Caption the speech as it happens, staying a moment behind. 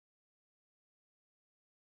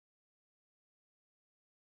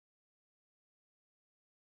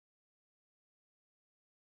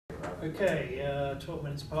Okay, 12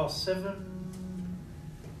 minutes past 7.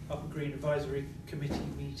 Upper Green Advisory Committee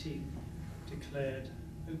meeting declared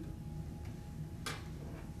open.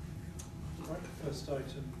 Right, first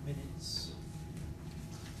item, minutes.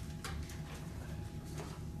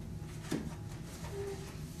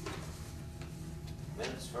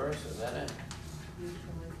 Minutes first, is that it?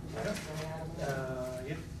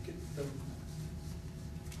 Yep, get them.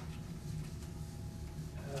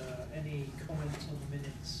 Any comments on the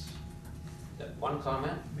minutes? One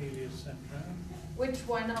comment Amelia Sandra? Which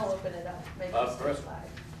one? I'll open it up. Maybe first,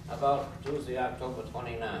 about Tuesday, October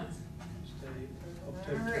 29th. Tuesday,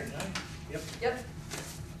 October Alright. 29th? Yep.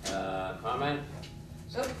 Yep. Comment,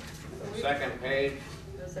 Oh, second page.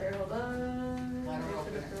 is there? Hold on. Let her Open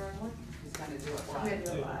open it it. the wrong one. He's gonna do it I'm gonna live.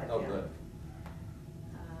 do it live. Oh, yeah. good.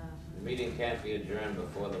 The meeting can't be adjourned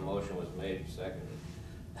before the motion was made, seconded.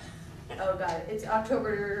 Oh, got it. It's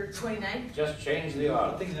October 29th. Just change the I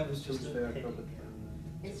order. think that was just a heading.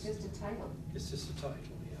 It's just a title. It's just a title,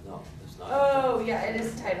 yeah. No, it's not. Oh, yeah, it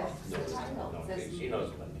is title. No, It's a title. no, It says- she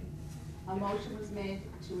knows what I mean. A motion was made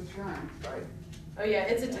to adjourn. Right. Oh, yeah,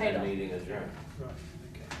 it's a And the title. meeting adjourned. Right,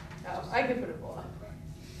 okay. Oh, I can put it below.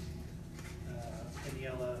 Right. Any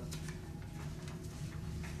other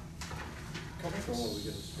comments? Oh, we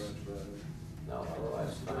get to scratch that. No,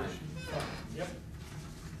 otherwise, fine. Fine, yep.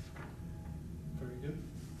 Very good.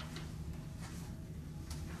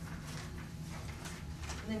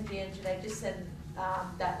 And then Jan, should I just send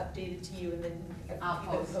that updated to you and then I'll you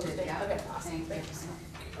can post it, yeah. Okay, awesome. Thank you. Thanks.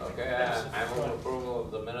 Okay, I move approval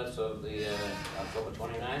of the minutes of the October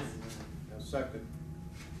 29th. Second.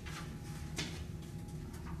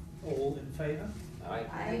 All in favour? Aye.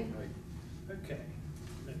 Aye. Okay,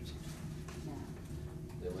 noted. Yeah.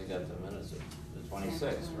 Then we got the minutes of the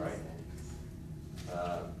 26th, right?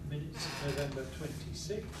 Minutes of November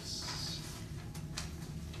 26.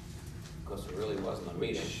 Of course, it really wasn't a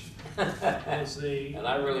meeting. Was the, And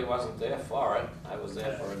I really wasn't there for it. I was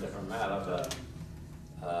there for a different matter, but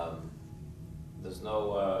there's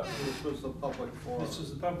no, This was the public forum. this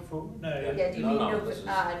was the public forum? No, Yeah, do you No, mean no, this is-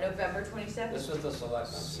 November 27th? this is the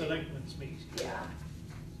selectmen. selectmen's meeting, Yeah,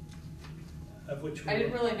 of which we I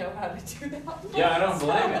didn't were. really know how to do that. Yeah, I don't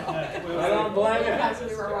blame it. I don't blame you. Because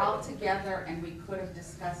we were all together and we could have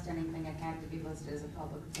discussed anything, it had to be listed as a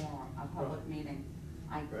public forum, a public meeting.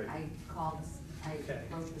 I Right. called, I Okay.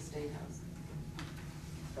 wrote the State House.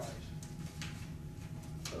 Right,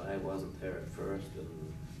 But I wasn't there at first, and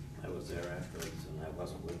I was there afterwards, and I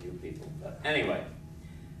wasn't with you people. But anyway,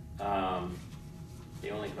 the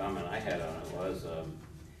only comment I had on it was,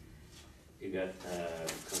 you got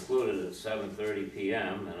concluded at 7:30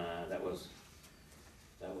 p.m., and that was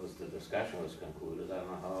the discussion was concluded. I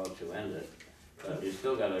don't know how else you end it, but you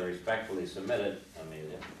still gotta respectfully submit it,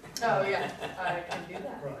 Amelia. Oh, yeah, I can do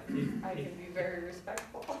that. right. I can be very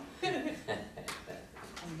respectful.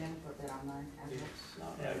 I'm gonna put that on my It's, address.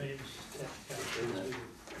 Not yeah, I right. mean, it's technically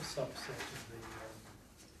a subset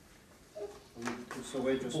of So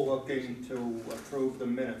we're just looking to approve the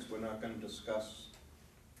minutes, we're not gonna discuss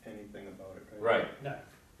anything about it, right? Right. no,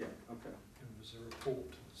 Yeah, okay. it was a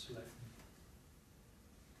report to the selectmen.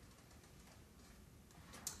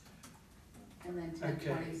 And then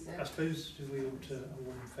Okay, I 1026. suppose do we all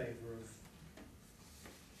in favour of,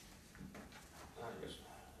 I just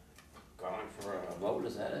going for a vote,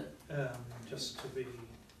 is that it? just to be.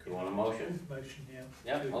 You want a motion? Motion, yeah.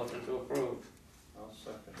 Yep, to- motion to approve. I'll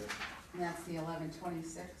second it. And that's the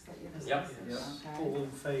 1126 that you're Yep. discussing? Yes, Okay. all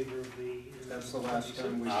in favour of the. That's the last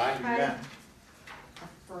time we Aye. met.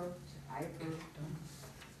 Approved, I approve.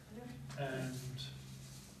 And,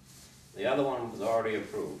 The other one was already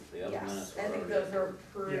approved, the other Yes, minutes were I think already those are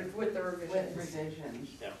approved. approved with the With revisions. revisions.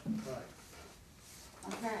 Yep.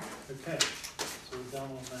 right, Okay, okay, so we're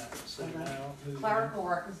done on that, so Okay. now moving, clerical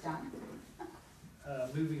work is done.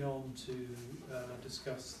 moving on to,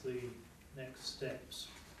 discuss the next steps.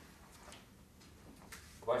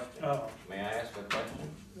 Question, Oh, may I ask a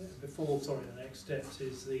question? before, sorry, the next steps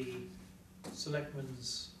is the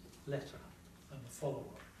selectmen's letter and the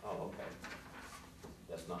follow-up. Oh, okay.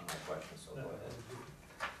 That's not my question, so go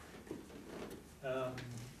ahead.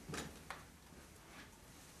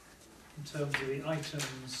 In terms of the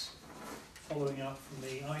items, following up from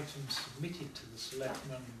the items submitted to the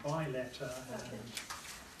selectmen by letter and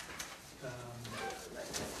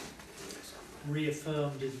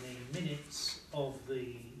reaffirmed in the minutes of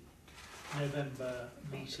the November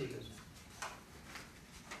meeting,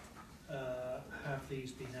 have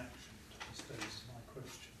these been actioned, I suppose is my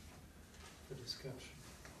question for discussion.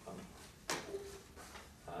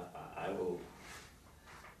 I will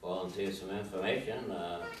volunteer some information,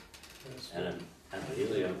 First and one. And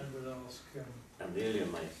Delia, And we'll ask, and Delia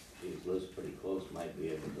might, she lives pretty close, might be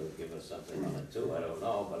able to give us something on it too, I don't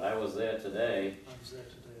know, but I was there today, I was there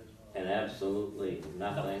today as well. and absolutely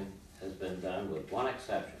nothing has been done, with one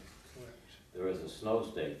exception. Correct. There is a snow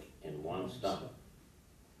stake in one stump.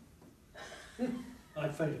 I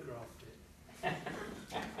photographed it.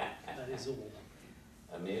 That is all.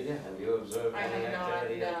 Amelia, have you observed I any have not,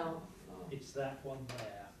 activity yet? no. No. It's that one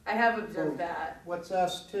there. I have observed that. What's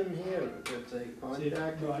asked Tim here, if they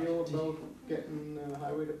contacted Right. you about getting the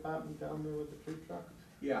highway department down there with the tree truck?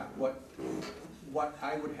 Yeah, what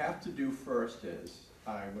I would have to do first is,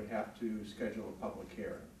 I would have to schedule a public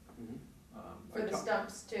hearing. I For the talk-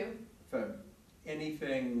 stumps too? For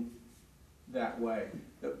anything that way.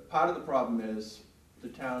 Part of the problem is, the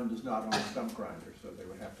town does not own a stump grinder, so they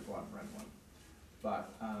would have to go out and rent one.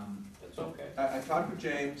 But, It's okay. I talked with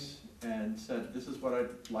James and said, this is what I'd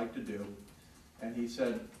like to do. And he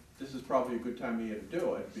said, this is probably a good time of year to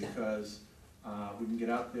do it, because we can get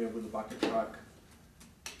out there with a bucket truck,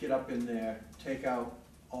 get up in there, take out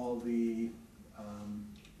all the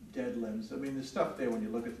dead limbs. I mean, there's stuff there when you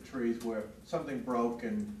look at the trees where something broke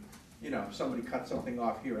and, you know, somebody cut something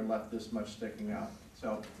off here and left this much sticking out.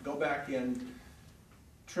 So go back in,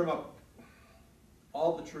 trim up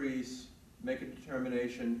all the trees, make a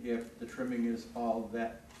determination if the trimming is all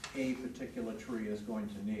that a particular tree is going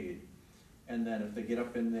to need. And then if they get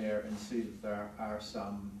up in there and see that there are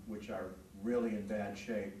some which are really in bad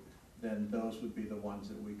shape, then those would be the ones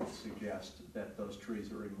that we could suggest that those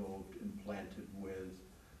trees are removed and planted with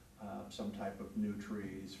some type of new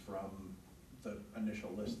trees from the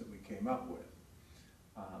initial list that we came up with.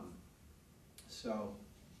 So,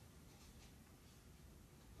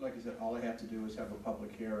 like I said, all I have to do is have a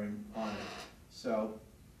public hearing on it. So,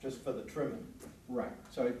 Just for the trimming? right,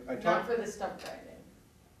 so I Not talked, for the stump grinding.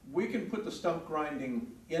 we can put the stump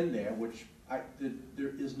grinding in there, which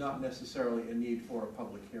there is not necessarily a need for a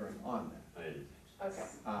public hearing on that. I didn't think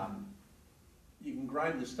so. Okay. You can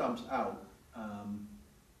grind the stumps out.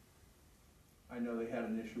 I know they had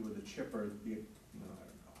an issue with a chipper, I don't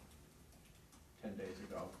know, 10 days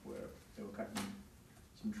ago, where they were cutting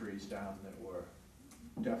some trees down that were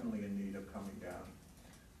definitely in need of coming down.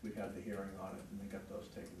 We had the hearing on it, and they got those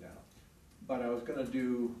taken down. But I was gonna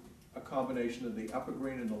do a combination of the upper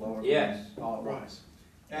green and the lower green Yes. all at once.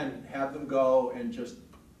 And have them go and just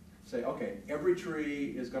say, okay, every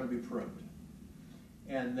tree is gonna be pruned.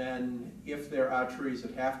 And then if there are trees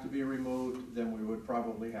that have to be removed, then we would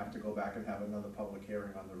probably have to go back and have another public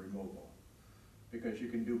hearing on the removal. Because you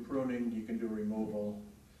can do pruning, you can do removal,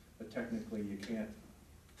 but technically you can't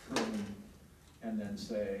prune and then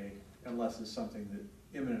say, unless it's something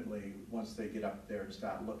that imminently, once they get up there and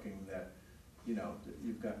start looking, that, you know, that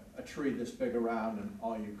you've got a tree this big around and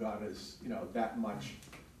all you've got is, you know, that much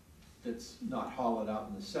that's not hollowed out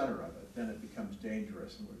in the center of it, then it becomes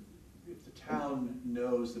dangerous. And if the town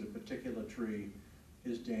knows that a particular tree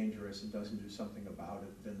is dangerous and doesn't do something about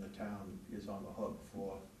it, then the town is on the hook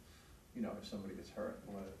for, you know, if somebody gets hurt.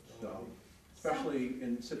 So, especially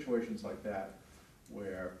in situations like that,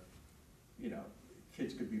 where, you know,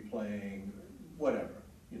 kids could be playing, whatever,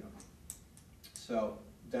 you know. So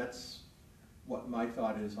that's what my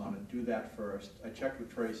thought is on it. Do that first. I checked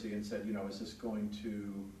with Tracy and said, you know, is this going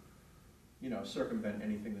to, you know, circumvent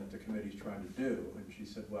anything that the committee's trying to do? And she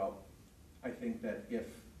said, well, I think that if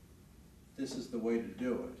this is the way to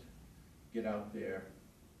do it, get out there,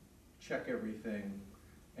 check everything,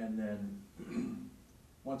 and then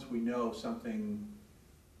once we know something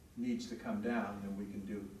needs to come down, then we can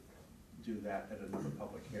do that at another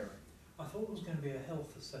public hearing. I thought it was going to be a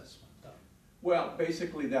health assessment done. Well,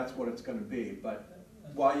 basically, that's what it's gonna be, but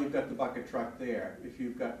while you've got the bucket truck there, if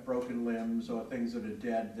you've got broken limbs or things that are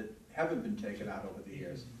dead that haven't been taken out over the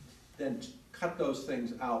years, then cut those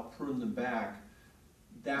things out, prune them back.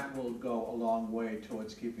 That will go a long way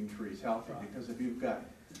towards keeping trees healthy, Right. because if you've got,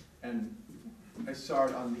 and I saw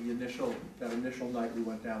it on that initial night we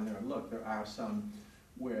went down there and looked, there are some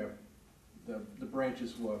where the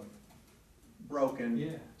branches were broken. Yeah.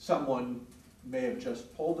 Someone may have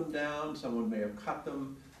just pulled them down, someone may have cut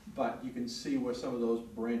them, but you can see where some of those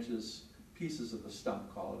branches, pieces of the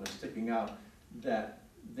stump, call it, are sticking out, that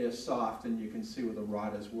they're soft and you can see where the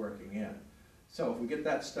rod is working in. So if we get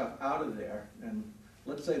that stuff out of there, and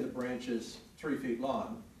let's say the branch is 3 feet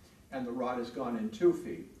long and the rod has gone in 2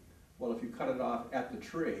 feet, well, if you cut it off at the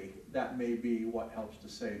tree, that may be what helps to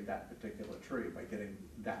save that particular tree, by getting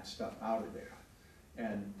that stuff out of there.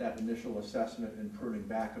 And that initial assessment and pruning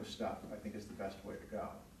back of stuff, I think, is the best way to go.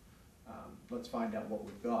 Let's find out what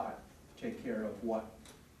we've got, take care of what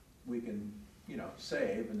we can, you know,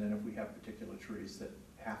 save, and then if we have particular trees that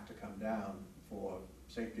have to come down for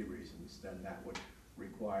safety reasons, then that would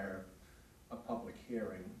require a public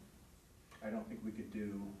hearing. I don't think we could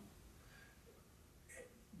do,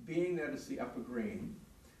 being that it's the upper green,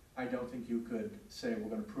 I don't think you could say, we're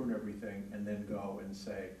gonna prune everything, and then go and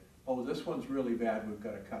say, oh, this one's really bad, we've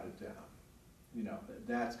gotta cut it down. You know,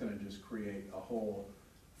 that's gonna just create a whole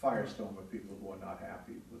firestorm of people who are not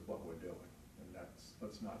happy with what we're doing. And that's,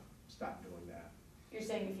 let's not stop doing that. You're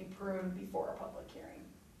saying if you prune before a public hearing?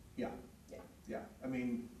 Yeah. Yeah. Yeah, I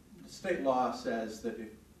mean, the state law says that if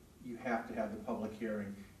you have to have the public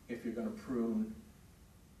hearing if you're gonna prune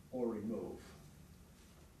or remove.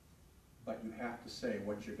 But you have to say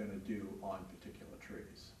what you're gonna do on particular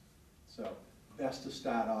trees. So, best to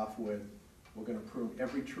start off with, we're gonna prune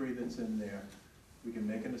every tree that's in there. We can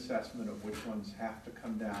make an assessment of which ones have to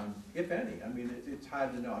come down, if any. I mean, it's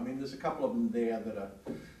hard to know. I mean, there's a couple of them there that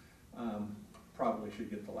are, probably should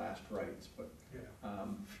get the last rites, but Yeah.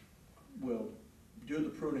 we'll do the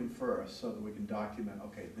pruning first so that we can document,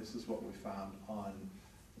 okay, this is what we found on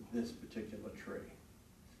this particular tree.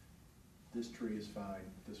 This tree is fine,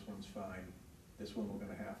 this one's fine, this one we're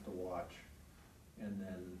gonna have to watch, and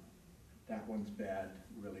then that one's bad,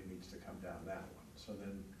 really needs to come down that one. So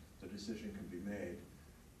then the decision can be made,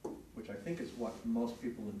 which I think is what most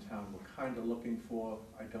people in town were kind of looking for.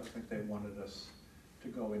 I don't think they wanted us to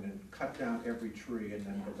go in and cut down every tree and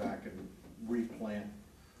then go back and replant,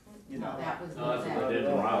 you know. No, that was No, the that's what thing. they did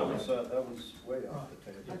in Raleigh. That was way off the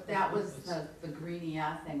table. But that was the Greenie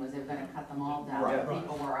thing, was they were gonna cut them all down, Right.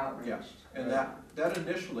 people were outraged. Yeah, and that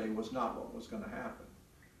initially was not what was gonna happen.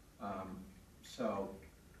 So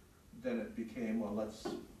then it became, well, let's,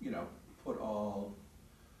 you know, put all,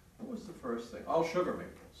 what was the first thing? All sugar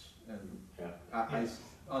maples. And Yeah.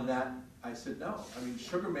 on that, I said, no. I mean,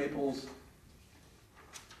 sugar maples,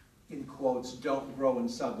 in quotes, don't grow in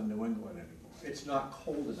southern New England anymore. It's not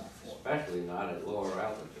cold enough for them. Especially not at lower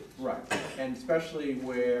altitudes. Right, and especially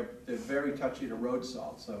where they're very touchy to road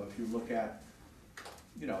salt. So if you look at,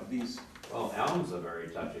 you know, these, Well, elms are very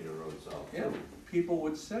touchy to road salt yeah, too. people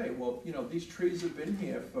would say, well, you know, these trees have been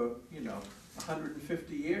here for, you know,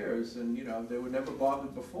 150 years, and, you know, they were never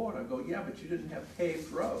bothered before. And I go, yeah, but you didn't have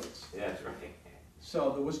paved roads. Yeah, that's right.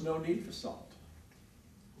 So there was no need for salt.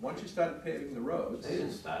 Once you started paving the roads, They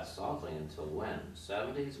didn't start salting until when?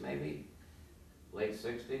 Seventies maybe? Late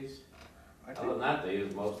sixties? I Other than think, that, they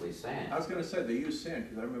used mostly sand. I was gonna say, they used sand,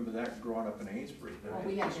 because I remember that growing up in Amesbury. Well,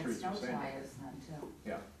 we had The the streets snow were sandy. tires then too.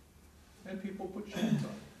 Yeah, and people put shades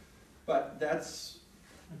on. But that's,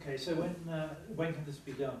 Okay, so when can this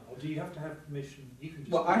be done? Or do you have to have permission? You can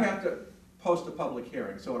just. well, I have to post a public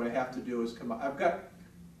hearing, so what I have to do is come up, I've got,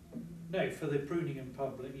 No, for the pruning in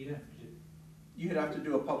public, you'd have to do, you'd have to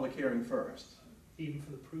do a public hearing first. even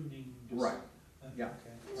for the pruning. just- Right, yeah.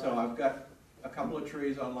 Okay. So I've got a couple of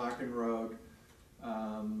trees on Larkin Road,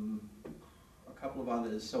 a couple of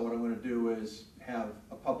others. So what I'm gonna do is have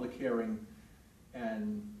a public hearing,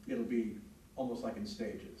 and it'll be almost like in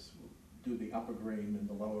stages. We'll do the upper green and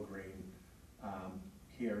the lower green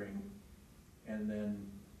hearing, and then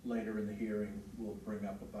later in the hearing, we'll bring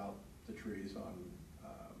up about the trees on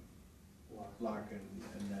Larkin,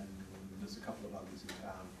 and then there's a couple of others in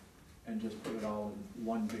town, and just put it all in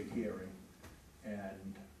one big hearing.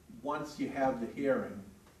 And once you have the hearing,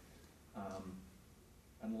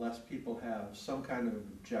 unless people have some kind of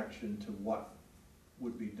objection to what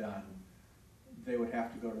would be done, they would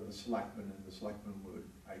have to go to the selectmen, and the selectmen would,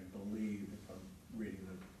 I believe, if I'm reading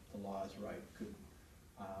the laws right, could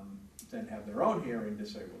then have their own hearing to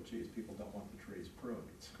say, well, geez, people don't want the trees pruned.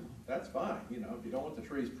 That's fine, you know, if you don't want the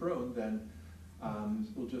trees pruned, then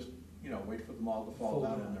we'll just, you know, wait for them all to fall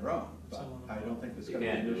down on their own. But I don't think there's You gonna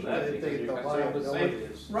be can't an do issue. that because you're concerned with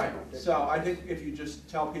safety. Right, so I think if you just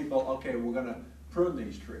tell people, okay, we're gonna prune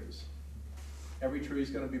these trees. Every tree is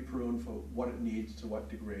gonna be pruned for what it needs to what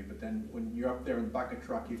degree, but then when you're up there in the bucket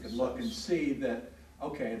truck, you can look and see that,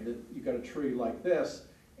 okay, that you got a tree like this,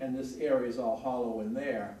 and this area is all hollow in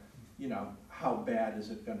there, you know, how bad is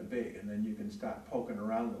it gonna be? And then you can start poking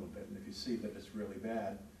around a little bit, and if you see that it's really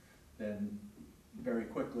bad, then very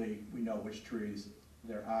quickly, we know which trees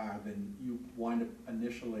there are. Then you wind up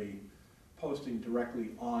initially posting directly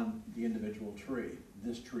on the individual tree,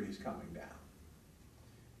 this tree is coming down.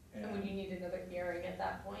 And would you need another hearing at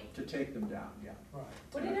that point? To take them down, yeah. Right.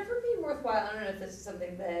 Would it ever be worthwhile, I don't know if this is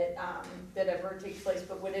something that, that ever takes place,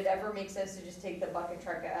 but would it ever make sense to just take the bucket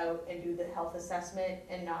truck out and do the health assessment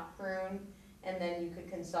and not prune? And then you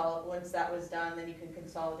could consolidate, once that was done, then you could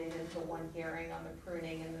consolidate into one hearing on the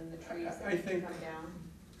pruning and then the trees I that can think- come down?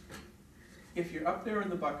 If you're up there in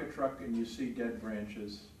the bucket truck and you see dead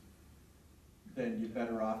branches, then you're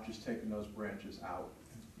better off just taking those branches out,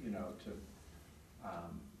 you know, to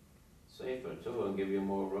Safer too, and give you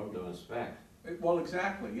more room to inspect. Well,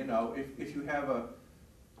 exactly, you know, if you have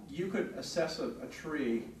you could assess a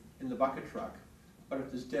tree in the bucket truck, but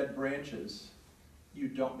if there's dead branches, you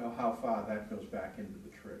don't know how far that goes back into the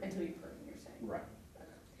tree. Until you prune, you're saying? Right.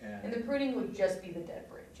 And the pruning would just be the dead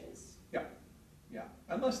branches? Yeah,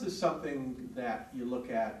 unless there's something that you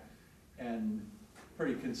look at and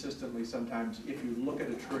pretty consistently sometimes, if you look at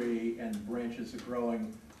a tree and branches are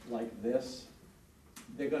growing like this,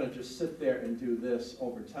 they're gonna just sit there and do this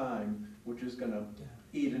over time, which is gonna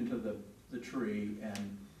eat into the tree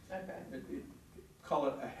and Okay. call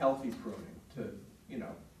it a healthy pruning to, you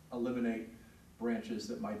know, eliminate branches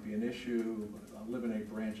that might be an issue, eliminate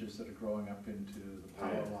branches that are growing up into the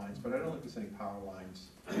power lines, but I don't think there's any power lines.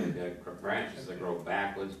 I mean, there are branches that grow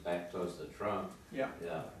backwards, back towards the trunk. Yeah.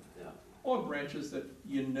 Yeah, yeah. Or branches that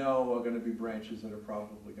you know are gonna be branches that are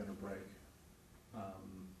probably gonna break.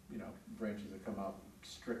 You know, branches that come out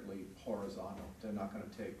strictly horizontal, they're not gonna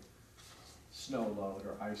take snow load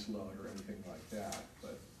or ice load or anything like that,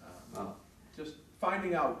 but, Well, just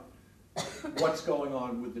finding out what's going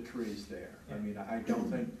on with the trees there. I mean, I don't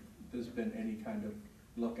think there's been any kind of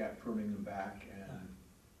look at pruning them back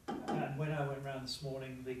And when I went round this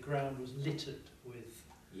morning, the ground was littered with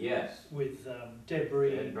yes.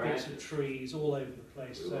 debris, Dead bits of branches. trees all over the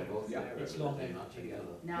place. We were So, both yeah, there, it's but long they're enough not to- together.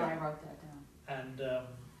 Now I Yeah. wrote that down. and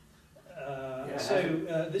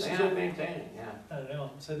Yeah, this They is are all. maintaining, yeah. No, they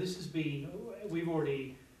aren't. So this has been, we've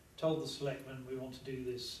already told the selectmen we want to do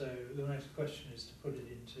this, so the next question is to put it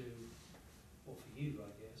into, well, for you,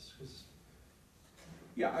 I guess, because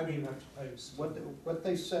yeah, I you mean, have to post. What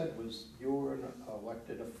they said was you were an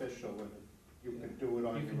elected official and you could do it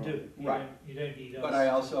on You your can own. do it. Right. You don't need us. but I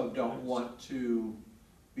also to don't post. want to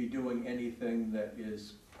be doing anything that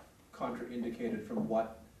is contraindicated from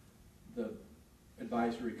what the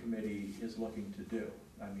advisory committee is looking to do.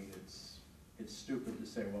 I mean, it's stupid to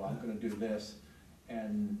say, well, I'm gonna do this,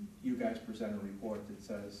 and you guys present a report that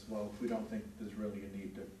says, well, we don't think there's really a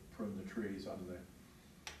need to prune the trees on the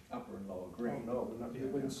upper and lower Oh, green. no, you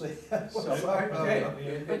wouldn't say that. So,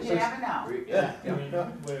 hey, But you never know. Yeah. I mean, we're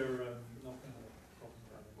not going to have a problem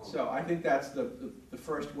with it. So I think that's the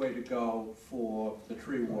first way to go for the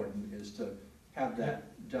tree warden, is to have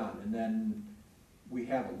that done. And then we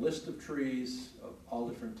have a list of trees of all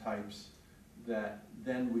different types that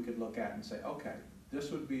then we could look at and say, okay,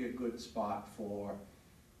 this would be a good spot for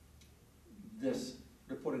this,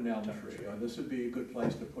 to put an elm tree, or this would be a good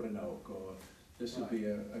place to put an oak, or this would be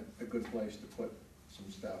a good place to put some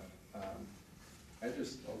stuff. I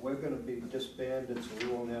just, Well, we're gonna be disbanded, so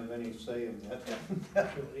we won't have any say in that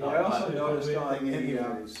Sure, I also yeah. noticed So on thing the,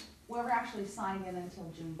 anyways. We're actually signed in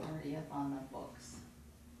until June 30th on the books.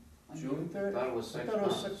 June I 30th? thought it was I 6 thought it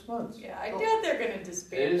was months. 6 months. Yeah, I doubt they're gonna It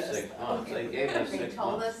disband is us. 6 months, they gave us They 6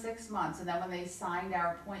 told months. us 6 months, and then when they signed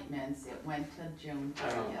our appointments, it went to June I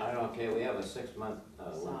 30th. don't care, we have a 6 month,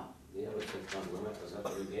 So, we have a 6 month limit, is that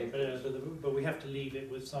what we gave? But we have to leave it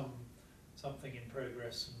with something in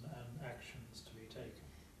progress and actions to be taken.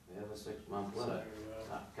 We have a 6 month So, limit.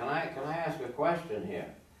 Can I ask a question here?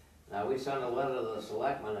 Now, we sent a letter to the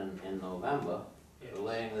selectmen in November, yes,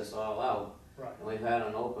 laying this all out, right, and we've had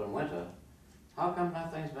an open winter. How come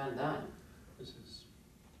nothing's been done? this is.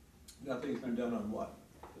 nothing's been done on what?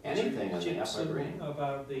 Anything on the upper Gypsum, green?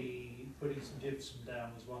 about putting some gypsum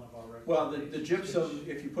down was one of our Well, recommendations. the gypsum, which-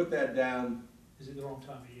 if you put that down, Is it the wrong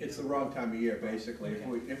time of year? it's the wrong time of year, basically.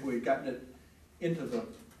 Okay. If we'd gotten it into the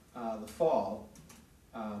fall,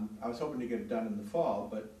 I was hoping to get it done in the fall,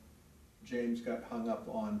 but James got hung up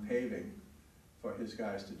on paving for his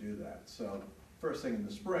guys to do that. So first thing in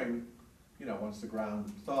the spring, you know, once the ground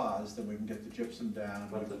thaws, then we can get the gypsum down.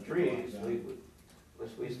 But the we can get trees, down.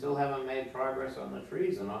 we still haven't made progress on the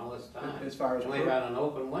trees in all this time. As far as, And we've had an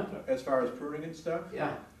open winter. as far as pruning and stuff?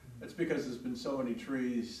 Yeah, It's because there's been so many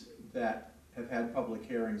trees that have had public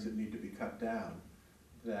hearings that need to be cut down,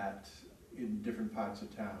 that in different parts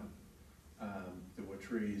of town. There were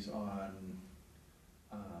trees on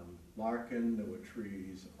Larkin, there were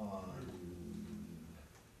trees on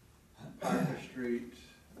Parker Street,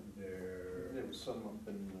 There was some up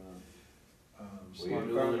in, were you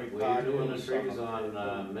doing the trees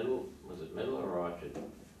on Middle, was it Middle or Orchard?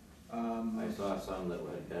 I saw some that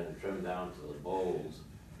had been trimmed down to the boles.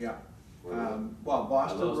 Yeah, Were well, are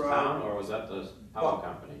Boston those town, Road, or was that the power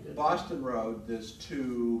company did? Boston Road, there's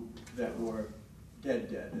two that were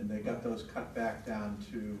dead, and they got those cut back down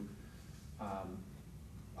to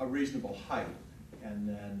a reasonable height, and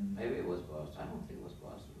then Maybe it was Boston, I don't think it was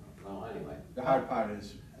Boston. No, anyway. the hard part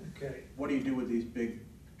is, Okay, what do you do with these big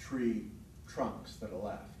tree trunks that are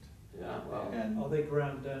left? Yeah, well, And, Are they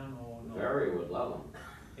ground down or not? Barry would love them.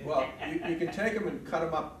 Yeah. well, you can take them and cut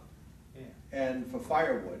them up Yeah. and for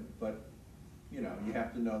firewood, but, you know, you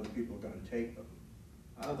have to know that people are gonna take them.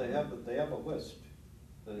 No, they have a list.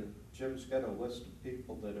 Jim's got a list of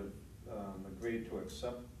people that have agreed to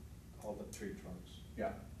accept all the tree trunks.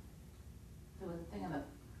 Yeah, There was a thing on the,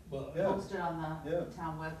 Well, Yeah. posted on Yeah. the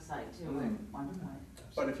town website too Mm. at one point.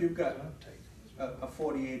 but if you've got I've taken as well. a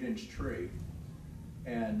 48-inch tree,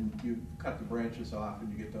 and you cut the branches off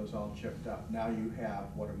and you get those all chipped up, now you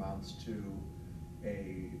have what amounts to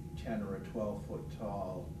a 10 or a 12-foot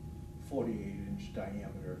tall, 48-inch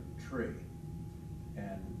diameter tree.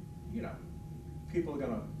 And, you know, people are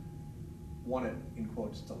gonna want it, in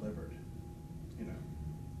quotes, delivered, you know,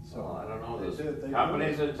 So I so, don't know, They there's do, they do.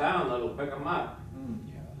 companies in town that'll pick them up.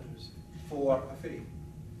 Yeah, there's, for a fee.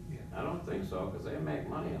 yeah. I don't think so, because they make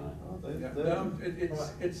money on it. Oh, they, Yeah, they, no, it's,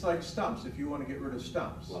 Right. it's like stumps, if you wanna get rid of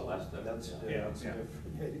stumps. Well, that's different. that's, yeah. yeah, Yeah. that's Yeah.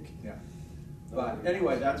 different. Yeah, you can- Yeah, but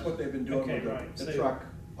anyway, that's what they've been doing Okay, with right, the so- truck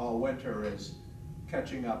all winter, is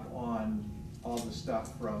catching up on all the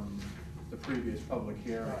stuff from the previous public Right,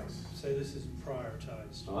 hearings. so this is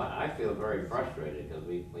prioritised. So I feel very frustrated, because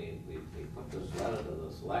we put this letter to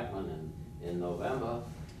the selectmen in November,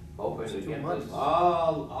 hoping It's to 2 get months. this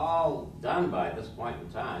all done by this point in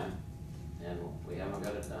time, and we haven't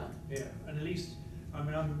got it done. Yeah, and at least, I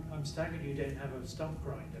mean, I'm staggered you don't have a stump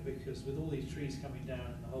grinder, because with all these trees coming down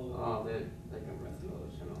and the whole. Oh, they can rent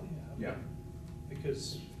those, you know. I Yeah. mean,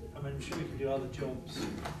 because, I mean, I'm sure we can do other jobs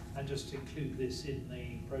and just include this in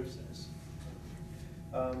the process.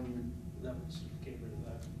 That would sort of get rid of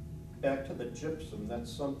that. Back to the gypsum,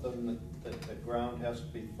 that's something that the ground has to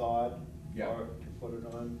be thawed Yeah. or to put it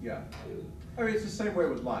on. Yeah, I mean, it's the same way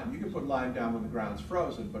with lime, you can put lime down when the ground's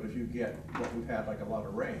frozen, but if you get what we've had, like a lot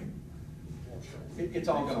of rain, it's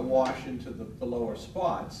all gonna wash into the lower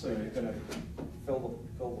spots, so you're gonna, Fill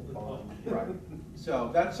the pond. right. So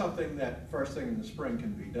that's something that first thing in the spring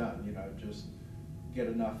can be done, you know, just get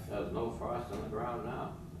enough. There's no frost on the ground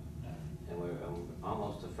now, No. and we're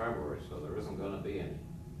almost to February, so there isn't gonna be any.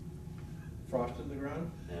 Frost in the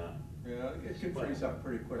ground? Yeah, Yeah, it can freeze up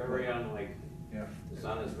pretty quickly. very unlikely. Yeah, The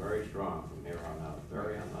sun is very strong from here on out,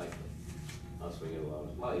 very unlikely. Unless we get a lot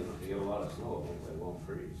of, well, even if we get a lot of snow, it won't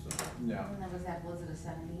freeze, so. no, And there was that blizzard of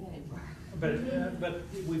 '78. But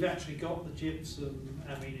we've actually got the gypsum,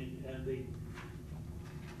 I mean,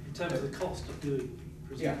 in terms of the cost of doing,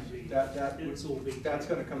 yeah, presumably, that would, it's all been. that's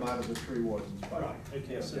gonna come out of the tree warden's budget. Right,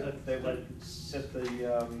 okay, so Yeah, that, they would,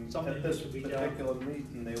 Something at this needs to be done. particular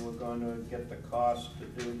meeting, they were gonna get the cost to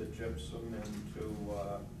do the gypsum and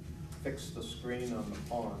to, fix the screen on the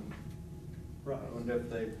pond. right, I wonder if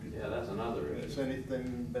they, Yeah, that's another has issue.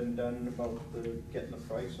 anything been done about getting the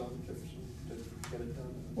price on gypsum to get it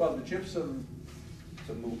done? Well, the gypsum, It's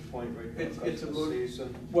a moot point right now, It's a because of the moot-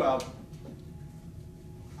 season. well,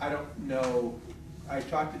 I don't know, I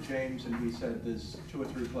talked to James and he said there's 2 or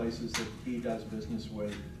 3 places that he does business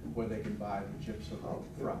with where they can buy the gypsum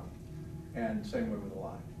from. And same way with the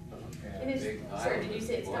lime. And And, is, Big sorry, did you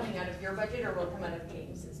say it's island. coming out of your budget or will it come out of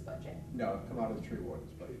James's budget? no, come out of the tree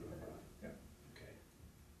warden's budget. okay.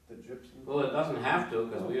 The gypsum. Well, it doesn't have to,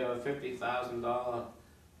 because we have a $50,000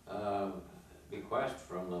 bequest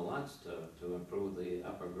from the Lentz to improve the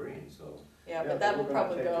upper green, so Yeah, Yeah, but that we're will gonna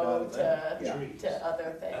probably take it out go of that. to, Yeah. Trees. to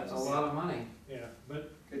other things. that's a lot of money. Yeah,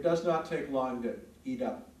 but, It does not take long to eat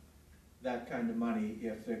up that kind of money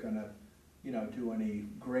if they're gonna, you know, do any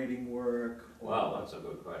grading work. or- Well, that's a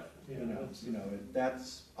good question. yeah, that's, You know,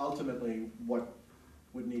 that's ultimately what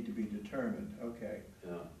would need to be determined, okay?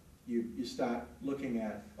 Yeah, You start looking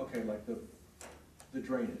at, okay, like the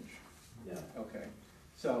drainage, yeah. okay?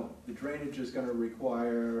 So the drainage is gonna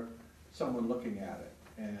require someone looking at it,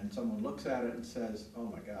 and someone looks at it and says, oh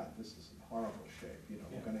my God, this is in horrible shape, you know,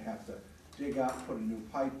 Yeah. we're gonna have to dig up, put a new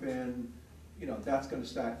pipe in, you know, that's gonna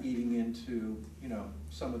start eating into, you know,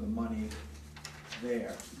 some of the money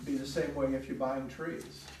there. Be the same way if you're buying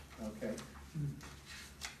trees, okay?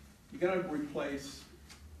 You're gonna replace,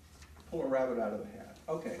 pull a rabbit out of the hat,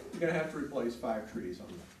 okay, you're gonna have to replace 5 trees on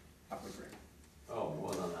the upper green. Oh,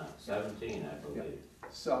 more than that, 17, I believe.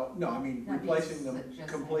 So, no, I mean, No, replacing them just-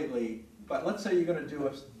 completely, but let's say you're gonna do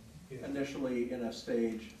it yeah. initially in a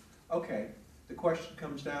stage, okay, the question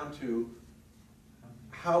comes down to,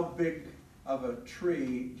 how big of a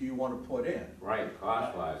tree do you wanna put in? Right,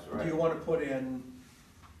 cost-wise, Do you right. wanna put in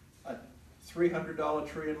a $300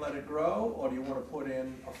 tree and let it grow, or do you wanna put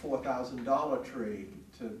in a $4,000 tree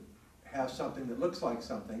to have something that looks like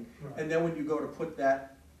something? Right. And then when you go to put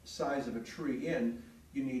that size of a tree in,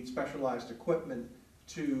 you need specialized equipment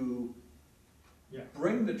to Yeah.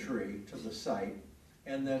 bring the tree to the site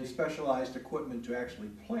and then specialized equipment to actually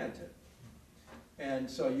plant it. And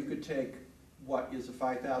so you could take what is a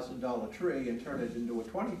 $5,000 tree and turn it into a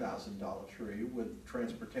 $20,000 tree with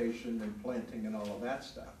transportation and planting and all of that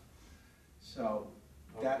stuff. So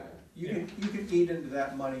that, Okay. you can eat into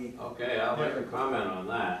that money. Okay, I'll make a comment on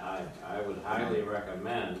that. I would highly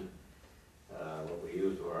recommend, what we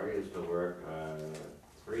used, where I used to work,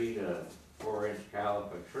 3 to 4 inch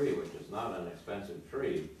caliper tree, which is not an expensive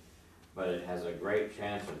tree, but it has a great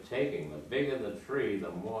chance of taking. The bigger the tree, the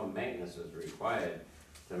more maintenance is required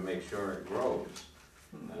to make sure it grows.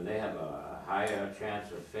 And they have a higher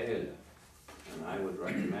chance of failure. And I would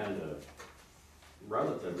recommend a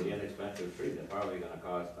relatively inexpensive tree. They're probably gonna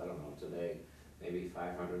cost, I don't know, today, maybe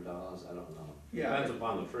 $500, I don't know. Yeah. Depends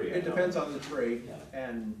upon the tree. I It know. depends on the tree Yeah.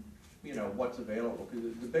 and, you know, what's available. Because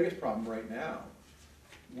the biggest problem right now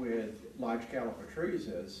with large caliper trees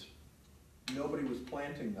is nobody was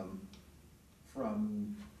planting them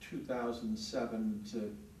from 2007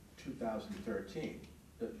 to 2013.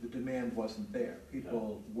 The demand wasn't there.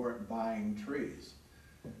 People weren't buying trees.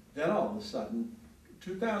 Then all of a sudden,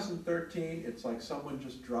 2013, it's like someone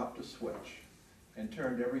just dropped a switch and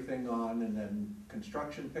turned everything on, and then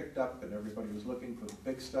construction picked up and everybody was looking for the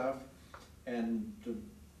big stuff. And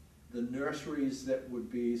the nurseries that would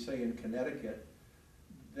be, say, in Connecticut,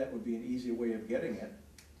 that would be an easy way of getting it,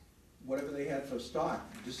 whatever they had for stock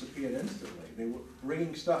disappeared instantly. They were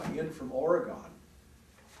bringing stuff in from Oregon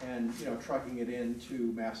and, you know, trucking it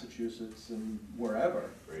into Massachusetts and wherever,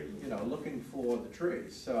 Crazy. you know, looking for the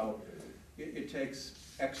trees. So it takes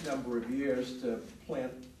X number of years to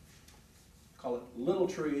plant, call it little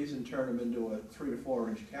trees, and turn them into a 3 to 4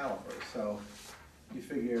 inch caliper. So you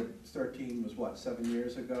figure 13 was what, 7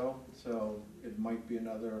 years ago? So it might be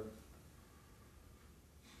another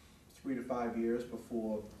 3 to 5 years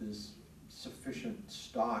before there's sufficient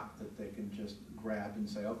stock that they can just grab and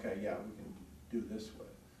say, okay, yeah, we can do this with.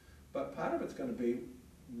 But part of it's gonna be,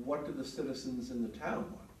 what do the citizens in the town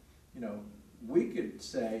want? You know, we could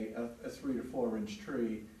say a 3 to 4 inch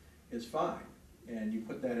tree is fine, and you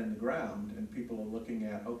put that in the ground, and people are looking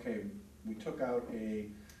at, okay, we took out a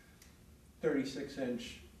 36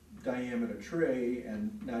 inch diameter tree,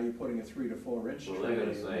 and now you're putting a 3 to 4 inch tree. Well, they're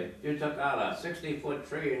gonna say, you took out a 60-foot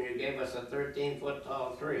tree and you gave us a 13-foot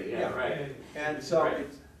tall tree. Yeah, Yeah. right. And so Right.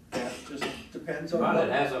 that just depends on But what.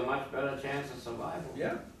 it has a much better chance of survival.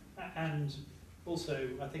 Yeah, And also,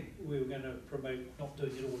 I think we were gonna promote not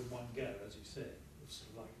doing it all in one go, as you said, it's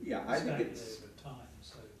sort of like yeah, I think staggered it's, over time,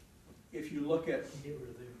 so if you look at, you get rid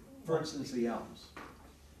of the. for instance, the elms,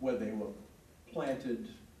 where they were planted,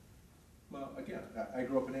 well, again, I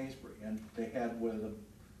grew up in Amesbury, and they had where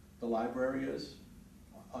the library is,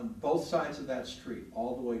 on both sides of that street,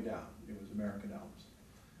 all the way down, it was American elms.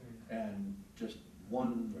 And just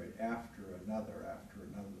one right after another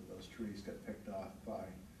of those trees got picked off by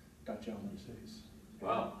Dutch elm disease.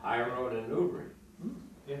 Well, High Road in Newbury.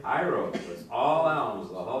 Yeah. High Road was all elms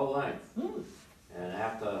the whole length. Hmm. And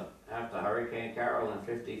after Hurricane Carol in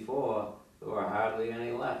 '54, there were hardly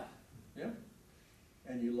any left. Yeah,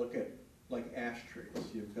 and you look at like ash trees,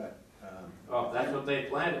 you've got, Oh, that's what they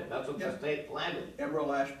planted, that's what Yeah. the state planted.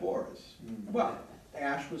 emerald ash borers. Well,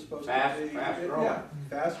 ash was supposed to Fast- be. fast yeah, growing.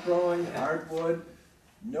 fast growing, hardwood,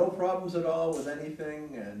 no problems at all with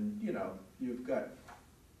anything, and, you know, you've got,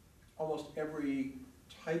 almost every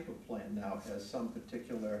type of plant now has some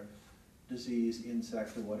particular disease,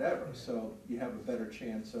 insect, or whatever, so you have a better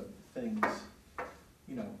chance of things,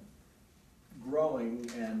 you know, growing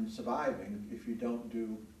and surviving if you don't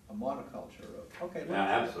do a monoculture of, okay, Yeah,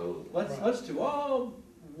 absolutely. let's do all,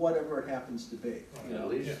 whatever it happens to be, you know? At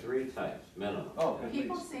least 3 types, minimum. Oh, at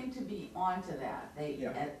People least. seem to be onto that, they, Yeah.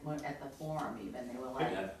 at the forum even, they were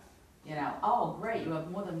like, Yeah. you know, oh, great, you have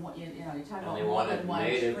more than one, you know, you're talking And about they more wanted than one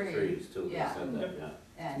native tree. trees too, they Yeah. said that, yeah.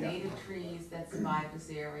 And Yeah. native trees that survive this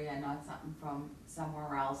area, not something from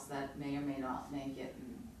somewhere else that may or may not make it.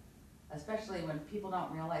 And especially when people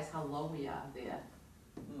don't realize how low we are there,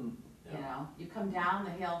 Hmm. you know? You come down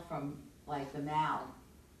the hill from like the Mall,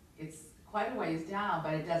 it's quite a ways down,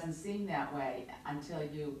 but it doesn't seem that way until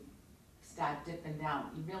you start dipping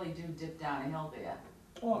down. You really do dip down a hill there.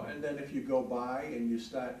 Oh, and then if you go by and you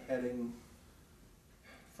start heading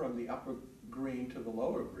from the upper green to the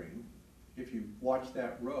lower green, if you watch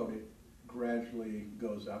that road, it gradually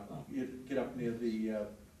goes up. You get up near the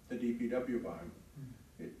DPW barn.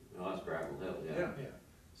 No, that's gravel hill, yeah. Yeah,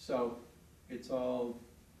 So it's all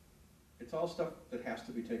stuff that has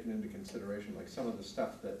to be taken into consideration, like some of the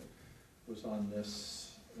stuff that was on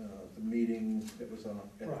this, the meeting that was on,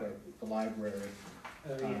 at the library.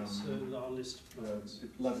 yes, our list of plans.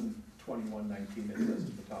 11/21/19, it says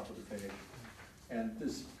at the top of the page. And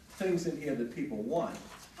there's things in here that people want,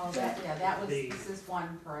 Oh, that was, The- this is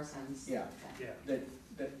one person's. Yeah. Yeah,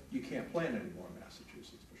 that you can't plant anymore in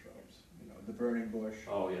Massachusetts for shrubs. You know, the burning bush,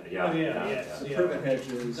 Oh, yeah, Oh, yeah, yeah, yeah, yes. the Yeah. privet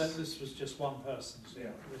hedges. this was just one person's. Yeah.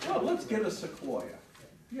 Oh, let's get a sequoia.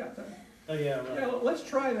 Yeah, Oh, yeah, yeah, right. let's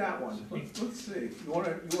try that one. Let's see. You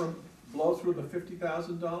wanna blow through the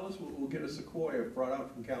 $50,000? We'll get a sequoia brought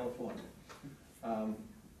out from California.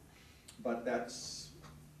 But that's,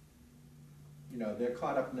 you know, they're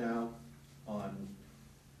caught up now on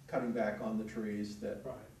cutting back on the trees that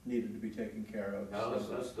Right. needed to be taken care of. No,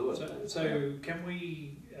 let's do it So, then. so can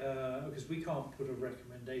we, because we can't put a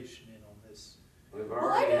recommendation in on this. We've Well,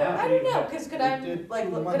 already I had. don't know, cause could We I, did like,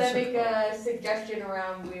 2 could months I make ago. a suggestion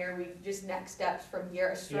around where we, just next steps from here,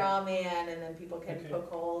 a straw man, and then people can Okay.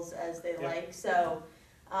 poke holes as they Yeah. like, so,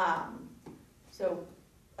 so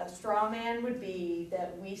a straw man would be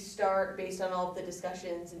that we start, based on all of the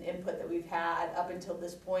discussions and input that we've had up until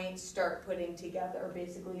this point, start putting together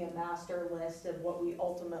basically a master list of what we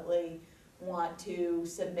ultimately want to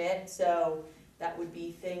submit, so that would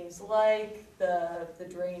be things like the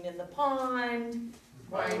drain in the pond,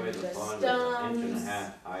 By the way, grinding the the pond is an inch and a stumps,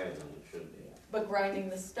 half higher than it should be. but grinding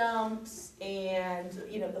the stumps and,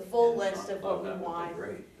 you know, the full list of what we That would be want.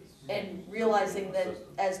 great. And realizing that System.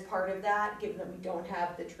 as part of that, given that we don't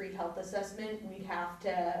have the tree health assessment, we'd have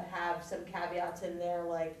to have some caveats in there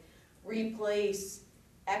like replace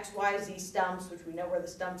XYZ stumps, which we know where the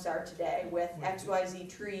stumps are today, with XYZ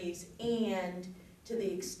trees, and to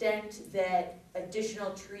the extent that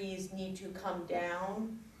additional trees need to come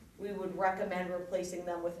down, we would recommend replacing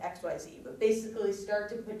them with XYZ. But basically start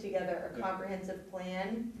to put together a comprehensive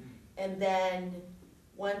plan, and then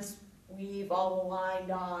once we've all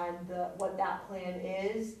aligned on what that plan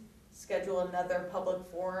is, schedule another public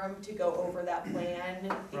forum to go over that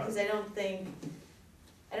plan, because I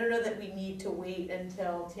don't know that we need to wait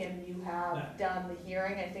until, Tim, you No. have done the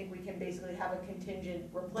hearing. I think we can basically have a contingent,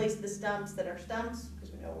 replace the stumps that are stumps,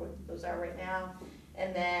 because we know what those are right now.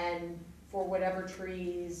 And then for whatever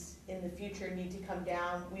trees in the future need to come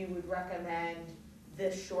down, we would recommend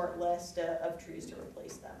this short list of trees to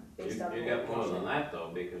replace them, based on the You got more than location. that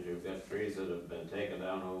though, because you've got trees that have been taken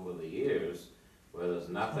down over the years where there's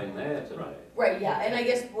nothing there today. Right, yeah, and I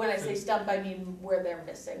guess when I say stump, I mean where they're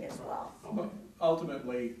missing as well. Okay.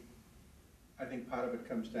 Ultimately, I think part of it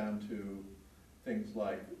comes down to things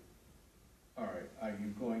like, all right, are you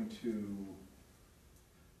going to,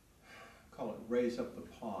 call it raise up the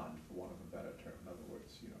pond, for want of a better term? In other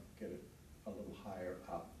words, you know, get it a little higher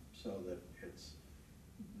up so that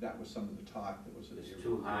that was some of the talk that was in the. It's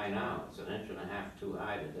too high now, it's an inch and a half too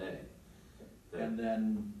high today. And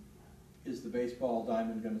then, is the baseball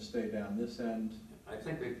diamond gonna stay down this end? I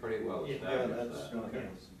think we pretty well Yeah, Yeah, established that's, that. okay,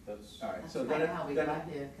 that's. All right, That's so kinda how we got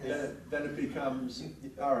here, 'cause then it becomes,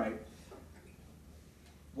 all right,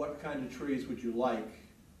 what kind of trees would you like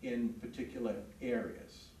in particular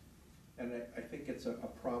areas? And I think it's a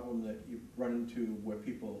problem that you run into where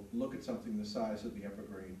people look at something the size of the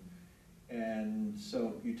evergreen, and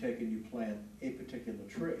so you take and you plant a particular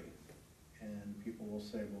tree, and people will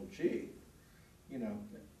say, well, gee, you know,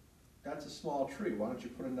 that's a small tree, why don't you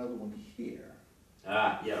put another one here?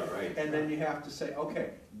 Ah, yeah, right. And then you have to say,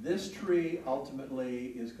 okay, this tree ultimately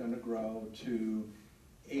is gonna grow to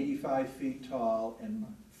 85 feet tall and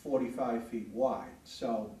 45 feet wide.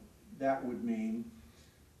 So that would mean,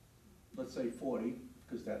 let's say 40,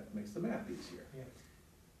 because that makes the math easier. Yeah.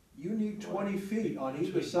 You need 20 feet on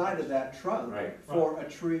either side of that trunk Right. for a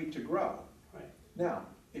tree to grow. Right. Now,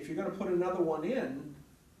 if you're gonna put another one in,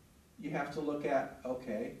 you have to look at,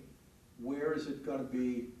 okay, where is it gonna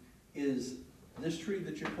be? Is this tree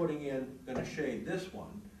that you're putting in gonna shade this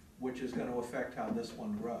one, which is gonna affect how this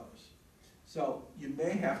one grows? So you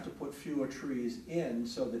may have to put fewer trees in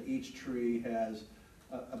so that each tree has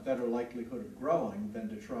a better likelihood of growing than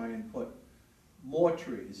to try and put more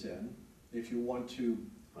trees in. If you want to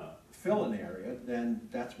Well, fill an area, then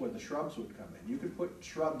that's where the shrubs would come in. You could put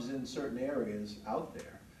shrubs in certain areas out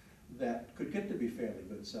there that could get to be fairly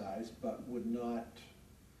good size, but would not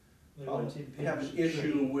They won't impinge have an the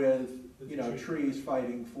issue tree. with, with you the know, tree. trees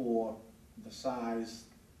fighting for the size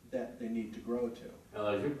that they need to grow to. Well,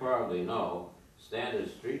 as you probably know, standard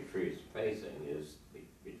street tree spacing is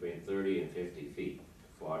between 30 and 50 feet,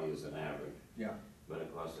 40 is an average. Yeah. But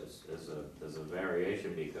of course, there's a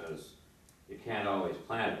variation because you can't always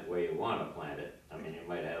plant it where you wanna plant it. I mean, you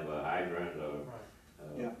might have a hydrant or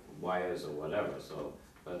Right. Yeah. wires or whatever, so,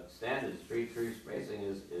 but standard street tree spacing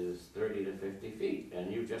is 30 to 50 feet,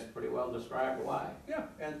 and you just pretty well described why. Yeah,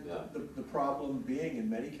 and Yeah. the problem being in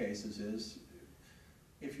many cases is,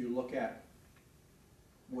 if you look at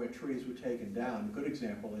where trees were taken down. A good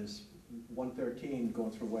example is 113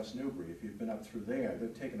 going through West Newbury. If you've been up through there,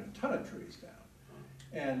 they've taken a ton of trees down.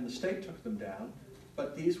 And the state took them down,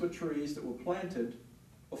 but these were trees that were planted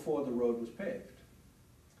before the road was paved.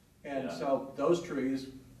 And Yeah. so those trees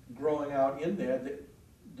growing out in there,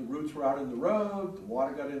 the roots were out in the road, the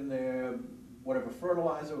water got in there, whatever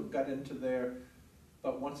fertilizer got into there.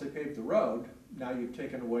 But once they paved the road, now you've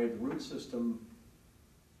taken away the root system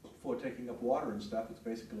for taking up water and stuff. It's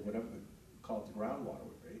basically whatever they call it the groundwater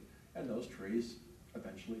would be. And those trees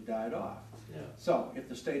eventually died off. Yeah. So if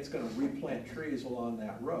the state's gonna replant trees along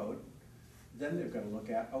that road, then they're gonna look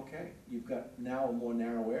at, okay, you've got now a more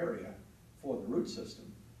narrow area for the root system.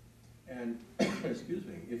 And, excuse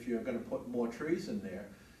me, if you're gonna put more trees in there,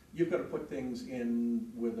 you've gotta put things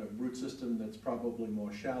in with a root system that's probably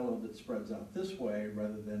more shallow, that spreads out this way,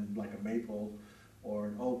 rather than like a maple or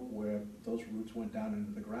an oak where those roots went down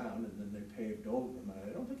into the ground and then they paved over them. And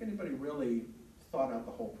I don't think anybody really thought out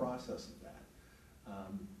the whole process of that.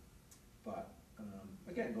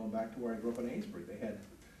 Again, going back to where I grew up in Amesbury, they had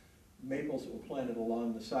maples that were planted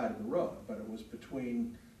along the side of the road, but it was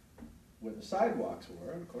between where the sidewalks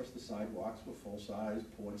were, and of course the sidewalks were full-size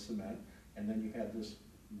poured cement, and then you had this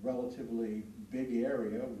relatively big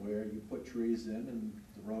area where you put trees in and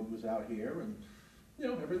the road was out here and, you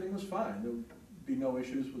know, everything was fine. There would be no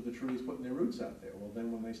issues with the trees putting their roots out there. Well,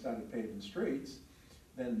 then when they started paving streets,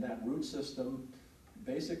 then that root system,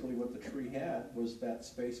 basically what the tree had was that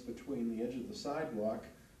space between the edge of the sidewalk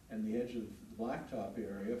and the edge of the blacktop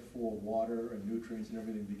area for water and nutrients and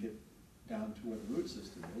everything to get down to where the root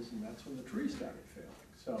system is, and that's when the tree started failing.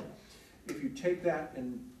 So if you take that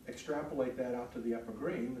and extrapolate that out to the upper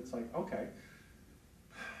green, it's like, okay,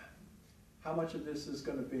 how much of this is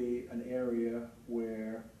gonna be an area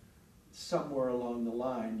where somewhere along the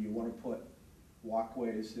line you wanna put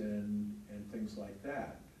walkways in and things like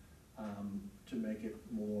that, to make it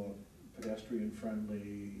more pedestrian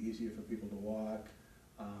friendly, easier for people to walk.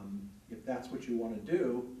 If that's what you wanna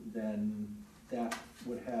do, then that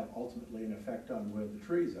would have ultimately an effect on where the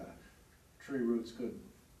trees are. Tree roots could,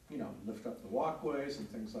 you know, lift up the walkways and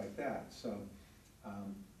things like that, so.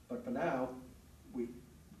 But for now, we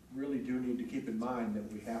really do need to keep in mind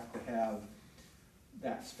that we have to have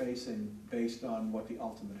that spacing based on what the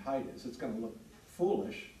ultimate height is. It's gonna look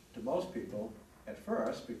foolish to most people at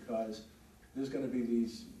first, because there's gonna be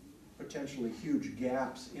these potentially huge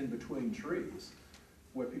gaps in between trees,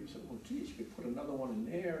 where people say, well, geez, you could put another one in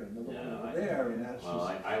there and another one over there, and that's just.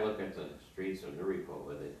 Well, I look at the streets of Newburyport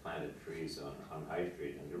where they planted trees on High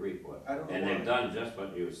Street in Newburyport. I don't know And why. they've done just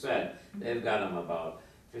what you said. They've got them about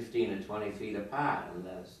 15 to 20 feet apart, and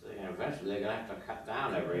that's, you know, eventually they're gonna have to cut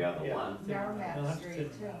down every other Yeah. one. Merrimack They'll have to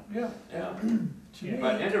Street thin too. them Yeah. Yeah. To Yeah. me,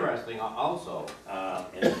 But interesting also,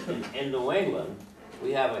 in New England,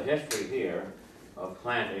 we have a history here of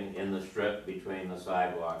planting in the strip between the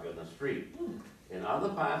sidewalk and the street. In other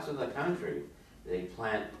parts of the country, they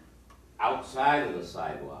plant outside of the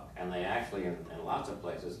sidewalk, and they actually, in lots of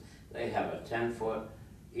places, they have a 10-foot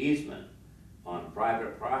easement on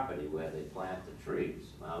private property where they plant the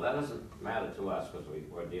trees. Now, that doesn't matter to us, because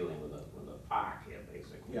we're dealing with a park here,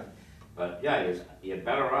 basically. Yeah. But yeah, you're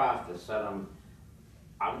better off to set them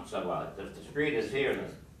outside, well, if the street is here and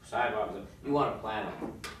the sidewalk is, you wanna plant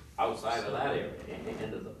them outside of that area,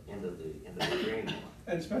 into the green one.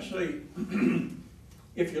 and especially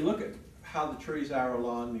if you look at how the trees are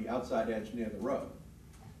along the outside edge near the road,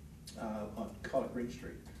 on, call it Green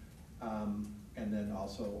Street, and then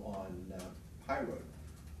also on High Road,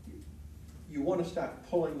 you wanna start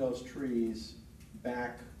pulling those trees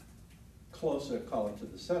back closer, call it to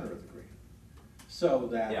the center of the green, so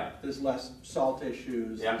Yeah. that there's less salt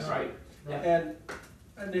issues. Yeah, right. Yeah. And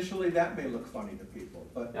initially, that may look funny to people,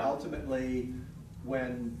 but Yeah. ultimately,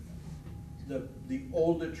 when the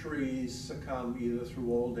older trees succumb either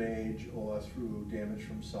through old age or through damage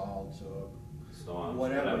from salt or Storms,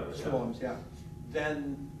 whatever, yeah. storms, yeah,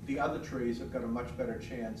 then the other trees have got a much better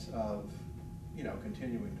chance of, you know,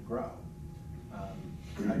 continuing to grow.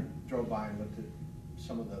 I drove by and looked at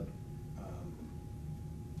some of the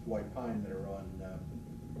white pine that are on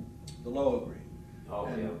the lower green. Oh,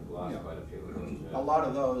 And, yeah, we've lost you know, quite a few of those, yeah. A lot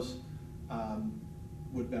of those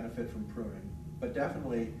would benefit from pruning, but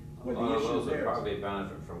definitely where A the lot of issue those would there is. probably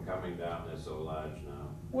benefit from coming down, they're so large now.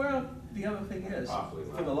 Well, the other thing is, Awfully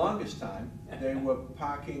for the large. longest time, they were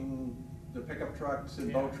parking the pickup trucks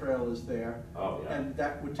and boat trailers there, Oh, yeah. and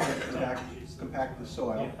that would tend to compact the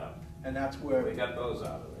soil, Yeah. and that's where, We got those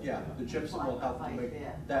out of there. yeah, the gypsum will help to Like make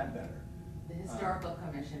that. that better. The historical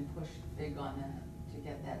commission pushed big on that, to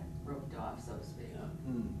get that roped off, so to speak. Yeah.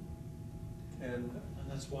 Hmm. And, And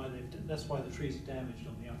That's why that's why the trees are damaged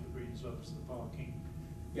on the upper green as well as the parking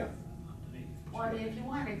Yeah, underneath. Well, I mean, if you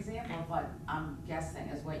want an example of what I'm guessing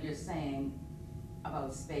is what you're saying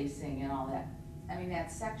about spacing and all that, I mean,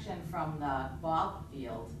 that section from the ball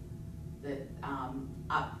field, that,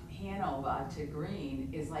 up Hanover to Green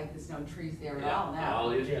is like there's no trees there at all Yeah, now.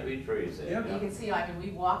 all used to be trees there. Yeah. You can see, I mean,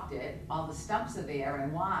 we walked it, all the stumps are there,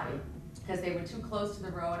 and why? Because they were too close to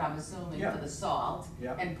the road, I'm assuming, Yeah. for the salt.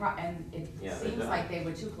 Yeah. And it Yeah, they seems don't. like they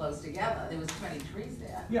were too close together, there was too many trees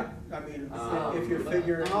there. yeah, I mean, Um, if you're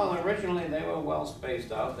figuring. No, originally they were well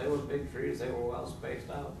spaced out, they were big trees, they were well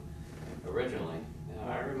spaced out, originally, yeah,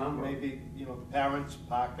 I remember. Maybe, you know, parents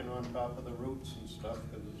parking on top of the roots and stuff,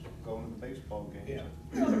 because it's going to the baseball games.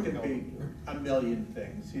 Yeah. There could be a million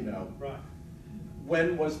things, you know. Right,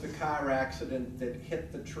 When was the car accident that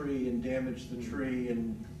hit the tree and damaged the tree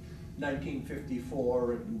in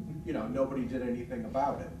 1954, and, you know, nobody did anything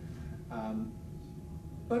about it.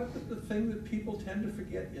 But the thing that people tend to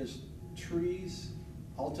forget is trees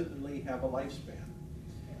ultimately have a lifespan.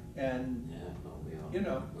 And, Yeah, no, we all. you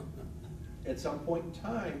know, at some point in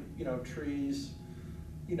time, you know, trees,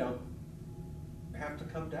 you know, have to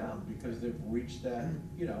come down because they've reached that,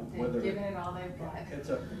 you know, They've whether. given it all they've got.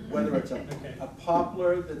 Whether it's Okay. a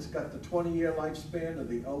poplar that's got the 20-year lifespan, or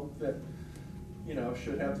the oak that, you know,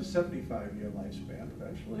 should have the 75-year lifespan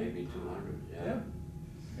eventually. Maybe 200, Yeah, yeah.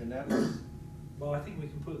 and that's, well, I think we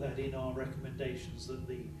can put that in our recommendations, that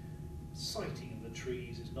the siting of the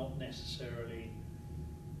trees is not necessarily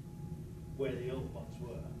where the old ones were.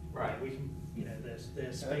 Right. We can, you know, they're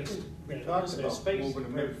I spaced, think we they're talked about spaced moving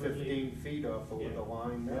them in appropriately. 15 feet off of Yeah. the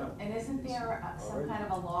line now. And isn't there some kind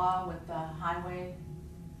of a law with the highway,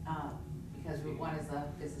 because Route 1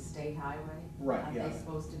 is a state highway? Right, Aren't yeah. they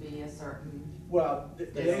supposed to be a certain, well,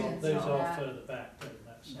 Those they are that- further back than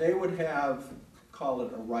that side. they would have, call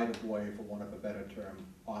it a right-of-way, for want of a better term,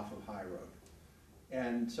 off of High Road.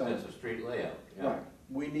 And so. That's a street layout, yeah. Right,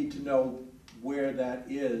 we need to know where that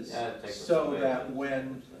is, Yeah, it takes us so away that from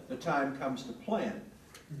when the time comes to plant,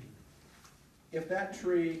 if that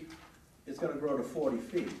tree is gonna grow to 40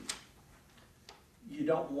 feet, you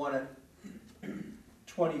don't want it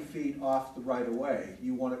 20 feet off the right of way,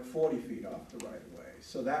 you want it 40 feet off the right of way.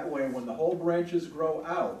 So that way, when the whole branches grow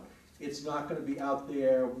out, it's not gonna be out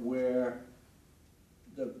there where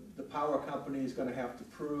the power company is gonna have to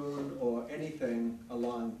prune or anything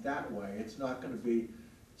along that way. It's not gonna be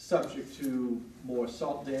subject to more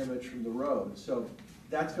salt damage from the road. So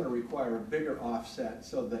that's gonna require a bigger offset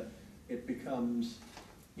so that it becomes,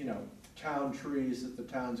 you know, town trees that the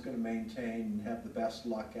town's gonna maintain and have the best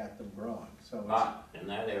luck at them growing, so it's. But in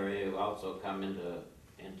that area, you also come into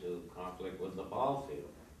conflict with the ball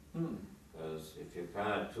field. Hmm. Because if you're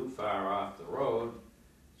kind of too far off the road,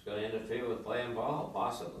 it's gonna interfere with playing ball,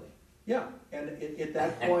 possibly. Yeah, and at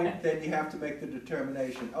that point, then you have to make the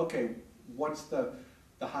determination, okay, what's the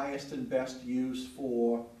highest and best use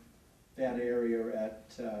for that area at,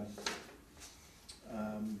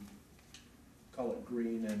 call it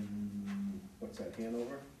Green and, what's that,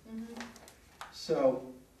 Hanover? Mhm.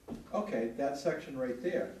 So, okay, that section right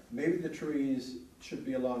there, maybe the trees should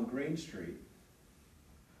be along Green Street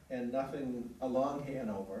and nothing along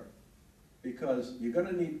Hanover, because you're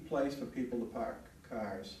gonna need place for people to park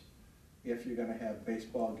cars if you're gonna have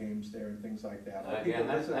baseball games there and things like that. or people Again,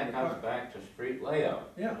 that visiting the comes park. back to street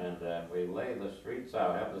layout. Yeah. And if we lay the streets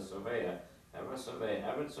out, have it surveyed,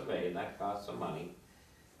 that costs some money.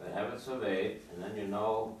 But have it surveyed, and then you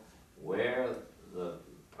know where the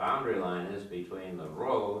boundary line is between the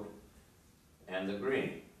road and the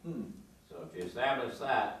green. Hmm. So if you establish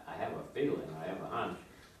that, I have a feeling, I have a hunch,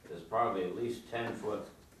 there's probably at least 10 foot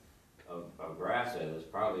of grass there that's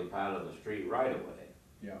probably part of the street right away.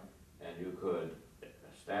 Yeah, And you could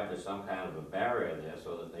establish some kind of a barrier there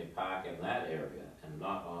so that they park in that area and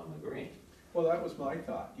not on the green. well, that was my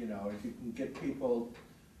thought, you know, if you can get people,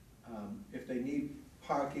 if they need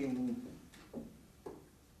parking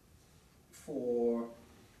for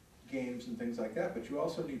games and things like that, but you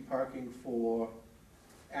also need parking for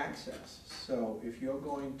access. So if you're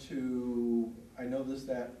going to, I know there's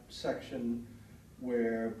that section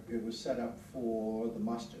where it was set up for the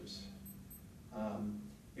musters.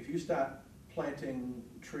 If you start planting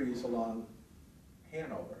trees along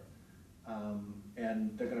Hanover,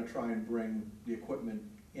 and they're gonna try and bring the equipment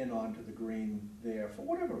in onto the green there for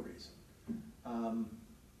whatever reason,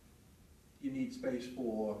 you need space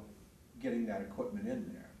for getting that equipment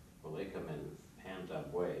in there. Well, they come in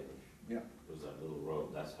Hand-Up Way, Yeah, there's that little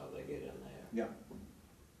road, that's how they get in there. yeah.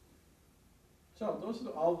 So those are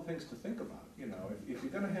all the things to think about, you know, if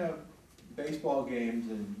you're gonna have baseball games,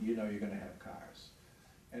 and you know you're gonna have cars,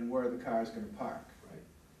 and where are the cars gonna park? Right.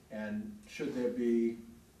 And should there be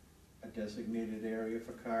a designated area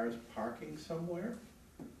for cars parking somewhere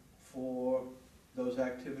for those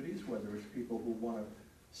activities, whether it's people who wanna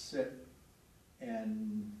sit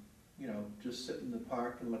and, you know, just sit in the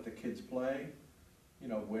park and let the kids play? You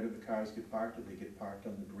know, where do the cars get parked? Do they get parked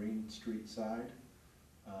on the Green Street side?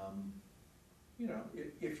 You know,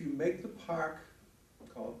 if you make the park,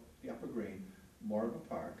 call it the Upper Green, more of a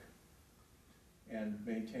park, and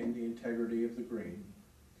maintain the integrity of the green,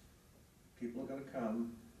 people are gonna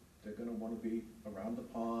come, they're gonna wanna be around the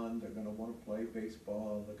pond, they're gonna wanna play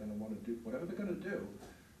baseball, they're gonna wanna do, whatever they're gonna do,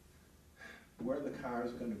 where are the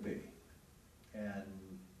cars gonna be? And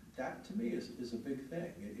that, to me, is a big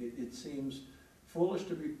thing. It seems foolish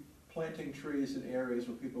to be planting trees in areas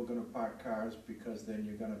where people are gonna park cars, because then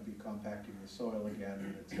you're gonna be compacting the soil again,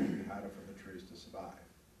 and it's gonna be harder for the trees to survive.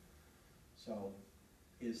 So,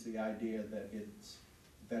 is the idea that it's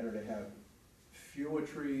better to have fewer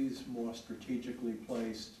trees, more strategically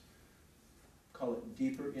placed, call it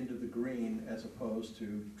deeper into the green, as opposed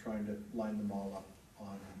to trying to line them all up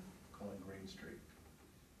on, call it Green Street?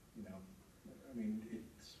 You know, I mean,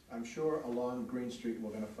 I'm sure along Green Street,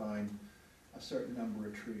 we're gonna find a certain number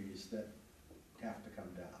of trees that have to come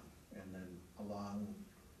down. And then along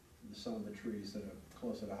some of the trees that are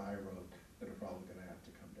closer to High Road that are probably gonna have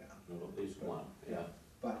to come down. Well, at least one, yeah.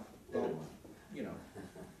 But, Little that, one. you know, Is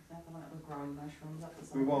that the one that was growing mushrooms up the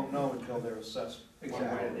side? We won't know until they're assessed one way or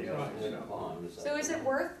Exactly. the other. Right. It's a pond, it's So like- is it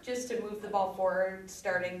worth, just to move the ball forward,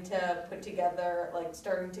 starting to put together, like,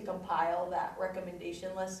 starting to compile that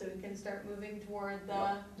recommendation list so we can start moving toward the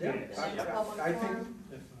yeah, Yeah. next I public think forum?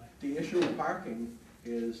 Definitely. the issue of parking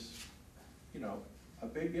is, you know, a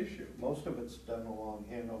big issue. Most of it's done along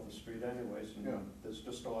Hanover Street anyways, Yeah. and there's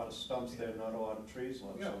just a lot of stumps there, not a lot of trees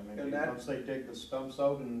left. Yeah, So maybe and that- once they take the stumps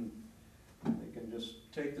out and they can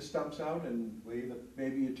just Take the stumps out and leave it,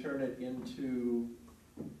 maybe you turn it into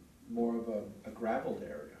more of a gravelled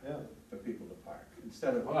area yeah. for people to park,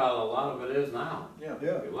 instead of, Well, a lot of it is now, yeah. if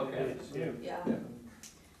you look at it. Yeah. Yeah. Yeah.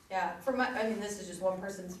 Yeah, from my, I mean, this is just one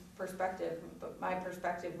person's perspective, but my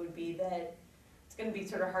perspective would be that it's gonna be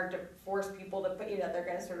sort of hard to force people to put, you know, they're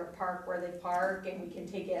gonna sort of park where they park, and we can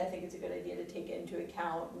take it, I think it's a good idea to take it into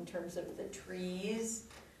account in terms of the trees.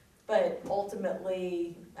 But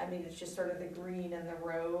ultimately, I mean, it's just sort of the green and the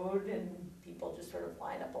road, and people just sort of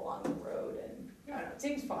line up along the road, and, I don't know, it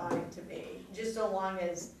seems fine to me, just so long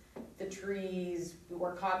as the trees,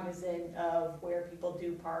 we're cognizant of where people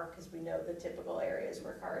do park, because we know the typical areas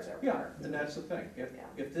where cars are Yeah, parked. and that's the thing, Yeah.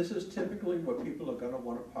 if this is typically where people are gonna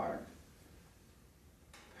wanna park,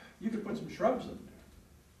 you could put some shrubs in there,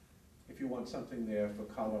 if you want something there for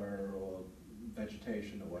color or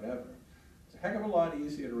vegetation or whatever. It's a heck of a lot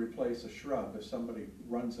easier to replace a shrub if somebody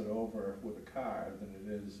runs it over with a car than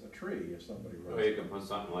it is a tree if somebody runs Or you it. can put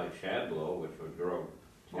something like shad blow, which would grow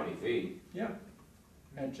 20 feet. Yeah,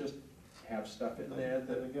 and just have stuff in there Then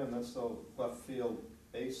that, again, that's the left field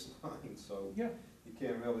baseline, so yeah, you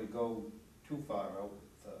can't really go too far out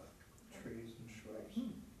with trees and shrubs.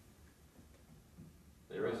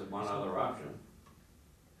 There is one other option,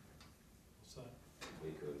 So,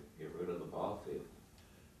 we could get rid of the ball field.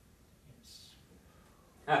 yes.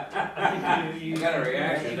 I think You got a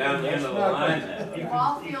reaction down the end of the line there. You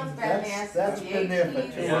Ball can- field's been That's- there that's since the been there for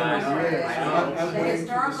 1800s. 200 years. I know. The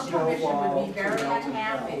historical commission would be very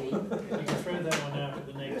unhappy. You can throw that one out at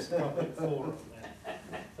the next public forum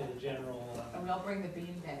then, for the general, And we'll bring the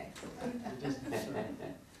bean bags. the distance.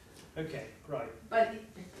 Okay, right. But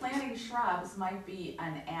planting shrubs might be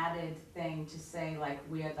an added thing to say, like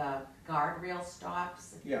where the guardrail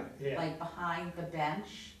stops, yeah, Yeah, like behind the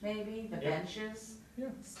bench, maybe, the Yeah. benches. Yeah.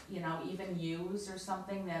 You know, even yews or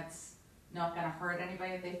something that's not gonna hurt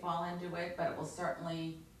anybody if they fall into it, but it will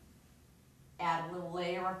certainly add a little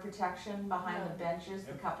layer of protection behind the benches,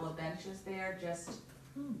 the Yep. couple of benches there, just,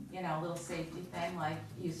 you know, a little safety thing, like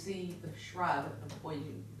you see the shrub before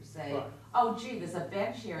you say, right. oh gee, there's a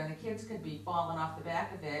bench here and the kids could be falling off the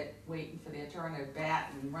back of it, waiting for their turn to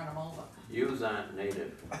bat and run them over. Yews aren't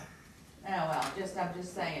native. Oh, well, I'm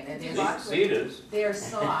just saying, it is, Cedars, they're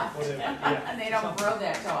soft, Whatever, yeah. and they don't grow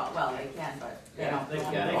that tall, well, they can, but they yeah, don't they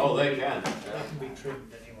grow. can, oh, they can. They can be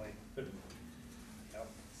trimmed anyway, but, yep,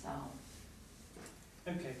 So,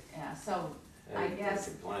 okay. yeah, so I Hey, we guess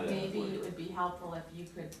could plant it. maybe it would be helpful if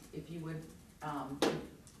you would,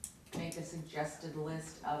 make a suggested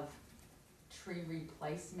list of tree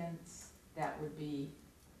replacements that would be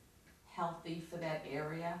healthy for that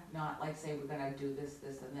area, not like say we're gonna do this,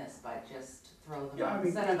 this, and this, but just throw them Yeah, I out, mean,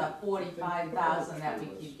 instead of the 45,000 that we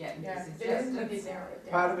tree keep getting Yeah, to there is gonna be suggestions.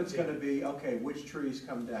 there. part of it's gonna be, okay, which trees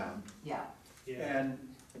come down? Yeah, Yeah, And,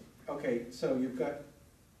 okay, so you've got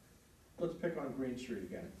let's pick on Green Street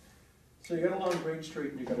again. So you got along Green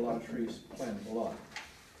Street and you got a lot of trees planted along.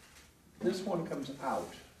 This one comes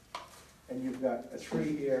out, and you've got a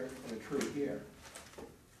tree here and a tree here.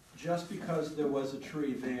 Just because there was a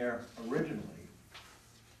tree there originally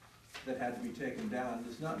that had to be taken down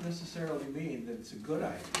does not necessarily mean that it's a good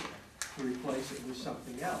idea to replace it with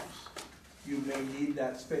something else. You may need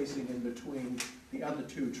that spacing in between the other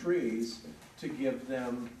two trees to give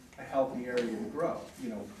them a healthy area to grow. You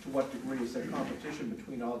know, to what degree is there competition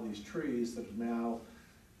between all these trees that are now,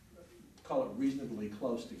 call it reasonably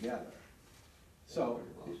close together? So,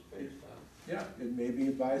 Well spaced out. yeah, it may be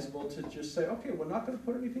advisable to just say, okay, we're not gonna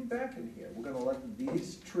put anything back in here. We're gonna let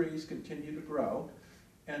these trees continue to grow.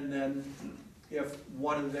 And then if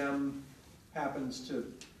one of them happens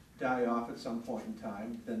to die off at some point in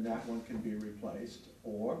time, then that one can be replaced.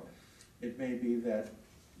 Or it may be that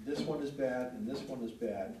this one is bad and this one is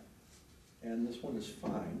bad and this one is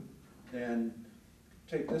fine. Then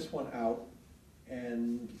take this one out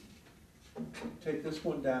and take this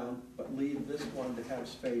one down, but leave this one to have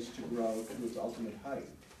space to grow to its ultimate height.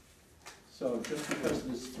 So just because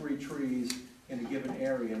there's 3 trees in a given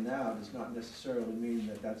area now does not necessarily mean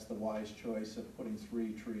that that's the wise choice of putting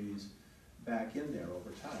 3 trees back in there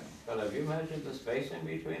over time. But have you measured the spacing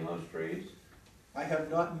between those trees? I have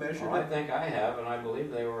not measured Well, I it. think I have, and I believe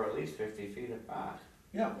they were at least 50 feet apart.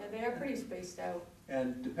 Yeah, Yeah, they are pretty spaced out.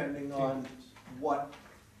 and depending on what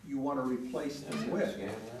you want to replace them Scale with.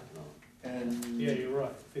 that? No. And Yeah, you're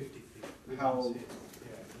right, 50 feet. We How- didn't see it.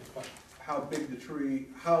 Yeah, they're quite- how big the tree,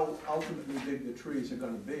 how ultimately big the trees are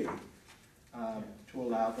gonna be, to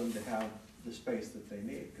allow them to have the space that they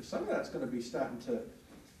need. Because some of that's gonna be starting to,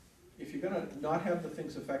 if you're gonna not have the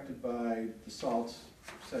things affected by the salts,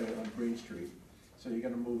 say on Green Street, so you're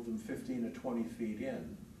gonna move them 15 or 20 feet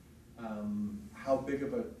in, how big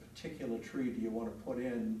of a particular tree do you wanna put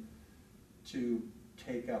in to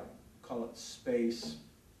take up, call it space,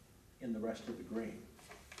 in the rest of the green?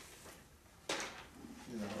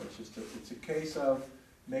 You know, it's just, it's a case of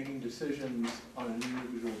making decisions on an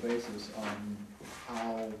individual basis on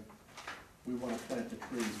how we wanna plant the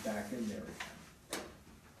trees back in there again.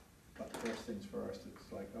 But first things first,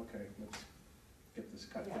 it's like, okay, let's get this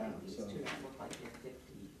cut Yeah, down, these so. two look like they're 50.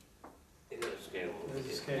 You gotta scale over There's a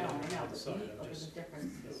here. scale No, on I the know, other but side, the, I'm there's just. a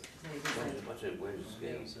difference. Maybe Where's the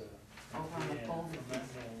scale? There's a- Over on the yeah, folded from that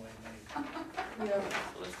piece. Norway maple Yeah,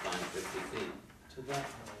 Let's find 50 feet. to that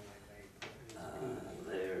Norway maple is good.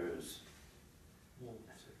 There's, Wall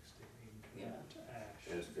 16, Yeah. to ash.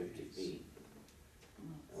 there's 50 is- feet.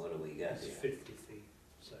 And what do we got It's here? 50 feet,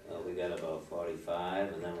 so. Well, we got about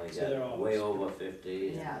 45, and then we So they're got all- way over 50.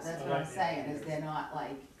 and- Yeah, that's I what I'm like the saying, idea. is they're not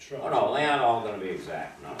like, Shrubs. Oh, no, they aren't all gonna be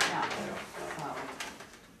exact, no. Yeah. No.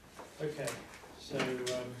 so, Okay, so,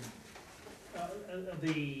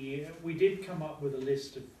 we did come up with a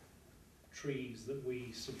list of trees that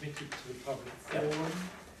we submitted to the public forum,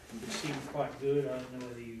 which seemed quite good. I don't know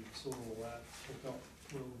whether you saw all that, or not.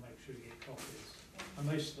 We'll make sure you get copies. And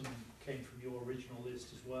most of them came from your original list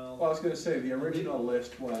as well. Well, I was gonna say, the original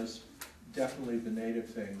list was definitely the native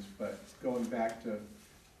things, but going back to,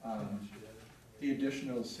 the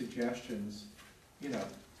additional suggestions, you know,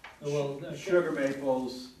 Oh, well, no, sugar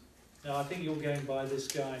maples, no, I think you're going by this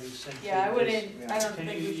guy who sent you yeah, I this. wouldn't, I don't Can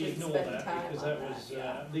think you we should ignore spend that, time because on that that, was,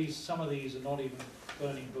 yeah. these, some of these are not even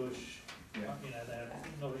burning bush, yeah. you know, they're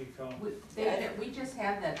not, you can't. we just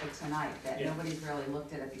had that for tonight, that Yeah. nobody's really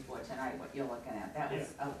looked at it before tonight, what you're looking at. That was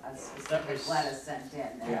a That specific was- letter sent in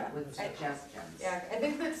Yeah. there with I- suggestions. Yeah, I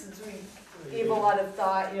think that since we gave a lot of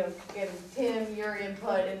thought, you know, getting Tim, your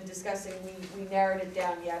input and discussing, we narrowed it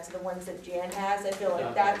down, yeah, to the ones that Jan has. I feel Yeah,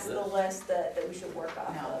 like that's this. the list that we should work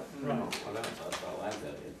off No. of, Right. Well, that's all I've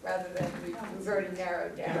got here. rather than we've already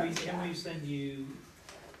narrowed down. Can we yeah. send you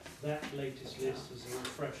that latest list as a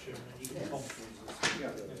refresher, and then you can Yes. compliment Yeah.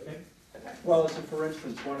 us, okay? Well, as a, for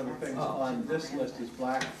instance, one of the things Oh. on this list is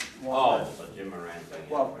black Oh, walnut. the Jim Moran thing.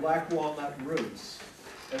 yeah. Well, black walnut roots,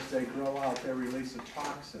 as they grow out, they release a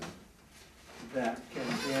toxin that can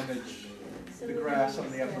damage the grass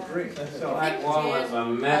on the upper green. So, I Black think walnuts Jan are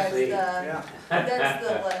messy. yeah, That's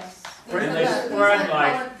the list. And they Yeah. spread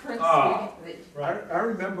like, oh. Right, I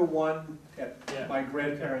remember one at Yeah. my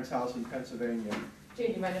grandparents' house in Pennsylvania. Jane,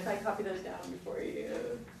 do you mind if I copy those down before you,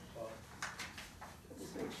 well,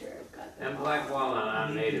 just make sure I've got them? And black walnut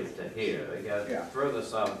aren't native to here, they Yeah. got further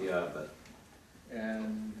south, yeah, but.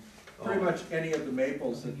 And pretty Oh. much any of the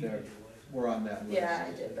maples that there were on that list. Yeah,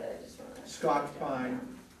 I did, but I just wanna. Scotch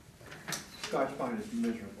pine, Scotch pine is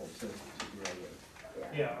miserable to grow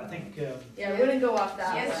with. yeah, I think, Yeah, I wouldn't go off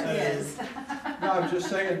that Yes, one. it is. No, I'm just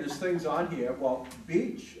saying, there's things on here, well,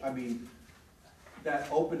 beech, I mean, that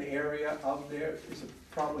open area out there is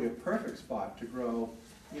probably a perfect spot to grow,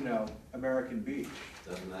 you know, American beech.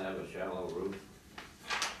 Doesn't that have a shallow root?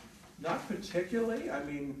 Not particularly, I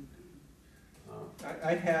mean, Oh,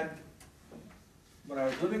 I had, when I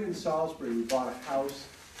was living in Salisbury, we bought a house,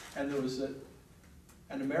 and there was an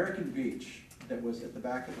American beech that was at the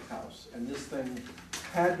back of the house, and this thing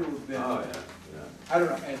had to have been, oh, yeah. I don't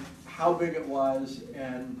know, and how big it was,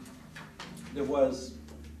 and there was,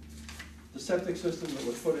 the septic system that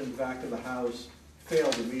was put in the back of the house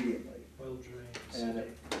failed immediately, Well drained. and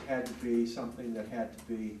it had to be something that had to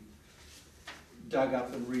be dug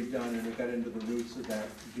up and redone, and it got into the roots of that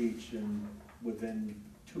beech, and within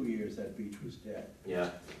 2 years, that beech was dead. Yeah,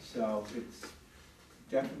 So it's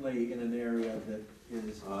definitely in an area that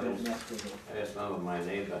is, Oh, don't yes. mess with it. I just remember my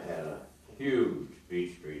neighbor had a huge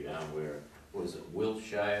beech tree down where, was it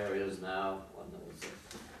Wiltshire is now? When it was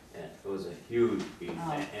and it was a huge beech,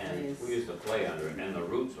 Oh, and it is. we used to play under it, and the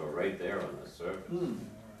roots were right there on the surface. Hmm. All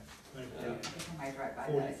right. Yeah. Okay. Every time I drive by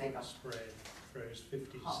that, 40 I think foot of spread, grows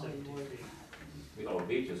 50 to 70 Hollywood. feet. Oh,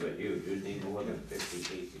 beeches are huge, you'd need more than 50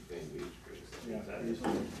 feet between beech trees. Yeah, And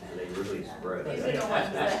easily. they really spread. These are the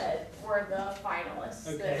ones that were the finalists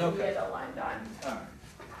Okay. that we had aligned on. All right.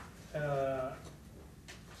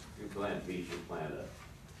 If you plant beech, you plant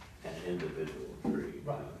an individual tree.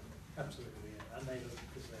 Right. Absolutely, yeah, and they look,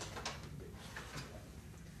 because they're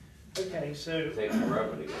big. Okay, so, It takes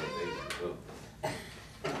forever to get a big, so.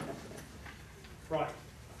 right,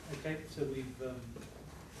 okay, so we've, got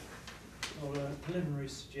a preliminary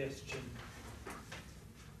suggestion.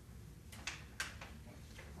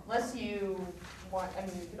 Unless you want, I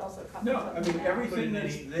mean, you could also come. No, I mean, everything Put in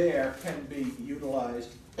that's any- there can be utilized,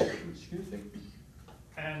 excuse me,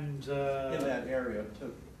 And, in that area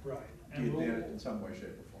to right, be and we'll, advantage in some way, shape,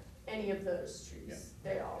 or form. Any of those trees,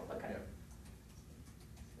 they all, okay. Yeah.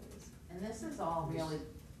 And this is all really,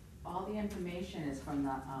 all the information is from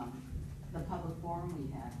the public forum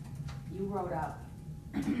we had. You wrote up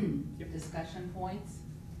discussion points.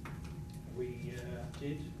 we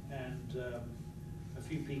did, and a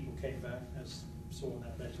few people came back, as saw in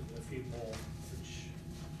that letter, with a few more, which,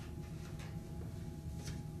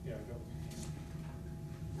 yeah, I got.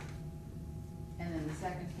 And then the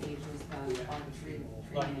second page was We the, all had a the few tree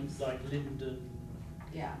more, names. like Linden,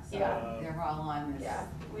 Yeah, so Yeah. they're all on this Yeah,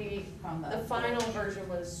 we, from the final version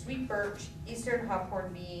was sweet birch, eastern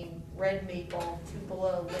hawthorn beam, red maple,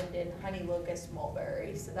 tupelo, linden, honey locust,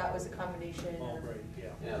 mulberry, so that was a combination of Mulberry, yeah.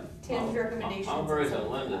 Yeah. Tim's recommendations. and Mulberries some and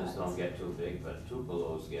of lindens that. don't get too big, but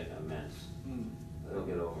tupelos get immense. Hmm. They'll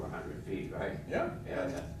get over 100 feet, right? Yeah, Yeah,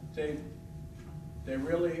 and yeah. they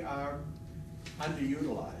really are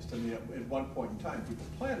underutilized. I mean, at one point in time, people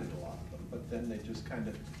planted a lot of them, but then they just kind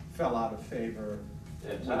of fell out of favor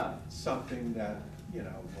They're with tough. something that, you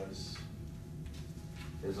know, was,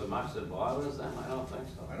 Is there much that bothers them? I don't think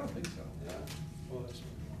so. I don't think so. Yeah. Well, that's what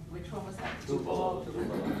we want. Which one was that? Tupelo,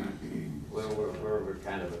 we're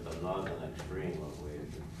kind of at the northern extreme of where you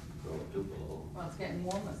should grow a tupelo. Well, it's getting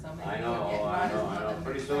warmer, so maybe I you'll know, get I not as know, I know. northern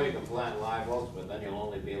Pretty as soon you that. can plant live oaks, but then you'll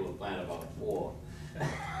only be able to plant about 4.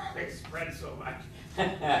 They spread so much.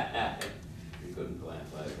 You couldn't plant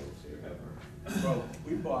live oaks here ever. Well,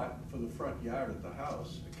 we bought for the front yard of the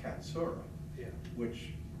house a Katsura, Yeah, which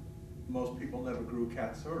most people never grew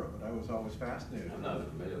Katsura, but I was always fascinated. I'm not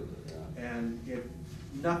familiar with it, yeah. And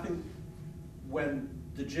nothing, when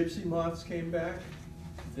the gypsy moths came back,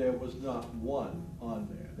 there was not one on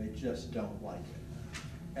there. They just don't like it.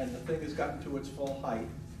 And the thing has gotten to its full height,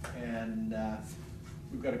 and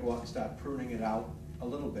we've got to go out and start pruning it out a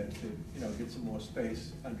little bit to, you know, get some more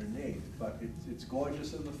space underneath. But it's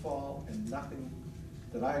gorgeous in the fall, and nothing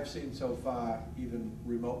that I've seen so far even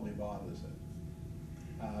remotely bothers it.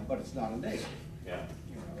 But it's not a native, Yeah,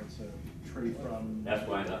 you know, it's a tree from. that's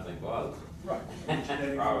why nothing bothers it. Right,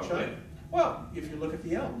 originating from Probably. China. Well, if you look at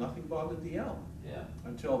the elm, nothing bothered the elm Yeah,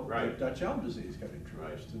 until the Right. Dutch elm disease got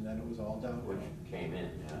introduced, and then it was all downhill. which came in,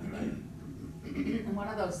 yeah, right. And one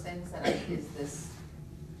of those things that is this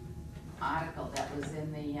article that was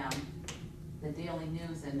in the Daily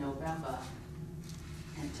News in November,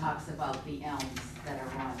 and talks about the elms that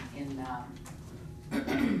are on in,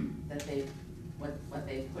 that they, what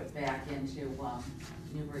they put back into,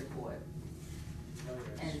 Newburyport. no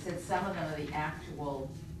And worries. it said some of them are the actual,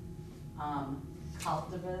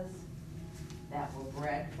 cultivars that were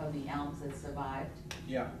bred from the elms that survived.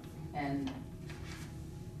 Yeah, And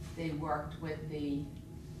they worked with the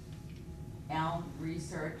Elm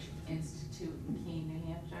Research Institute in Keene,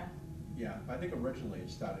 New Hampshire. yeah, I think originally it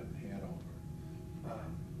started in Hanover,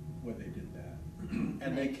 where they did that.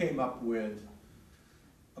 And they came up with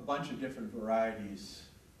a bunch of different varieties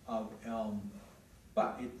of elm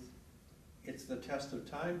But it's the test of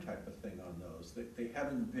time type of thing on those. They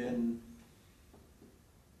haven't been,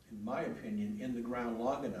 in my opinion, in the ground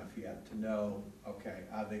long enough yet to know, okay,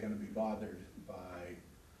 are they gonna be bothered by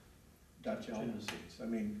Dutch elm disease? I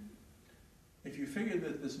mean, if you figure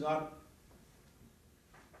that there's not,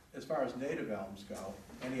 as far as native elms go,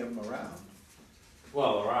 any of them around,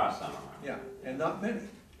 Well, there are some around. yeah, and not many.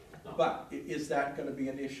 No. But is that gonna be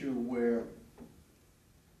an issue where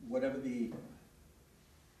whatever the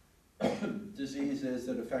disease is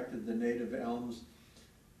that affected the native elms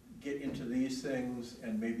get into these things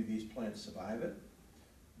and maybe these plants survive it?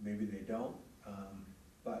 Maybe they don't.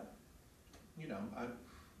 But, you know,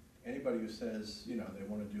 anybody who says, you know, they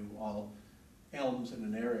wanna do all elms in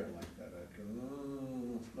an area like that, I'd go,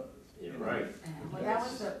 You're you know. right. Well,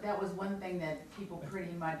 that was one thing that people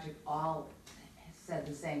pretty much all said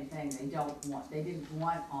the same thing, they didn't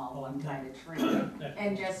want all one kind of tree, No,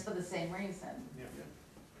 and just for the same reason. yeah.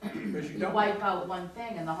 Because you You don't, wipe out one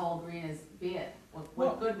thing and the whole green is bit, Well-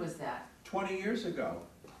 what good was that? 20 years ago,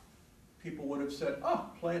 people would have said, oh,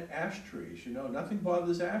 plant ash trees, you know, nothing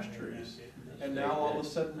bothers ash trees. And now all of a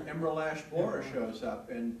sudden emerald ash borer shows up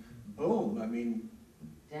and boom, I mean,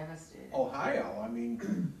 Devastated. Ohio, I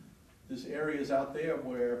mean, there's areas out there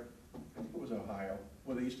where, I think it was Ohio,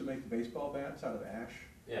 where they used to make the baseball bats out of ash.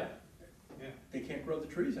 Yeah, They can't grow the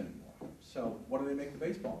trees anymore. So what do they make the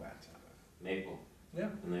baseball bats out of? maple, Yeah,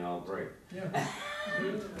 and they all break. yeah.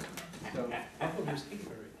 So, I thought it was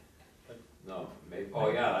hickory. No, maple,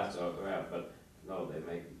 oh yeah, that's, yeah, but, no, they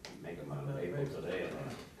make them out of maple today,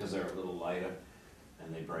 because they're a little lighter,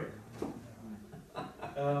 and they break.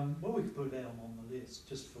 Well, we could put elm on the list,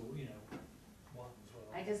 just for, you know, one as well.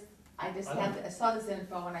 I just saw this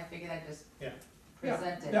info and I figured I'd just Yeah.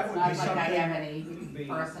 present it, that it's would not be like I have something any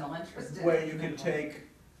personal interest in it. where you can take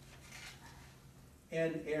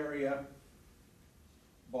an area,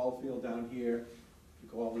 ball field down here, you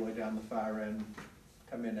go all the way down the far end,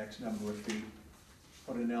 come in X number of feet,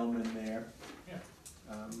 put an elm in there. Yeah.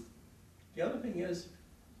 The other thing is,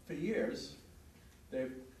 for years,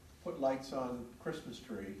 they've put lights on Christmas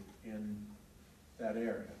tree in that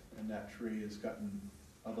area, and that tree has gotten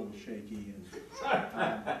a little shaky and,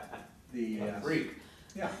 Freak.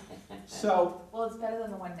 yeah. So, Well, it's better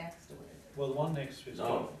than the one next to it. Well, the one next to it's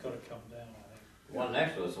No. gotta come down, I think. The one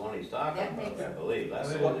next to us, the one he's talking That about, makes- I believe,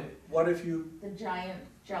 that's the what, one. what if you The giant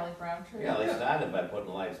Charlie Brown tree? Yeah, they started by putting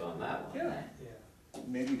lights on that one. Yeah. Yeah.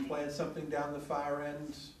 maybe plant something down the far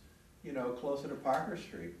end, you know, closer to Parker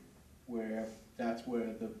Street, where that's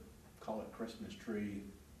where the, call it Christmas tree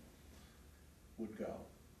would go.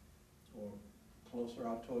 Or closer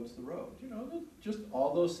out towards the road, you know, just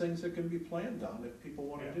all those things that can be planned on if people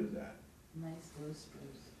wanna Yeah. do that. Nice blue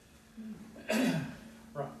spruce.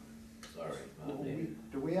 Right. Sorry, Do not we- me.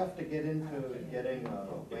 Do we have to get into getting a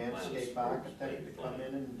Okay, landscape plans, architect to plan. come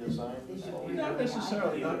in and design this whole? Not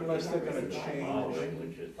necessarily, not unless they're gonna change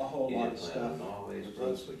a whole lot of stuff.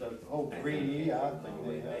 Because the whole green ER thing,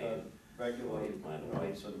 they had a regular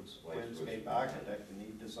landscape architect and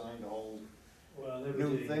he designed a whole Well, they were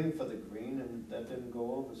new doing. thing for the green and that didn't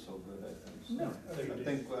go over so good, I think. So No, they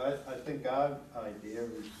were I think our idea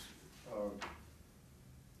is, the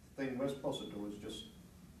thing we're supposed to do is just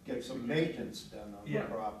get some maintenance done on the Yeah.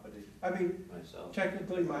 property. I mean, Myself.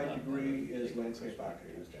 technically, my degree is landscape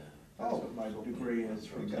architecture. That's what my degree is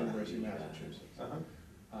from the University of Massachusetts. Uh-huh.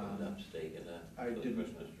 Put it up, stake it up, I put the didn't-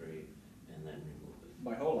 Christmas tree, and then remove it.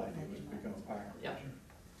 My whole idea was to become a park Yeah. ranger.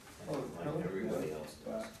 Oh, Like really? everybody else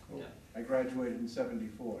does. But Yeah. I graduated in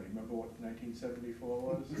 '74. Do you remember what 1974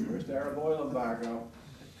 was? First Arab oil embargo.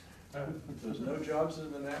 There was no jobs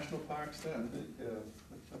in the national parks then, Yeah.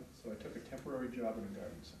 so I took a temporary job in a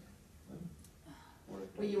garden center.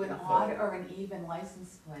 Were you an odd or an even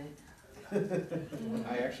license plate?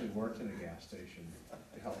 I actually worked in a gas station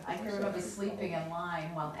to help. I can myself remember with sleeping college. in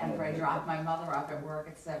line while after I dropped my mother off at work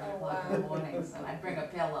at 7 o'clock in the morning, so I'd bring a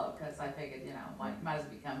pillow, cause I figured, you know, might as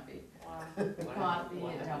well be comfy. Wow. What Coffee, happened-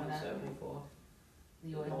 what a happened in donut. 74?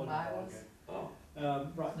 The oil Oil bylaws. embargo.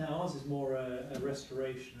 Oh, Right now, ours is more a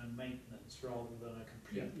restoration and maintenance rather than a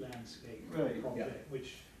complete landscape Right. project,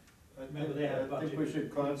 which, I Remember they had a think we budget.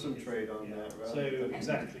 should concentrate on Yeah. that so, rather than.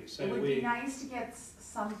 exactly, so It would be we, nice to get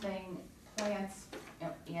something, plants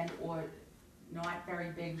and or not very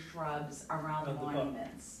big shrubs around the At the back.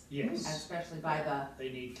 monuments, yes, especially by the,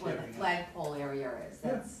 they need where the clearing up. flagpole area is,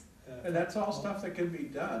 Yeah. that's. And that's all stuff that can be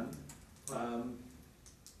done, Right.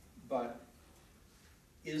 but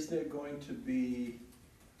is there going to be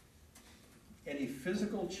any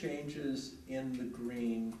physical changes in the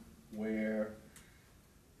green where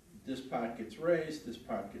this part gets raised, this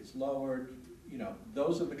part gets lowered, you know,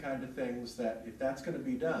 those are the kind of things that, if that's gonna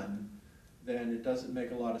be done, then it doesn't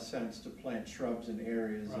make a lot of sense to plant shrubs in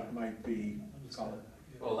areas that Right. might be, call Understand it,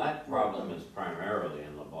 that, yeah. Well, that problem is primarily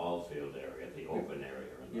in the ball field area, the open area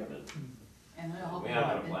in Yeah. the middle. And we're We hoping, aren't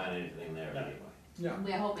gonna that plant anything there No. anyway. yeah.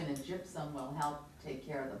 we're hoping the gypsum will help take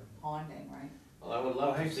care of the ponding, right? Well, I would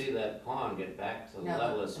love to see that pond get back to the No,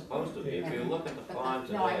 level it's supposed to be. If you look at the But pond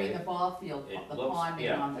no, I mean today, the ball field, it the looks,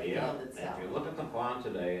 ponding on the yeah. field itself. If you look at the pond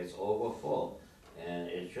today, it's over full, and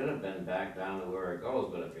it should have been back down to where it goes,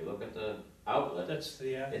 but if you look at the outlet, That's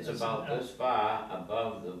the, it's that's about an this far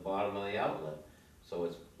above the bottom of the outlet. So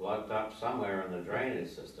it's plugged up somewhere in the drainage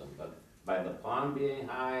system, but by the pond being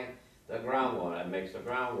high, the groundwater, it makes the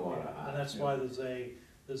groundwater high. And that's why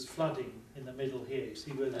there's flooding in the middle here, you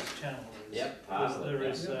see where this channel is? Yep, part of it, There yeah.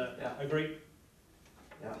 is Yeah. a great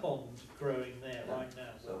Yeah. pond growing there Yeah. right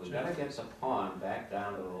now. So we which, gotta get the pond back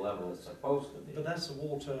down to the level it's supposed to be. But that's a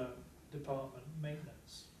water department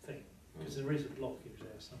maintenance thing, because there is a blockage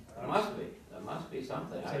there somewhere. There must be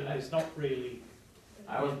something. So it's not really,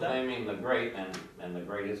 I was that- blaming the grate, and the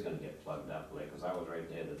grate is gonna get plugged up, like, cause I was right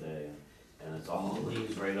there today, and it's all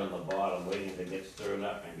leaves right on the bottom, waiting to get stirred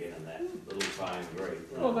up and get in that little fine grate.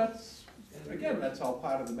 Well, that's, again, that's all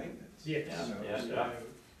part of the maintenance. yes. Yeah, So, yeah, So, yeah.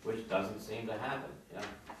 Which doesn't seem to happen, yeah.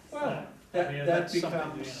 Well, I mean, that that's something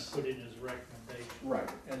we're becomes, gonna put in as a recommendation. right,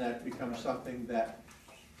 and that becomes something that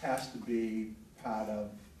has to be part of,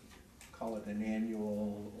 call it an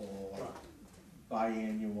annual or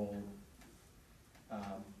biannual,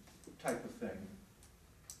 type of thing.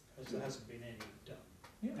 Because there hasn't been any done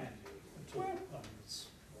Yeah. annually at all. Well- I mean, it's-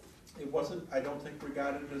 It wasn't, I don't think,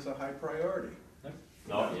 regarded as a high priority.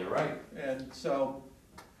 No, you're right. And so,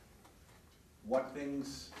 what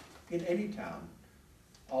things in any town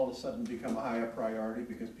all of a sudden become a higher priority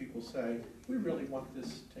because people say, we really want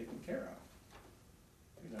this taken care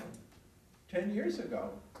of? You know, 10 years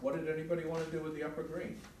ago, what did anybody wanna do with the upper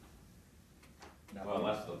green? Well, Nothing.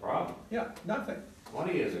 that's the problem. Yeah, nothing.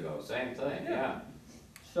 20 years ago, same thing, yeah.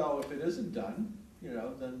 So if it isn't done, you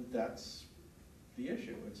know, then that's the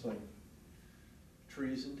issue. It's like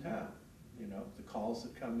trees in town, you know, the calls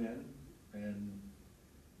that come in, and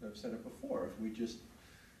I've said it before, if we just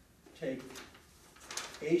take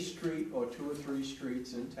a street or 2 or 3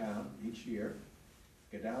 streets in town each year,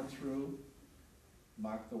 go down through,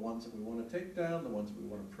 mark the ones that we wanna take down, the ones that we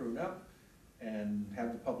wanna prune up, and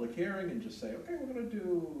have the public hearing and just say, okay, we're gonna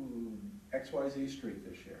do XYZ street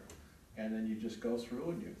this year. And then you just go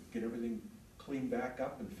through and you get everything cleaned back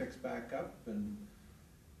up and fixed back up, and,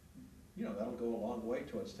 you know, that'll go a long way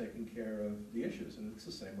towards taking care of the issues, and it's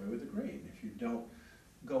the same way with the green. If you don't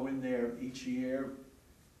go in there each year,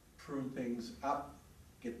 prune things up,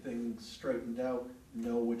 get things straightened out,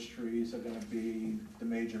 know which trees are gonna be the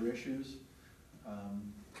major issues.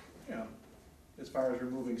 You know, as far as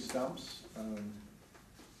removing stumps,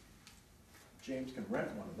 James can rent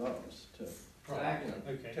one of those to, Right, you know,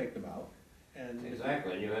 okay. take them out. And if-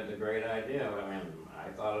 Exactly, and you had the great idea, I mean, I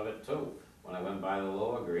thought of it too. When I went by the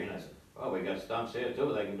lower green, I said, oh, we got stumps here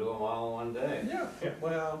too, they can do them all in one day. Yeah, Yeah.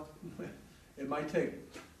 well, it might take,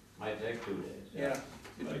 Might take 2 days. yeah,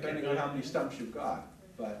 depending on how many stumps you've got,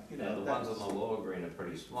 but, you Yeah, know, the ones that's, on the lower green are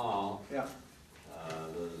pretty small. yeah,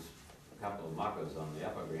 There's a couple of muckers on the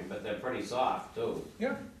upper green, but they're pretty soft too.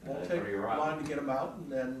 yeah. Won't They're take pretty rough. long to get them out,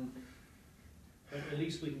 and then, But at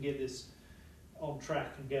least we can get this on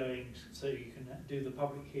track and going, so you can do the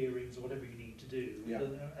public hearings or whatever you need to do. Yeah.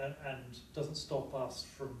 And doesn't stop us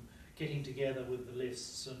from getting together with the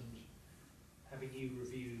lists and having you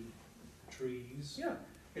review trees. yeah,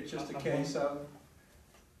 it's just a I'm case of,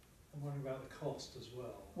 I'm wondering about the cost as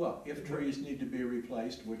well. well, if trees need to be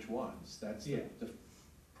replaced, which ones? That's Yeah.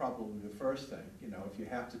 probably the first thing, you know, if you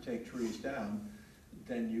have to take trees down,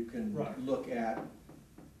 then you can Right. look at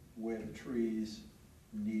where the trees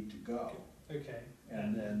need to go. Okay.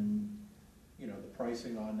 And then, you know, the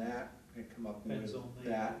pricing on that, and come up with Depends on the-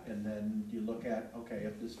 that, and then you look at, okay,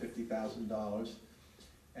 if there's $50,000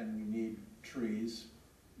 and we need trees,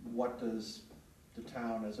 what does the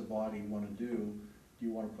town as a body wanna do? Do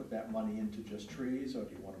you wanna put that money into just trees, or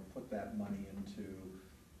do you wanna put that money into,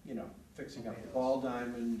 you know, fixing up the ball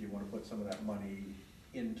diamond? Do you wanna put some of that money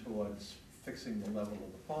in towards fixing the level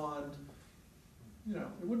of the pond? You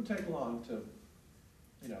know, it wouldn't take long to,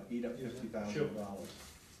 you know, eat up Yeah, $50,000.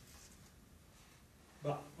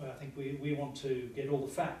 But I think we want to get all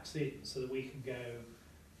the facts in so that we can go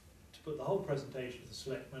to put the whole presentation to the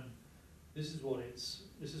selectmen. This is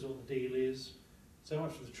what the deal is. So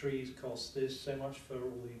much for the trees costs this, so much for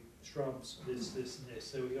all the shrubs, this and this.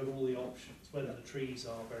 So we've got all the options, whether the trees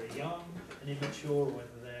are very young and immature or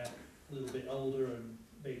whether they're a little bit older and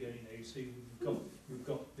bigger, you know, so we've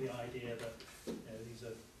got the idea that, you know, these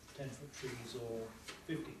are 10-foot trees or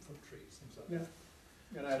 15-foot trees, things like that.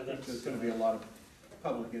 Yeah, and I So think that's- there's gonna be a lot of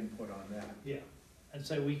public input on that. Yeah, and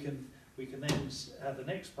so we can then have the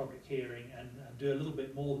next public hearing and do a little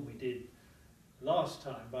bit more than we did last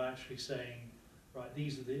time by actually saying, right,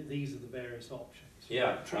 these are the various options.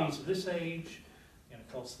 Yeah. Trees of this age, gonna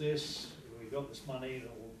cost this, we've got this money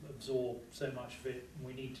that will absorb so much of it, and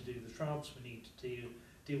we need to do the shrubs, we need to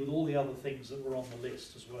deal with all the other things that were on the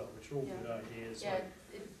list as well, which are all good ideas, Yeah,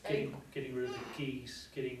 like getting rid of the geese,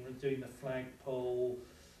 doing the flagpole,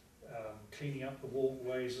 cleaning up the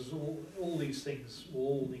walkways, there's all these things will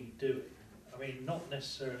all need doing. I mean, not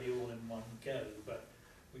necessarily all in one go, but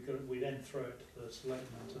we then throw it to the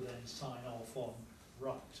selectmen to then sign off on,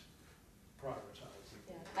 right, prioritising.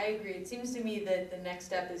 yeah, I agree. It seems to me that the next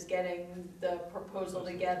step is getting the proposal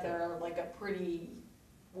together, like a pretty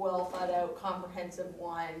well thought out, comprehensive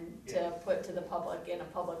one to put to the public in a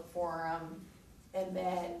public forum. And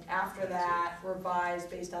then after that, revise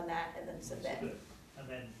based on that and then submit. And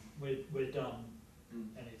then we're done, Mm.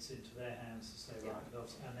 and it's into their hands to say, Yeah. right,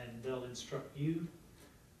 and then they'll instruct you,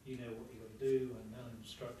 you know what you've got to do, and they'll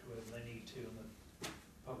instruct whoever they need to on the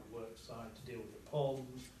public works side to deal with the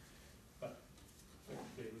ponds, but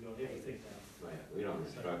effectively, we've got everything down. Right, we don't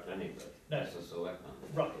instruct anybody, No. that's the selectmen.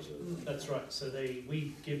 Right, that's right, so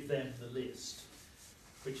we give them the list,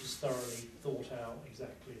 which is thoroughly thought out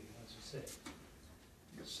exactly as you said.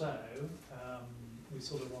 So, we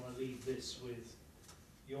sort of wanna leave this with,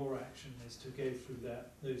 your action is to go through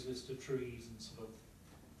those list of trees and sort of.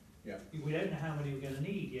 Yeah. We don't know how many we're gonna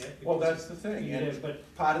need yet. Well, because that's the thing, you and know,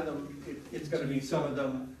 but part of them, it's gonna be, some of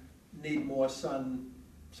them need more sun,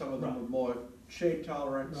 some of them are more shade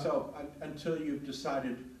tolerant, so until you've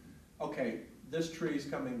decided, okay, this tree's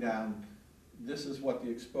coming down, this is what the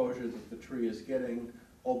exposure that the tree is getting,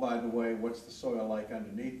 oh, by the way, what's the soil like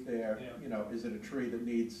underneath there? Yeah. You know, is it a tree that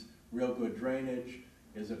needs real good drainage?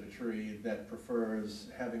 Is it a tree that prefers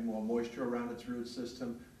having more moisture around its root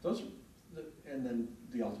system? And then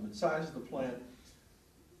the ultimate size of the plant,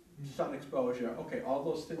 sun exposure, okay, all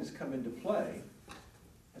those things come into play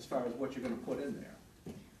as far as what you're gonna put in there.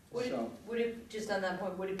 Would it, just on that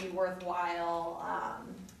point, would it be worthwhile,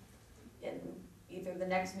 in either the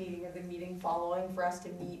next meeting or the meeting following for us to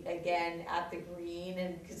meet again at the green?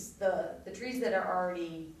 And, cause the trees that are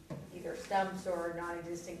already either stumps or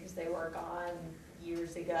non-existent because they were gone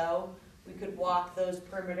years ago, we could walk those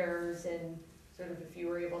perimeters and sort of, if you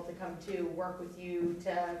were able to come to, work with you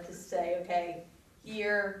to say, okay,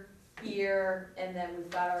 here, and then we've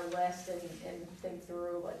got our list and think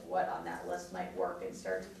through like what on that list might work and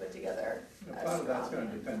start to put together. Part of that's gonna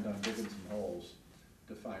depend on digging some holes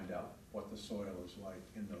to find out what the soil is like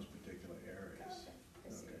in those particular areas.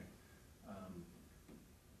 I see. Okay.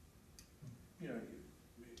 You know,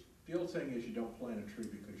 the old saying is you don't plant a tree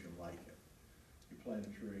because you like it. You plant a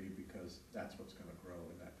tree because that's what's gonna grow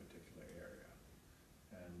in that particular area.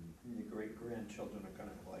 And Your great-grandchildren are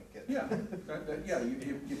gonna like it. yeah,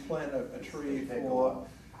 you plant a tree Take a for, while.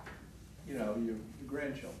 you know, your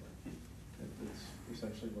grandchildren. It's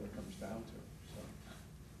essentially what it comes down to,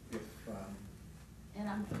 so. If,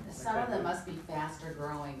 And some of them must be faster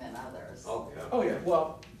growing than others. Okay. oh yeah,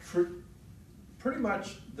 well, pretty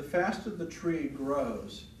much the faster the tree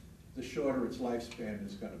grows, the shorter its lifespan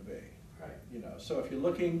is gonna be. Right. You know, so if you're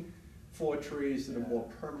looking for trees that are more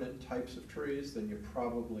permanent types of trees, then you're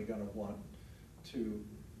probably gonna want to,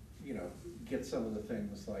 you know, get some of the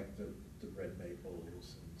things like the red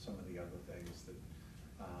maples and some of the other things that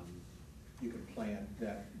you can plant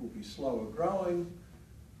that will be slower growing,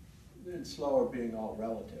 and slower being all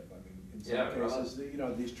relative. I mean, in some Yeah, cases, you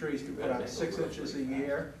know, these trees can put Red out maple 6 grows inches a pretty fast.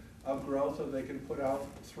 year of growth, or they can put out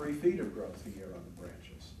 3 feet of growth a year on the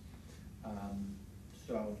branches.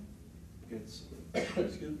 So it's,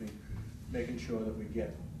 excuse me, making sure that we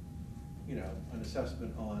get, you know, an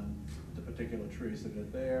assessment on the particular trees that are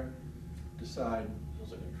there, decide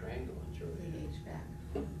Looks like a triangle on your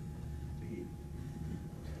HVAC. the heat.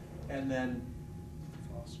 And then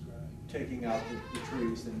Fast growing. taking out the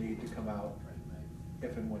trees that need to come out Red maple.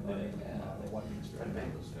 if and when they need to come out, or what needs to Red come out.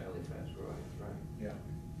 maple's fairly fast growing, that's right. Yeah.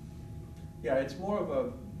 Yeah, it's more of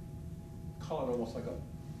a, call it almost like a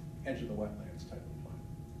edge of the wetlands type of plant.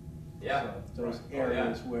 Yeah. So those right. Oh, yeah.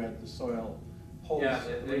 areas where the soil holds Yeah,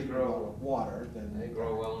 a they reasonable grow- amount of water, then. They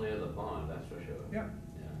grow well near the pond, that's for sure. Yeah,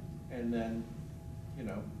 Yeah. and then, you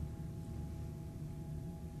know,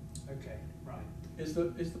 Okay, right. is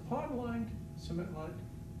the pond lined, cement lined?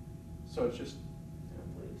 So it's just I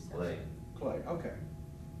don't believe so. Clay. clay, okay.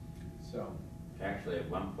 So, Actually, at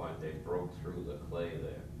one point, they broke through the clay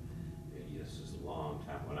there. this is a long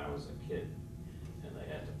time, when I was a kid, and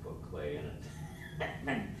they had to put clay in it.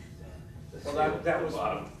 To Well, seal that the was,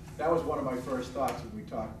 bottom. that was one of my first thoughts when we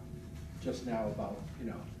talked just now about,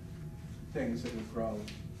 things that would grow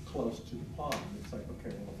close to the pond. It's like,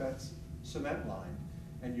 okay, well, if that's cement line,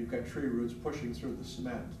 and you've got tree roots pushing through the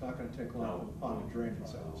cement, it's not gonna take long for the pond to drain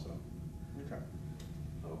itself, so, okay.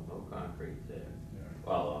 No concrete there. Yeah.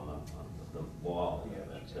 Well, on the wall, yeah,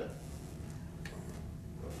 that's it.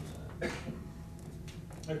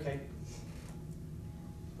 Okay,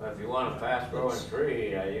 But if you want a fast growing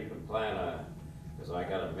tree, you can plant cause I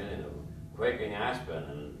got a million of them, quaking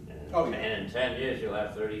aspen, Oh, yeah. and in 10 years, you'll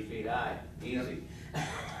have 30 feet high, easy.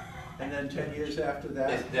 And then 10 years after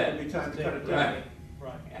that, It's dead. it'll be time to cut it down. Right.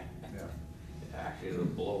 right. Yeah, Actually, it'll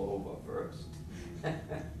blow over first.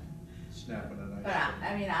 snapping a nice. But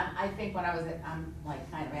I mean, I think what I'm like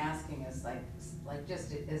kind of asking is like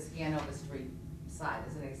just as Hanover Street side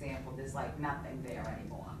as an example, there's like nothing there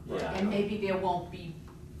anymore. Yeah. And maybe there won't be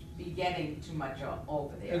getting too much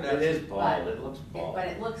over there. And It is bald, But- it looks bald. But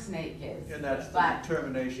it looks naked. And that's the But-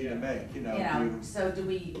 determination to make, So can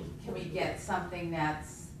we get something that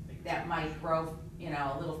might grow,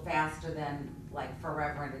 a little faster than like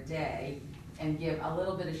forever and a day, and give a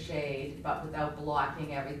little bit of shade, but without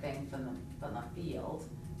blocking everything from the field?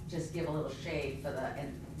 Just give a little shade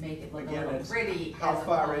and make it look a Again, little it's pretty how as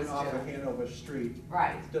far in opposed off of to. Hanover Street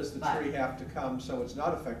Right, does the but- tree have to come so it's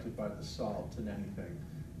not affected by the salt and anything?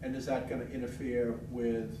 And is that gonna interfere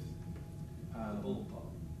with,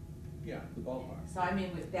 yeah, the ballpark? so I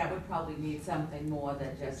mean, that would probably need something more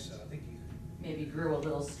than just So I think you, maybe grew a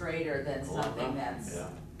little straighter than something that's,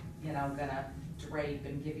 Yeah. gonna drape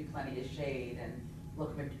and give you plenty of shade and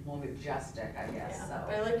look more majestic, I guess, Yeah, so.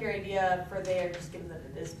 but I like your idea for there, just given that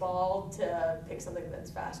it is bald, to pick something that's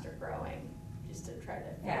faster growing, just to try to.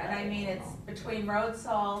 Yeah, and I mean, it's between road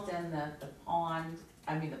salt and the pond,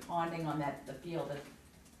 the ponding on the field,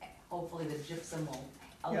 hopefully the gypsum will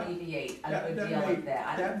Yeah. alleviate a That- good that deal may- of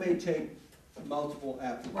that. That may take multiple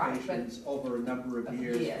applications over a number of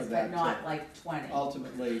years for Yes, that but not to like 20.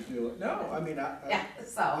 ultimately do it. No, I mean, Yeah,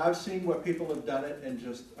 so, I've seen where people have done it and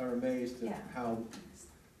just are amazed at Yeah. how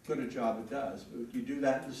good a job it does. You do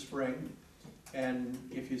that in the spring, and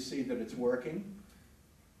if you see that it's working,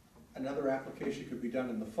 another application could be done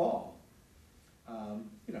in the fall,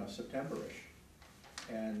 September-ish.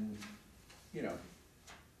 And,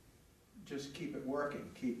 just keep it working,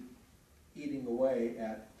 keep eating away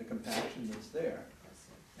at the compaction that's there.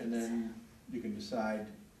 And then you can decide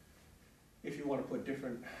if you want to put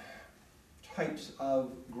different types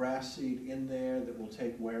of grass seed in there that will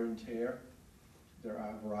take wear and tear. There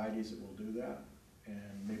are varieties that will do that, and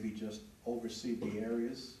maybe just overseed the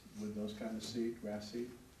areas with those kind of seed, grass seed,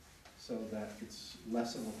 so that it's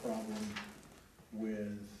less of a problem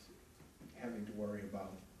with having to worry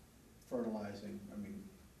about fertilizing. I mean,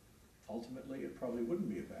 ultimately, it probably wouldn't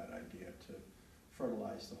be a bad idea to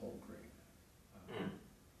fertilize the whole green.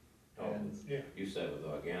 Oh, And yeah, you said with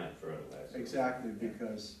organic fertilizer. exactly,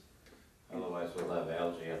 because, Otherwise, we'll have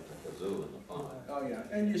algae up the kazoo in the pond. oh yeah,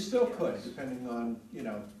 and you still could, depending on,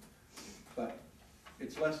 but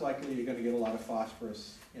it's less likely you're gonna get a lot of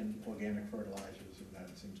phosphorus in organic fertilizers, and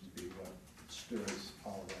that seems to be what stirs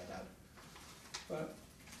all of that up. But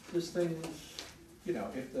this thing,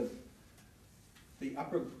 if the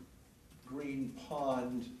upper green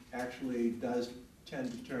pond actually does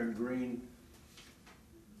tend to turn green,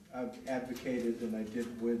 I've advocated, and I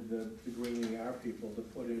did with the Green ER people, to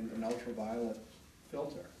put in an ultraviolet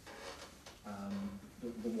filter.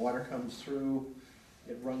 The water comes through,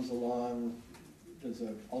 it runs along, there's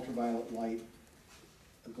an ultraviolet light,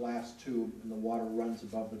 a glass tube, and the water runs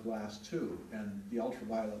above the glass tube, and the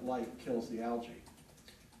ultraviolet light kills the algae.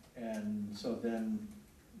 And so then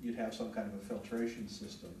you'd have some kind of a filtration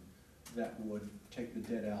system that would take the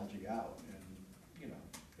dead algae out, and,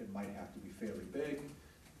 it might have to be fairly big.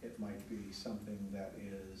 It might be something that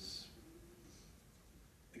is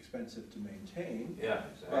expensive to maintain, Yeah,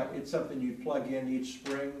 but exactly. it's something you plug in each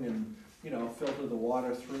spring and, filter the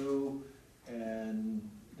water through, and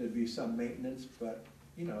there'd be some maintenance, but,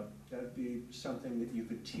 that'd be something that you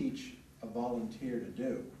could teach a volunteer to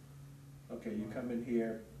do. Okay, you come in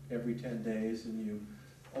here every 10 days and you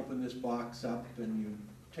open this box up and you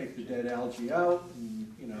take the dead algae out and,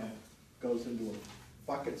 goes into a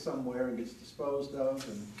bucket somewhere and gets disposed of,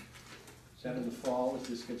 and then in the fall, it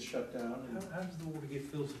just gets shut down. how does the water get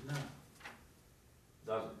filtered now?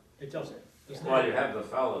 Doesn't. It doesn't, doesn't Well, it? you have the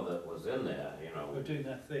fellow that was in there, We're doing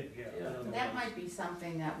that thing, yeah. Yeah. but That might be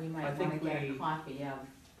something that we I might think wanna get a we- copy of.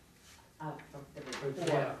 the report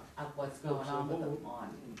Yeah. of what's going on with the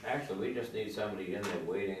pond. Actually, we just need somebody in there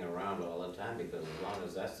waiting around all the time, because as long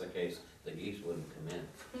as that's the case, the geese wouldn't come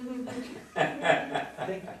in. I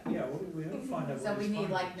think, yeah, we don't find out. So what we his need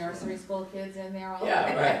like findings are. nursery school kids in there all day.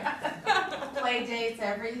 Yeah, right. Play dates,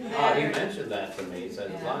 everything. Oh, he mentioned that to me, he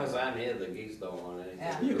said, as Yeah. long as I'm here, the geese don't want anything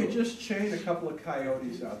Yeah. to You do could with it. just chain a couple of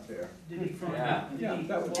coyotes out there. Did he find? Yeah. Did Yeah, he-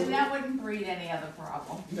 that would And that wouldn't breed any other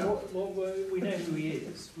problem. No. We know who he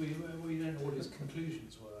is, we don't know what his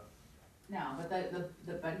conclusions were. No,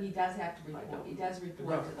 but but he does have to report, he does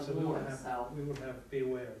report to So the we would board, have, so. we would have to be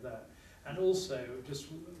aware of that. And also, just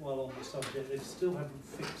while on the subject, they still haven't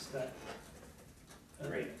fixed that,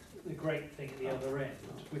 Grate. the grate thing at the other end,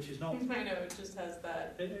 which is not, I know, it just has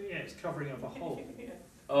that. yeah, it's covering up a hole.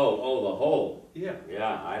 Oh, the hole. Yeah.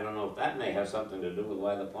 Yeah, I don't know, that may have something to do with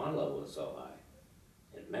why the pond level is so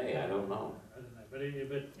high. It may, I don't know. I don't know, but Yeah,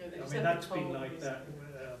 they I just mean, have that's the been code like that,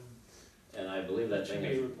 And I believe that that should thing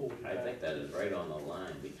be is, reported I back. think that is right on the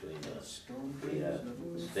line between the Storm the,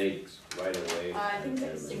 drains, the states right away. I think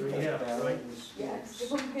that's and- Single. Yeah, right. Yeah, it's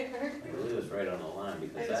still there. I believe it's right on the line, I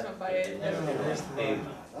because just that, went by it. in there, Yeah, that's the pavement,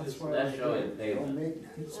 That's That's why that's I showing do pavement. no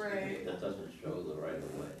maintenance. Right. that doesn't show the right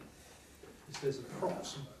of way. It says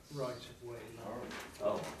approximate right of way.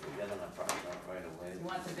 Oh, we got an approximate right of way. You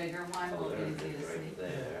want the bigger one, Oh, we'll there get it easy is, to see. right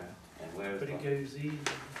there. And where's But the, it goes in,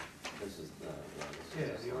 this is the, yeah,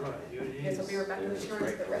 this is you're the right, line. it Yes, I'll be is, Rebecca It is Insurance,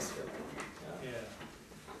 right the there. rest of it. Yeah. yeah.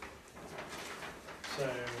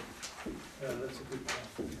 So, that's a good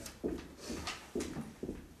point, yeah.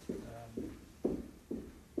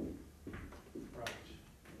 Right.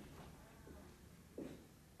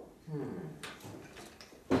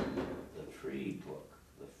 The tree book,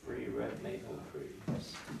 the free red maple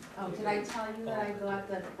trees. Oh, did I tell you that I got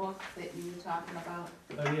the book that you were talking about?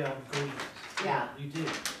 Oh, yeah, on greens. Yeah. You did.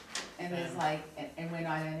 And there's like, and we're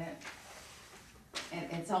not in it. And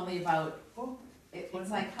it's only about, it's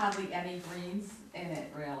like hardly any greens in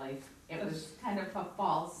it, really. It was kind of a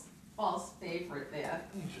false favorite there.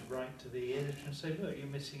 You should write to the editor and say, look, you're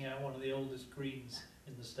missing out one of the oldest greens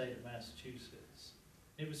in the state of Massachusetts.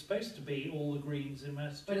 It was supposed to be all the greens in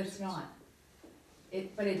Massachusetts. But it's not.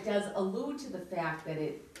 But it does allude to the fact that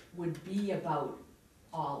it would be about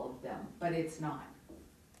all of them, but it's not.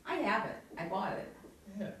 I have it, I bought it.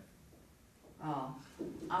 Yeah. Oh,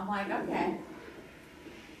 I'm like, okay,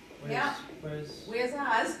 Yeah. Where's, where's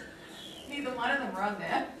ours? Neither one of them are on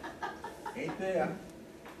there. Ain't there?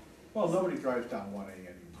 Well, nobody drives down 1A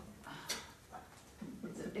anymore.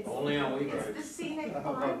 It's Only on It's weekends. the scenic How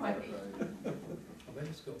about byway. that, right? I bet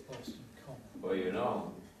it's got Boston Common. Well, you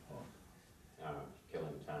know, Oh,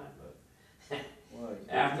 killing time, but Why?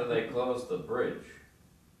 after they closed the bridge,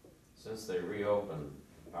 since they reopened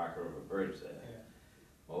Parker River Bridge there,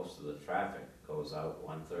 yeah. most of the traffic goes out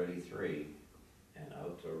 133 and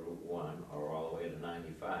out to Route 1 or all the way to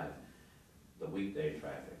 95. The weekday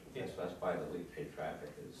traffic, Yeah. that's why the weekday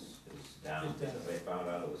traffic is down, Is down. because they found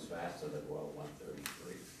out it was faster to go out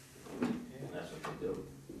 133. Yeah. And that's what they do.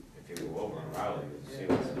 If you go over in Raleigh, you see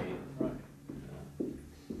what I mean? Right.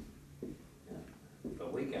 Yeah.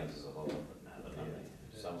 But weekends is a whole different matter, I mean,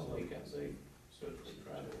 Yeah. summer weekends, they certainly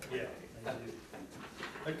travel. Yeah, they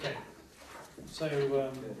do. Okay, so,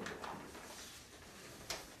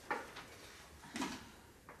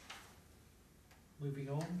 moving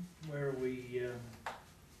on, where are we,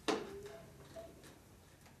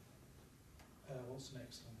 what's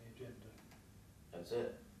next on the agenda? That's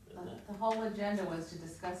it, isn't it? The whole agenda was to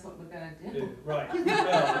discuss what we're gonna do. Right, The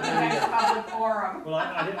well, next public forum. well,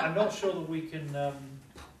 I'm not sure that we can,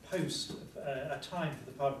 post a time for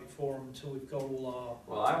the public forum until we've got all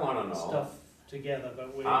Well, I wanna our know, stuff together,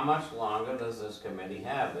 but we. how much longer does this committee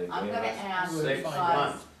have? They I'm gave gonna us ask 6 because-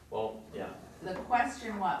 months. Well, yeah, The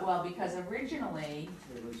question well, because originally,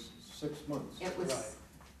 It was 6 months it was, Right.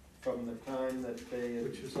 from the time that they had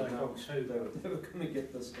Which was like announced October. they were gonna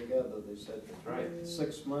get this together, they said that's right,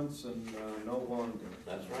 6 months and no longer.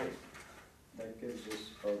 that's right. That gives us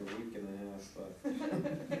about a week and a half, but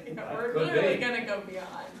Yeah, we're Could literally be. gonna go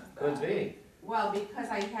beyond Could that. be. well, because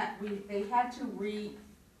they had to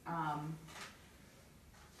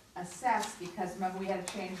assess, because remember we had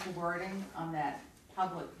to change the wording on that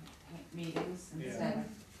public meetings Yeah. instead,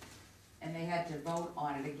 and they had to vote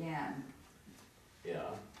on it again.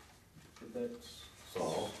 Yeah, that's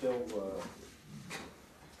so, still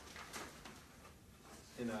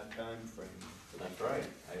in our time frame. that's right.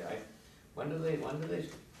 When did they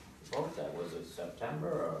vote that? Was it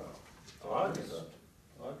September or August?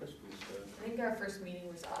 August, we said. I think our first meeting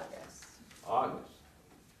was August. August.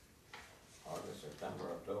 August, September,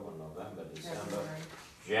 October, November, December, February.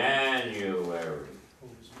 January.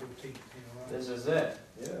 August 14th, This is it.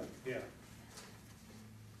 Yeah. Yeah.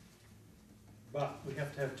 But we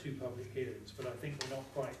have to have 2 public hearings, but I think we're not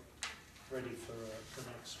quite ready for the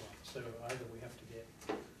next one. So either we have to get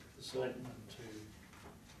the selectmen to,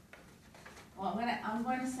 Well, I'm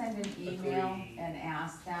gonna send an email Agree. and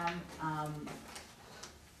ask them,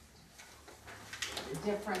 the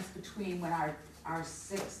difference between when our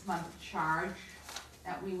 6-month charge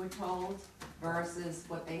that we were told versus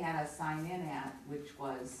what they had us sign in at, which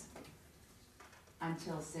was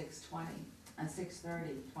until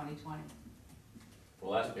 6/30/2020.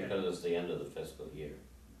 Well, that's because it's the end of the fiscal year.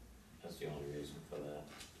 That's the only reason for that.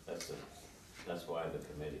 That's why the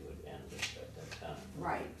committee would end at that time.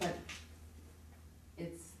 Right, but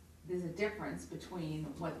there's a difference between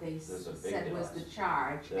what they There's a big said was the difference.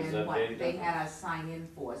 charge There's a and what big they had difference. us sign in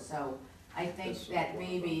for, so I think This is that one of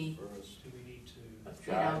maybe, them first. do we need to? A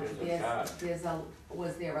you know, charge is a charge.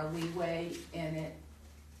 was there a leeway in it?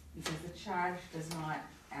 Because the charge does not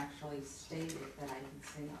actually state it that I can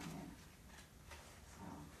see on there. So,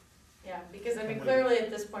 Yeah, because I mean, And we- clearly at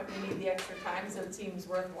this point, we need the extra time, so it seems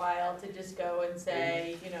worthwhile to just go and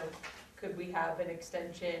say, you know, could we have an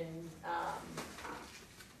extension,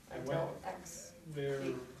 And until X? We're,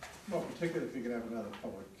 Well, particularly if you could have another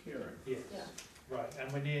public hearing. yes, Yeah. right,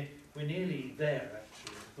 and we're nearly there,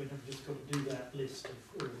 actually. We've just got to do that list of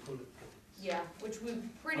all the bullet points. Yeah, which we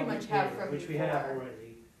pretty Public much have hearing, from which we have before.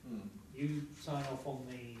 already. Hmm. You sign off on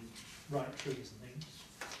the right trees and things,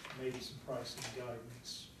 maybe some pricing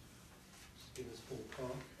guidance, just give us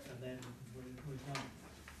ballpark, and then we're done.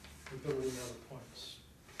 We've got all the other points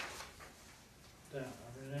down.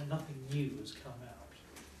 I mean, nothing new has come out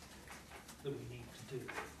that we need to do.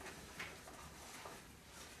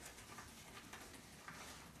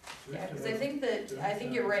 So we Yeah, have to because I have- think that, I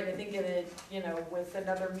think you're right, I think in a, you know, with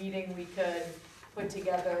another meeting, we could put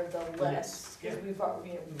together the list, because Yeah. we've,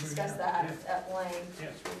 you know, Mhm, discussed yeah, that at length. Yeah,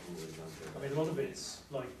 That's what we were gonna do. I mean, a lot of it's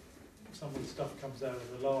like, some of the stuff comes out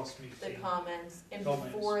of the last The meeting. comments, and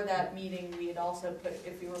Comments. before that meeting, we had also put,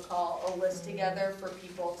 if you recall, a list together for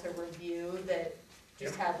people to review that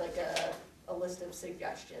just had like a list of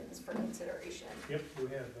suggestions for consideration. Yep, we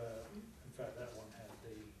have, in fact, that one had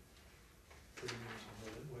the trees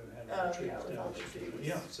and we had Oh, the yeah, trees with down. all the trees.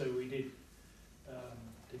 Yeah, so we did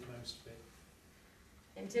most of it.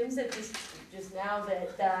 And Tim said just now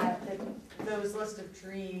that those list of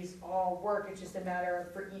trees all work, it's just a matter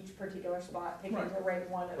of for each particular spot, picking Right. the right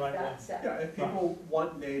one of Right one. that set. Yeah, if people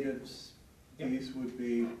want natives, Yeah. these would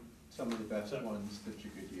be some of the best So- ones that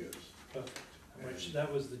you could use. Perfect. Which,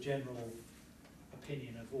 that was the general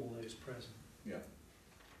opinion of all those present.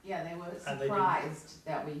 yeah, they were And they didn't- surprised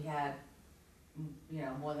that we had, you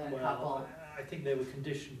know, more than a Well, couple. I think they were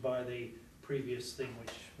conditioned by the previous thing, which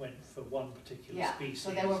went for one particular Yeah, species.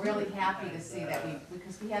 so they were really happy to And, see that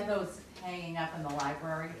because we had those hanging up in the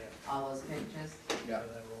library, Yeah, all those pictures. so Yeah. they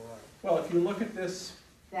were all right. Well, if you look at this,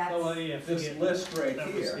 Oh, That's, yeah, this forget- list right that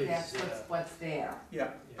was here, his, that's what's there.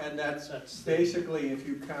 yeah, yeah. and that's That's the- basically, if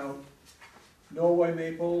you count Norway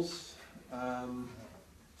maples,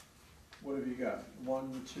 what have you got?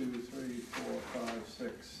 1, 2, 3, 4, 5,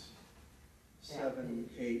 6, 7,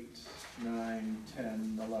 8, 9,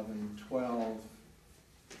 10, 11, 12,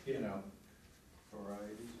 you Yeah. know,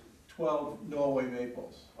 Varieties. 12 Norway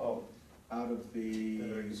maples Oh, out of that are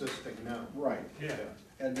the, existing now. right. Yeah.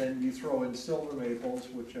 And then you throw in silver maples,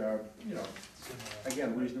 which are, you know, Similar.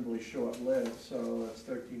 again, reasonably short-lived, so that's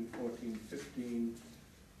 13, 14, 15.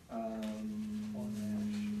 On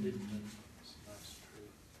ash, linden, it's a nice tree.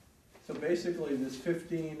 So basically, there's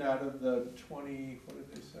 15 out of the 20, what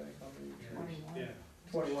did they say, how many Yeah. trees? 21. Yeah.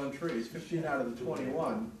 21 trees, 15 out of the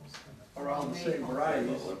 21 What's that? are all the same Maple.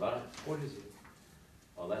 varieties. What about it? What is it?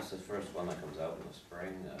 Well, that's the first one that comes out in the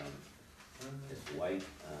spring. It's white,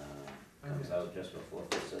 comes Okay. out just before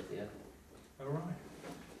Forsythia. All right.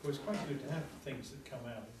 Well, it's quite good to have things that come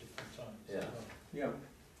out at different times. Yeah. Yeah,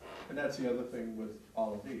 and that's the other thing with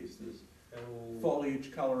all of these, there's They're all.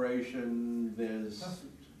 foliage coloration, there's,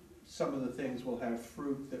 Perfect. some of the things will have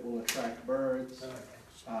fruit that will attract birds.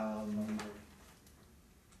 Oh, Um,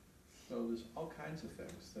 So there's all kinds of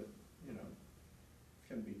things that, you know,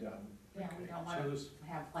 can be done. Yeah, we Okay, don't so wanna there's-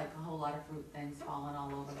 have like a whole lot of fruit things falling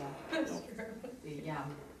all over That's true. the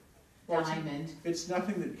Well, it's- diamond. It's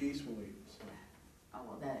nothing that geese will eat, so Oh,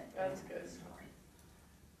 well, that. That's good.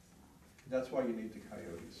 that's why you need the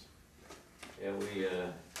coyotes. Yeah, we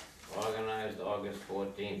organized August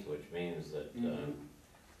 14th, which means that Mhm.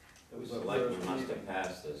 It was the our selectmen first must have meeting.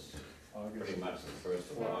 passed this August. pretty much the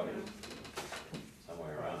 1st of August,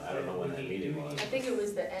 somewhere around. I Right. don't know when that Do we meeting need- was. I think it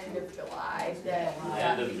was the end of July that we got.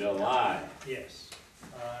 End of July. Yes,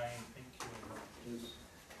 I think you're right. Is-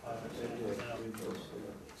 Yeah,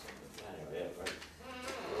 right.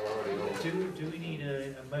 We're already over. Do we need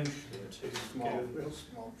a motion to go,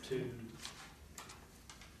 to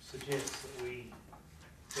suggest that we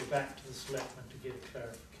go back to the selectmen to get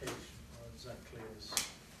clarification on exactly as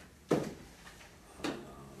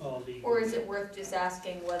our legal? Or is it worth just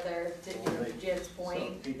asking whether, to Jim's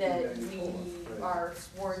point, that we are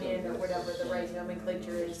sworn in or whatever the right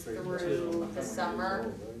nomenclature is through the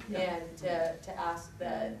summer? And to ask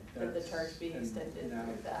that the charge be extended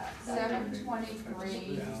through that.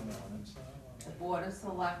 7/23, the Board of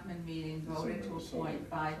Selectmen meeting voted to appoint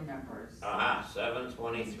 5 members.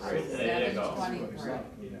 7/23, there you go. 7/23.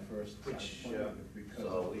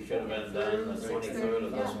 So we should have been done the 23rd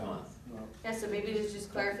of this month. Yeah, so maybe there's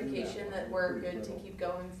just clarification that we're good to keep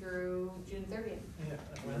going through June 30th. Yeah,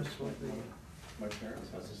 that's what the, My parents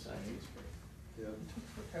had What's the it say? same. Yeah. It took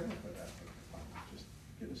forever for that to just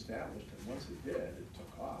get established, and once it did, it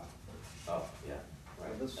took off. Oh, yeah,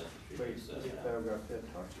 right. This, That's what wait, it says this now. paragraph here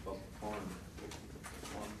talks about the farm.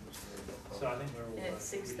 so I think we're all. And it's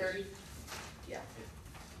 6:30? Yeah.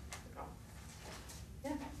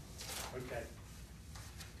 Yeah. Okay.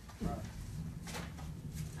 Right.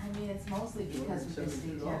 I mean, it's mostly because we just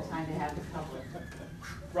need to have time to have the public.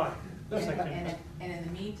 Right, the And, second, and in the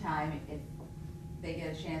meantime, if they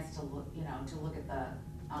get a chance to look, you know, to look at the,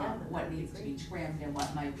 Yeah, what that'd be needs to be great. trimmed and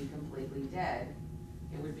what might be completely dead,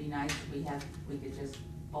 it would be nice if we could just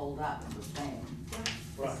fold up the same.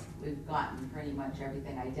 right, We've gotten pretty much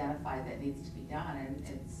everything identified that needs to be done,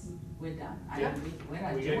 and we're done. I Yeah. mean, we're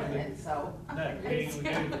not We doing go to the- it, so. no, we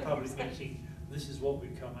go to the public meeting, this is what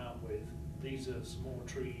we've come out with, these are some more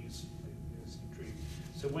trees, existing trees.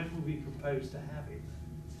 So when will we propose to have it?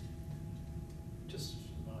 Just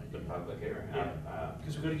an The idea. public hearing. Yeah.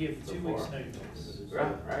 Because we've got to give 2 weeks Before. notice.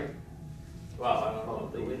 Right. Well, I don't know,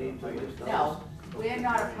 do we need 2 weeks notice? No, we're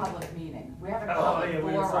not a public meeting, we have a Oh, public yeah,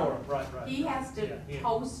 we're a forum. forum, right, right. He has to Yeah, yeah.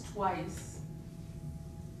 post twice,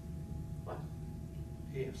 What?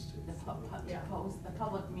 He has to. Yeah. the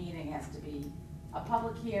public meeting has to be, a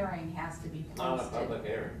public hearing has to be Not a posted. public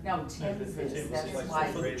hearing. No, Tim's for is, Tim's, that's it's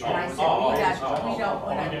why, for the and I trial. said, Oh, we're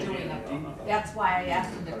not oh, doing yeah, it. yeah. That's why I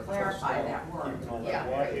asked him to clarify that word. Yeah,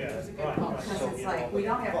 Yeah, that was a good right, call. right. Because it's like, we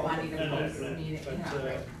don't have money to No, no, post the no, meeting, you but,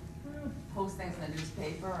 know, post things in the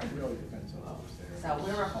newspaper, It and really depends on who's there. so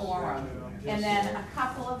we're a forum. And then a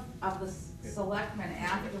couple of the selectmen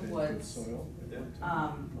afterwards, Soil.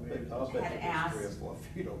 I'll bet had you there's 3 or asked 4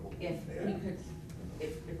 feet over. if we could,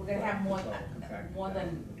 if we're gonna have more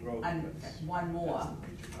than one more, That's the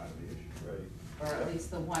major part of the issue. Right. or at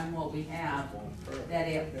least the one more we have, One per. that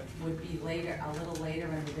it would be later, a little later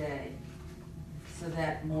in the day, so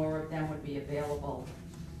that more of them would be available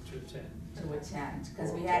To attend. to attend,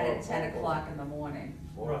 because we had it at 10 o'clock in the morning,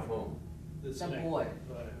 Or of whom? The the board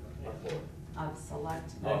Whatever, What yeah. board? of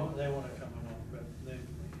select. Oh. They want to come along, but they,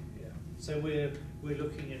 yeah. So we're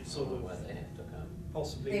looking at sort When of they have to come.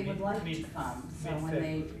 possibly They would mid, like to mid, come, so when they,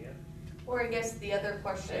 mid-February, yeah? Or I guess the other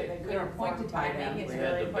question Hey, that we could are inform appointed by them. timing is We really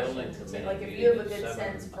had a the question building to, committee like, if meeting you have a at good 7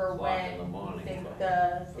 sense for o'clock in when the you morning, think but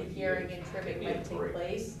the for hearing years. and trimming Give me a might take break.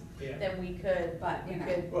 place, Yeah. then we could, But, you we know.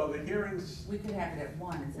 could, Well, the hearings we could have it at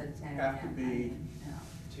 1 instead of 10 Have to a.m. be- I mean, you know.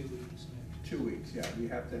 2 weeks, no. 2 weeks, yeah, we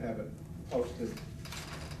have to have it posted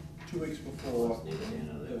 2 weeks before Neither here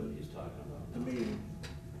nor there what he's talking about. the meeting.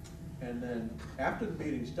 And then, after the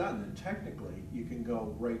meeting's done, then technically, you can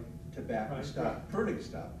go right to bat and Right. start pruning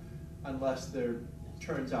stuff, unless there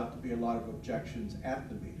turns out to be a lot of objections at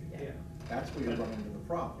the meeting. Yeah, That's where you run into the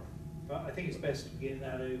problem. but I think it's best to get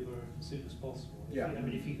that over as soon as possible. If Yeah. you- I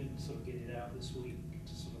mean, if you can sort of get it out this week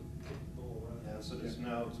to sort of get the ball rolling. As it is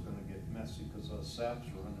now, it's gonna get messy because our sap's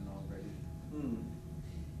running already.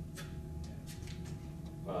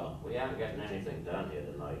 Well, we haven't gotten anything done here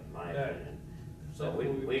tonight, in my No. opinion. So That's we,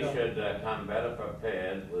 what we've we done. should come better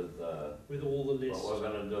prepared with, With all the lists. what we're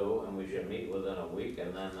gonna do, and we should meet within a week,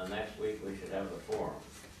 and then the next week we should have the forum.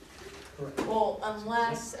 Correct. well,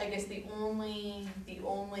 unless, I guess the only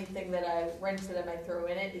thing that wrench that I might throw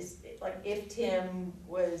in it is, like, if Tim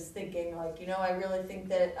was thinking, like, you know, I really think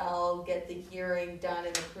that I'll get the hearing done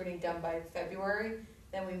and the pruning done by February,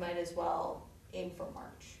 then we might as well aim for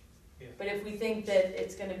March. Yeah. But if we think that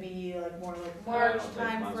it's gonna be like more like I March don't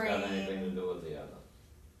think one's got anything to timeframe, do with the other.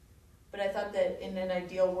 but I thought that in an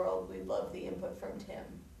ideal world, we'd love the input from Tim.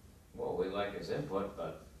 Well, we like his input,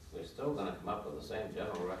 but we're still gonna come up with the same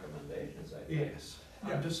general recommendations, I think. Yes,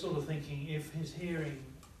 Yeah. I'm just sort of thinking if his hearing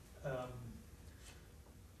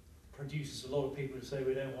produces a lot of people who say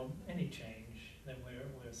we don't want any change, then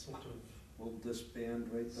we're sort of, We'll disband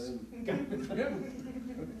right then.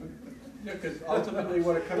 Yeah, because ultimately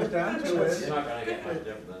what it comes down to It's is, not gonna get much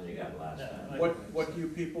different than you got last No, time. what do you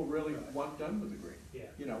people really want done with the green? Yeah,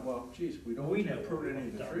 You know, well, geez, we don't We want to know what prune we any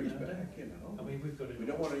of want the done, trees don't back, you I know. mean, we've got to. We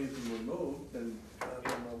don't want anything removed, then, I don't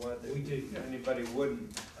know why We do. anybody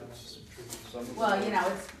wouldn't. I want some trees. Some of Well, them- you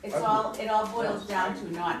know, it all boils down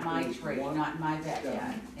to not my tree, not my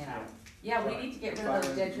backyard, you know. Yeah, we need to get rid of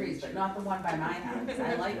those dead trees, but not the one by my house,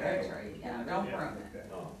 I like that tree, you know, don't prune it. okay.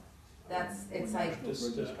 No. It's like,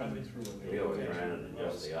 Just, Bridges I coming mean, through We it. always ran into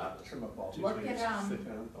just the opposite. Trim up all. look at,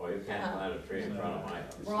 Oh, you can't plant a tree in front of my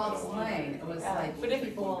house. I Ross don't want it. Lane, it was Yeah, like, but if-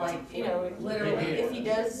 people were like, You know, literally, if he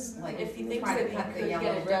does, like, if he thinks trying to that he cut the could yellow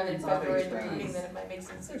get it done in ribbons off February these during trees. meeting, then it might make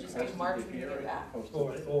sense to just do March when you get back.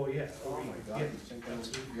 or, yeah, Oh or, my God, yeah, you think I was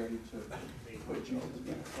absolutely. ready to put Jesus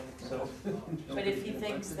back on the cross? But if he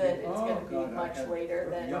thinks that it's Oh, gonna be God, I much had later,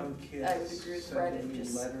 then young I would kids agree with Brett sending and me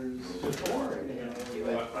just letters, forward you and know, do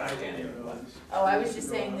it. But I can't hear it. Oh, I was just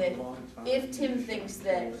saying that Long time. if Tim thinks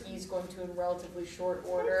that he's going to in relatively short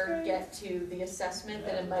order get to the assessment,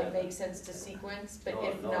 then it might make sense to sequence, but No-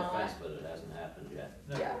 if No not, offense, but it hasn't happened yet.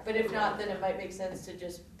 No. yeah, but if not, then it might make sense to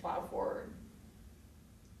just plow forward.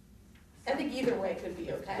 I think either way could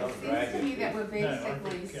be okay. it seems to me that we're No, I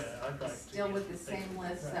basically think, I'd like to still get with the things same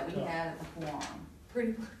list that we wrapped up. had at the forum.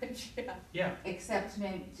 Pretty much, yeah. Yeah, Except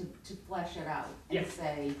maybe to flesh it out Yeah. and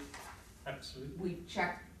say, absolutely. we've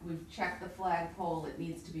checked the flagpole, it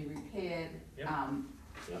needs to be repaired, Yep.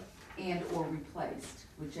 Yep. and or replaced,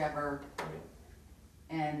 whichever,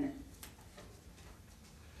 and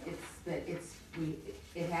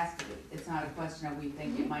it has to be, it's not a question of we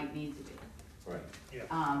think it might need to be.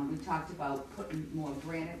 Right. We talked about putting more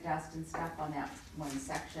granite dust and stuff on that one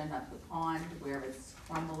section of the pond where it's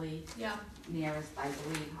crumbly, Yeah, nearest, I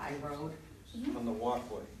believe, High Road, On the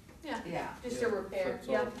walkway. yeah, yeah. just a repair,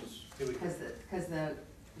 So yeah. it's just- Do we, Cause the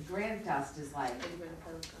granite dust is like,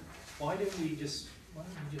 why don't we just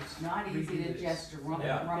not easy redo to this? just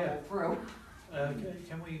Yeah. rumble through.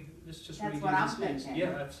 Can we, let's just That's redo what I'm this list? thinking.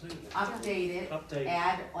 Yeah, absolutely. Update it, Update,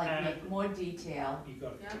 add, like, Add. make more detail, you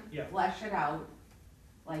got it, Yeah. yeah, flesh it out,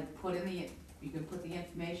 like, put in the, you can put the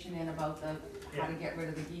information in about the, how to get rid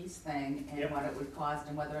of the geese thing, and Yep. what it would cost,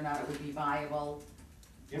 and whether or not it would be viable.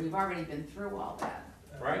 Yep. We've already been through all that.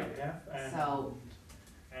 Right. We have, So-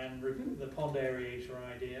 and the pond aerator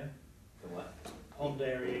idea, The what? pond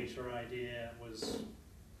aerator idea was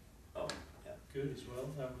Oh, yeah. good as well,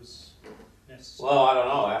 that was necessary. Well, I don't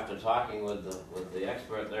know, after talking with the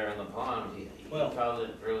expert there in the pond, he Well- felt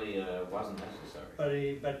it really wasn't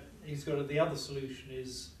necessary. But he's got, the other solution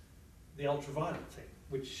is the ultraviolet thing,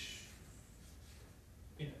 which,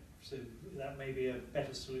 you know, so that may be a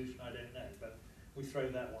better solution, I don't know, but we throw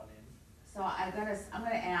that one in. So I'm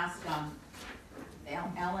gonna ask,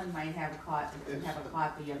 Ellen might have a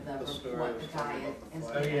copy of The story what was the talking guy about the is.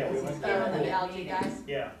 flag. Oh, yeah, we is went given down. them The at algae meetings. guys?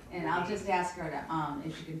 Yeah. And I'll just ask her to,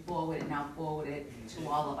 if she can forward it, and I'll forward it to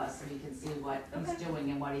all of us, so we can see what he's Okay.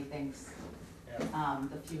 doing and what he thinks, Yeah,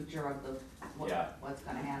 the future of Yeah. what's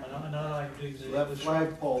gonna happen. and I like doing So the. that the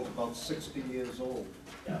flagpole's about 60 years old.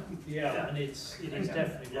 Yeah, and it is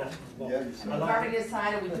definitely rotten. Yeah. I We've like already it.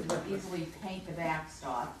 decided we could easily paint the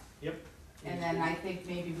backstop, Yep. and then I think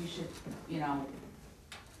maybe we should,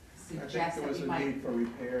 I think suggest there that was we a might, need for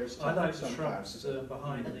repairs I like the sometimes. shrubs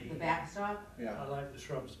behind the the, backstop, Yeah. I like the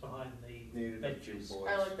shrubs behind the Needed benches. boys.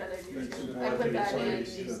 I like that idea Needs too. some I more put that in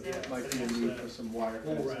things, these there notes. might be a need for some wire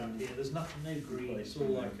All fencing. around here, there's nothing, no green, it's all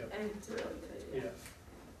like a, I think it's a really good yeah, idea.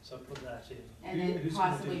 so I put that in. and Who- then who's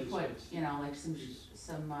gonna do possibly this put, list? like some, Who's-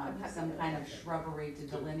 I'm happy some with kind that. of shrubbery to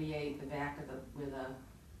delineate the back of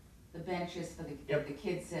the benches for Yep. that the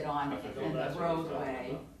kids sit on I and forgot the that's what he's talking roadway.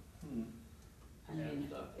 about. Hmm. I mean,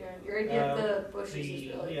 Stuff. Yeah, your idea of the bushes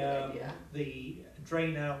is really a good idea. The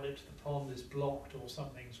drain outlet to the pond is blocked or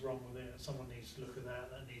something's wrong with it, someone needs to look at that,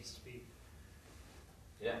 that needs to be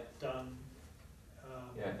Yeah, done.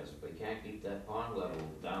 yeah, because if we can't keep that pond level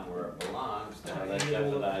down where it belongs, then You that get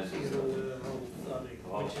all the- jeopardizes you get all the whole flooding,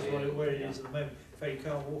 All which is the- what it, where it yeah. is at the moment. In fact, you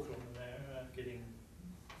can't walk along there without getting,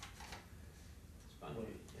 spongy.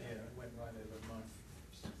 yeah, it went right over my.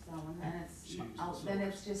 so, and then it's, Shoes and then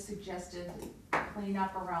socks. it's just suggested clean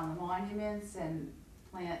up around the monuments and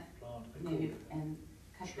plant Plant, maybe, accord. and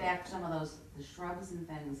cut back some of the shrubs and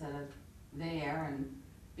things that are there, and,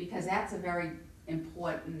 because that's a very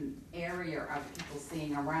important area of people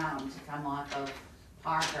seeing around to come off of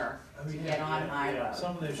Parker Oh, to yeah, get on yeah, High yeah. Road.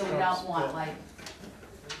 Some of those So we shrubs don't want got- like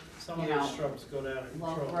Some of you those know, shrubs got out of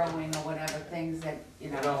low control. growing or whatever, things that, You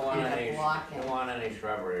don't want end any, up blocking. don't want any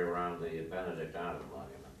shrubbery around the Benedict Arnold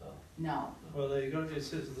monument, though. No, Well, it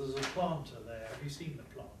says there's a planter there, have you seen the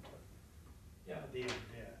planter? Yeah. at the end,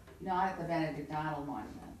 yeah. Not at the Benedict Arnold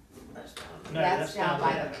Monument. That's down. No, That's down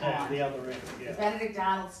by there, the there, pond. the other end, The yeah. Benedict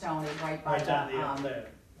Arnold stone is right by Right down the the, end there.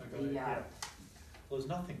 I got it, the, yeah. Well, there's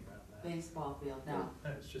nothing around there. baseball field, no,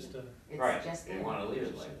 No, it's just a, Right, it's just you there. wanna leave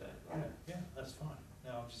it like that. yeah, yeah, that's fine.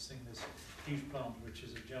 Now, I'm just thinking this huge plant, which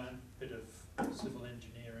is a giant bit of civil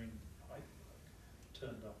engineering pipe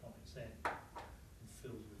turned up on its end and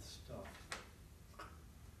filled with stuff.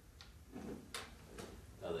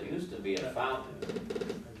 Now, there used to be a fountain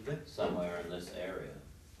Over there, somewhere in this area,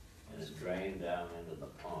 and it drained down into the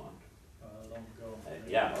pond. long ago.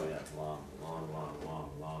 Yeah, oh yeah, long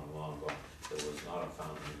ago. There was not a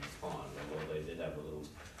fountain in the pond, although they did have a little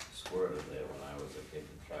squirter there when I was a kid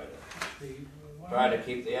to Actually, try to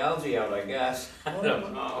keep the algae out, I guess. I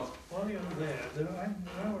don't know. While you're there, I went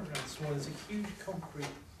around Swan, there's a huge concrete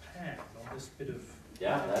pad on this bit of,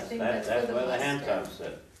 Yeah, I think that's that's for where the the hand mustard. tubs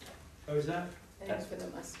sit. oh, is that? I think it's for the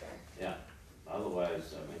muster. Yeah,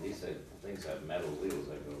 otherwise, I mean, these things have metal wheels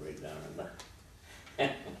that go right down in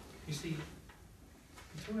the. You see,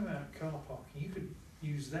 you're talking about car parking, you could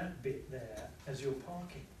use that bit there as your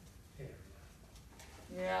parking area.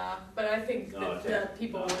 Yeah, but I think No, that okay. the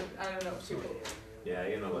people No. would, I don't know, people, Yeah,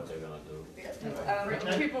 you know what they're gonna do. yeah, people, I don't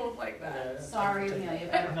know, people would like that. Sorry, Amelia,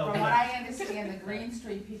 but No, from no. what I understand, the Green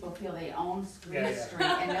Street people feel they own Yeah, Green yeah. Street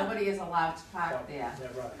and nobody is allowed to park there. Yeah,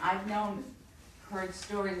 right. I've heard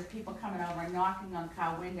stories of people coming over and knocking on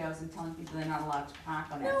car windows and telling people they're not allowed to park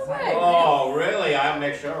on that No side. way. Oh, really? I'll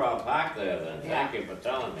make sure I'll park there then. Thank Yeah. you for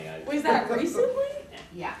telling me. Was that recently?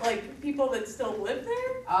 Yeah, Like, people that still live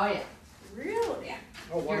there? oh yeah, Really? yeah.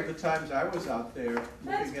 Oh, one of the times I was out there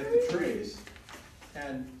That's looking at the crazy. trees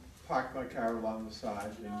and parked my car along the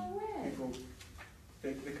side No and way. people,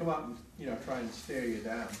 they come up and, try and stare you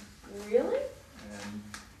down. Really? And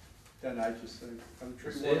then I just said, I'm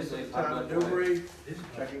tree This warden is for a the town of public way. Newbury, It is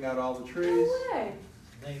like checking out all the No trees. way.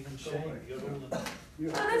 name and shame, you got all the, Oh,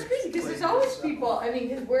 that's crazy, cause there's always people, I mean,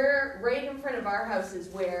 cause we're right in front of our house is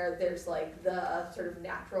where there's like the sort of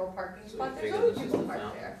natural parking So spot, you there's figure always this is people the parked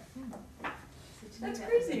fountain? there. That's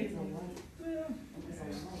crazy. It was a light.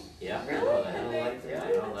 Yeah, I Really? know that, I like that, I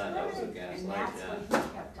know that, that was a gas And light, that's yeah. what he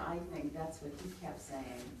kept, I think that's what he kept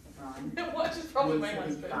saying, Ron. Watch is probably my He said he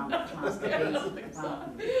husband. found Yeah, I don't think so.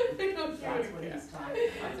 fountain. I don't That's think what so. he's talking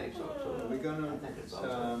I think so Are too. we gonna, I think it's also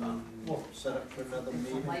a fountain. set up for another It's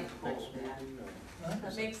a meeting, light next pole there. meeting? or-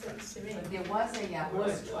 That makes sense to me. But there was a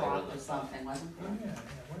horse Right, trough right on or the something, wasn't oh, there? yeah, yeah,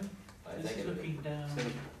 what, I this think is it, looking down,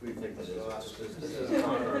 We I think this this is, is, this this is is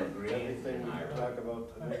Concord Green everything and we Ira. talk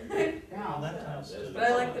about today. Yeah. on that house. There's too. But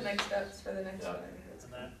I like the next steps for the next Yeah. one, I think that's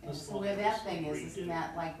And that, And this so one where that thing was is, isn't redone.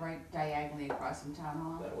 that like right diagonally across from Town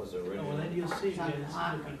Hall? That was Oh, well, then original. you'll see, It's on again, it's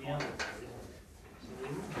the looking the other way.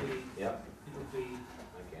 So Yep, it'll be,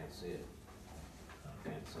 I can't see it,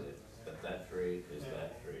 can't see it, but that tree is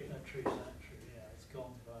that tree, that tree's that tree, yeah, it's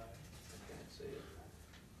gone by. I can't see it.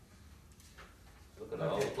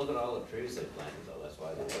 Look at all the trees they planted though, that's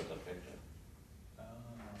why they took the picture.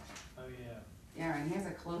 Oh, yeah, Yeah, and here's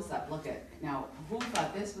a close-up look at, now, who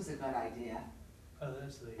thought this was a good idea? oh,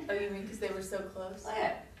 there's the, Oh, you mean because they were so close? Look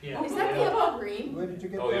at, yeah. Is that the Emerald Green? Where did you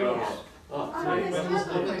get Oh, you don't those? know? Oh, Oh, look this at, is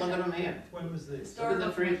look at them here, When was this? look at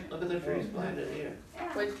the trees, look at the trees planted here.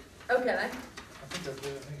 yeah. Which, okay, I think that's it,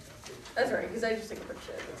 I think that's that's right, because I just took a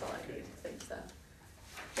picture, that's all I need, thanks, so.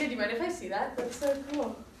 Hey, do you mind if I see that? That's so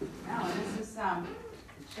cool. No, and this is,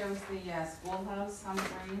 it shows the schoolhouse on the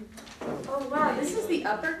green. Oh, wow, this is the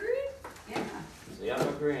upper green? Yeah, It's the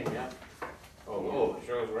upper green, yeah. Oh, it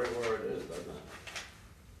shows right where it is, doesn't it?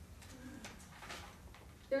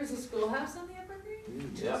 There was a schoolhouse on the upper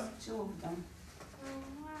green? Yeah. two of them. Oh,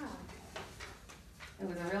 wow. There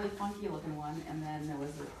was a really funky looking one, and then there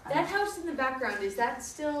was a. That house in the background, is that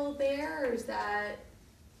still there, or is that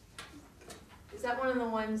one of the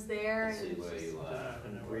ones there? Let's see and it's where just you I are.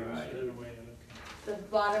 don't know where, I don't know where you're looking. The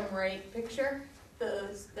bottom right picture,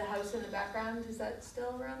 the house in the background, is that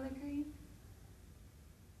still around the green?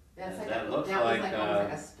 That's like, That a- looks that was like, almost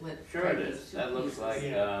like a split. Sure right, it these is, two that looks pieces. like,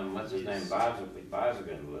 Yeah. what's his name, Yes.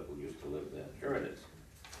 Boswigan used to live there, sure it is.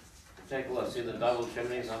 Take a look, see the double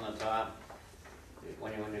chimneys on the top?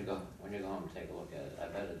 When you go home, take a look at it, I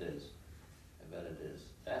bet it is, I bet it is.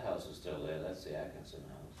 That house is still there, that's the Atkinson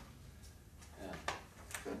house.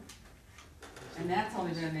 Yeah, And that's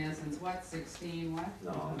only been there since what, 16, what?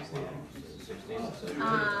 no, it's not, 16 or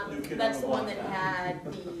 17. New kid That's on the the one block. that had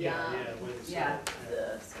the, Yeah, yeah, where the. Yeah. the, Yeah,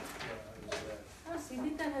 it was there. oh, so you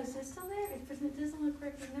think that house is still there? It doesn't look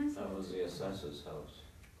recognizable. That was the assessor's house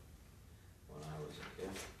when I was a kid.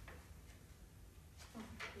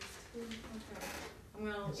 Okay. I'm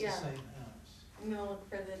gonna, It's the yeah, same house. I'm gonna look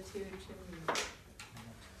for the two chimneys.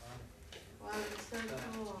 Wow, it's so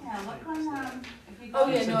cool. Yeah, look on, if you Oh,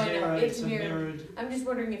 go. yeah, It's a no, I know, mirror- it's a mirrored. mirrored. I'm just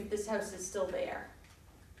wondering if this house is still there.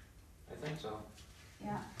 I think so.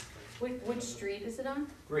 Yeah, Which street is it on?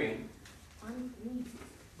 Green. On Green.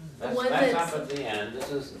 That's, one that's that's- up at the end,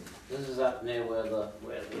 this is up near where the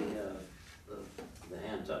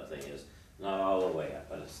hand tuck thing is, not all the way up,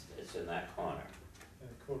 but it's in that corner.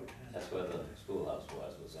 Call it hand. That's where the schoolhouse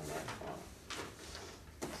was in that corner.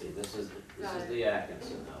 See, this is Got it. the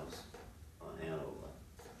Atkinson house on Hanover.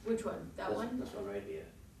 Which one? That This- one? This one right here.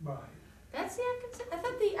 Right. That's the Atkinson, I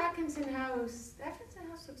thought the Atkinson house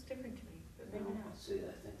looks different to me, but maybe not. Let's see,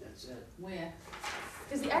 I think that's it. where?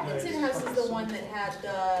 Cause the Atkinson house is the one that had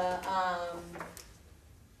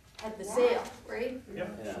the sale, right?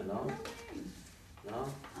 Yep. Yeah, no, no?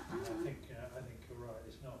 I think you're right,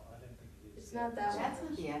 it's not, I don't think it is. It's not that one. That's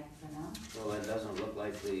not the Atkinson house. Well, it doesn't look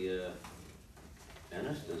like the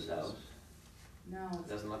minister's house. No, It it's.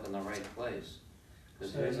 doesn't look in the right place.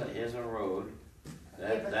 Cause So- here's a road,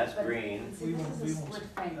 Yeah, but- that's but- green. See, this is a split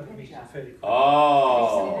frame Have a meeting picture. fairly quick.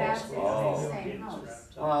 Oh, See, that's- it's oh. the same house.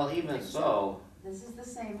 Well, even so, This is the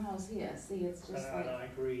same house here, see, it's just And like, I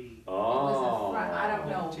agree. it was oh. a front, I don't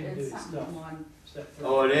know, Tim it's did something stuff. on, Separate.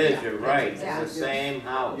 Oh, it is, Yeah. you're right, Yeah. it's the same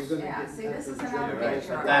house. You're gonna yeah, get see, this is nothing another You're right,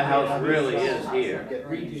 picture. but that house of really the is house here. on Get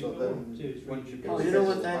Green. ready, so then, once you. Oh, you know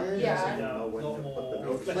what that is? Yeah. You know when Lot to put the more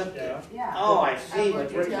notes fleshed in. out. Yeah. Oh, I see I what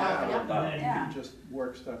worked you're it out, talking yeah. about. And you Yeah. can just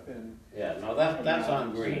work stuff in. Yeah, no, that's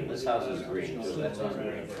on green, this house is green too, that's on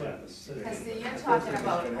green. Because see, you're talking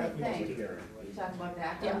about, I think, Public hearing. you're talking about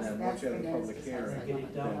that Yeah. house, And then that's once you the have a public next house. hearing, Get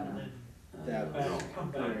it done and then That come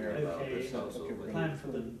back, okay, plan for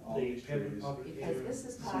the public Because hearing. this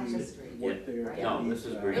is Parker Street. what their Right. No, this is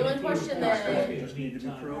needs are. green. The only question Just that, need to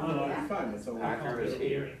be proven, Yeah. fine, it's all. Parker is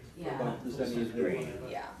here. Yeah. But does This any is of them, green.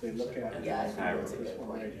 yeah, they look at. And Yeah, I that's think that's a Hiram. this good one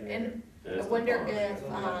right point. here, And There's I the wonder barn. if,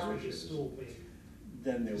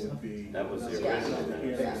 then there would be. That was the Yeah. original,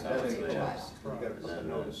 Yeah. that's how it's Yeah. there. You gotta put the And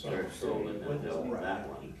notice then on. Church sold it, and built that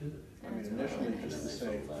one. I mean, initially, just to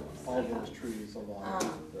say, all those trees along.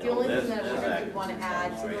 the only This- thing that I this wonder if act- you wanna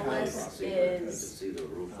add to the right now, list you can is, see the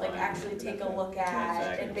roof like, line. actually take a look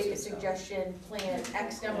at and make a suggestion, plant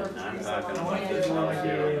X number of And I'm trees talking along about this Hanover. one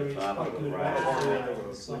Hanover. here at the top of the Good garage. barn.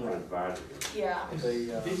 With Barsigans. Yeah, They,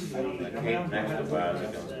 The cape next to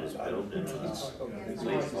Barsigans was built in the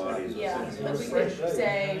late forties or yeah, sixties. but we could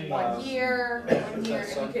say one here, and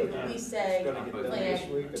we could at least say,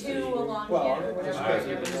 plant two along Hanover, or whatever, Alright.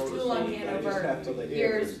 there was two along Hanover,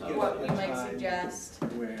 here's Yeah. what we might suggest,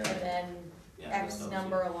 Where and then Yeah, X those-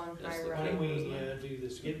 number along That's High the Why Road. don't we do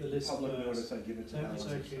this, get the list public first, notice, I give it to Don't Alan.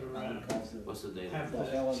 circulate around. Alan calls it. What's the date? have Well,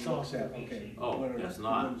 the Alan start looks of at, the okay. meeting. Oh, when are- that's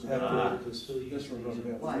not. when's the- This we're gonna be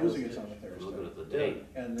able What? to using it's on a Looking Thursday. at the date,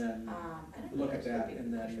 And then, I don't look know, at that, that's a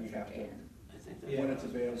and then question you for have to, Dan. I think Yeah. when it's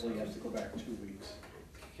available, you have to go back 2 weeks.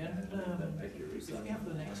 Can, if we have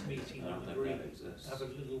the next meeting, I don't on the think green, that exists. have a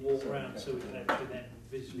little walk around so we can actually then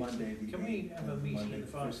visually. Monday, the Can we 8th, have a and meeting Monday in the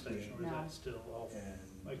the fire 15th. station, or is No. that still off? And,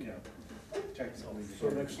 Okay. you know, technically. So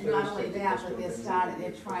next And not Thursday, only we're that, just but gonna they're be starting,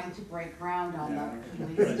 moving they're trying to break ground on Yeah. the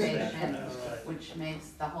police Right. station, Alright. which makes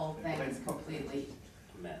the whole thing is completely,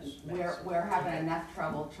 A mess. we're having enough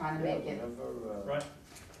trouble trying to make it Right,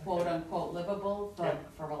 quote unquote livable Yeah.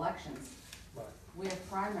 for elections. right. We have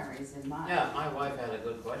primaries in March. Yeah, my wife had a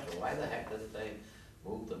good question, why the heck didn't they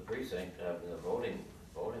move the precinct, the voting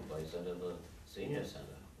place into the senior center?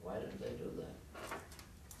 Why didn't they do that?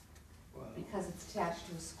 Because it's attached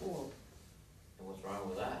to a school. And what's wrong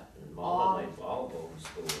with that? In All- Malden, they all vote in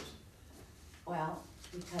schools. Well,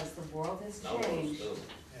 because the world has No votes changed, too.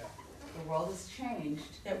 Yeah. the world has changed,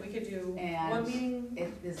 Yeah, we could do And one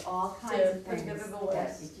meeting, there's all kinds To of put things together the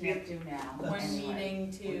that you list. can't do now. one anyway.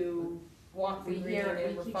 meeting to walk the We green hear-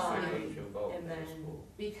 and we keep Why refine don't you vote and in the then- school?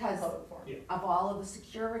 Because public forum. Yeah. of all of the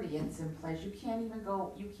security it's in place, you can't even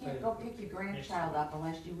go, you can't go pick your grandchild up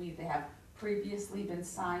unless you either have previously been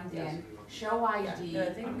signed in, show Yeah, ID, no, I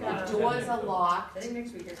think, the doors are locked. I think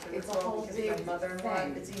next week is good It's a as well, whole because big my mother-in-law,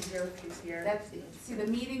 thing. it's easier if she's here. That's, see, the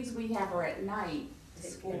meetings we have are at night, the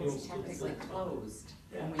Take school care. is technically closed,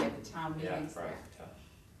 and we have the town Yeah, meetings right. there.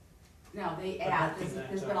 No, they But add, I think that,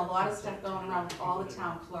 there's been a lot of stuff going around with all the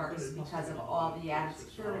town clerks because of all the added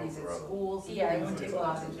securities at schools and Yeah, it things won't that's take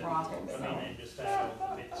long. causing problems, I so. mean, and just add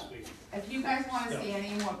all the bits we, If you guys wanna see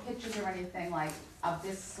any more pictures or anything like of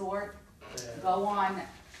this sort, uh, go on,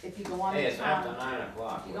 if you go on Hey, the it's after town, 9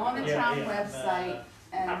 o'clock. if you go on the yeah, town yeah, website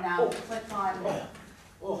and click on,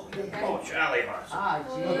 Oh, the- Charlie horse. ah,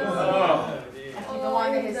 Oh. jeez. Oh, dear. If you go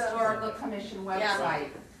on the Oh, yeah. historical commission Yeah. website,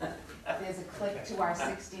 there's a click to our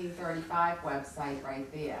 1635 website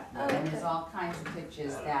right there. Oh, And there's okay. all kinds of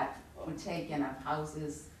pictures that were taken of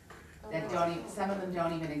houses that don't even, some of them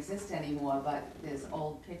don't even exist anymore, but there's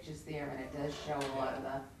old pictures there and it does show a lot of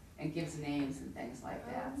the, and gives names and things like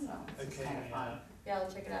that, so it's Okay, kind of fun. Yeah,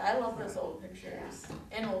 I'll check it out. I love those old pictures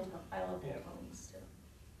and I love old Yeah. homes too.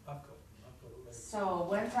 I've got loads. So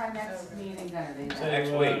when's our next meeting gonna be So, then?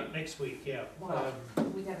 Next week. Next week, yeah. Well,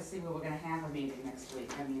 we gotta see where we're gonna have a meeting next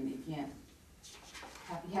week, I mean, you can't, you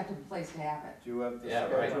have to have a place to have it. Do you have the Yeah,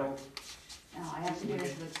 right. schedule? No, I have to get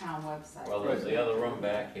into the town website. Well, there's the other room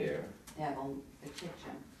back here. Yeah, the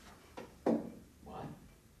kitchen, What?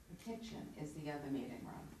 the kitchen is the other meeting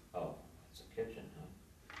room, Oh, it's a kitchen, huh?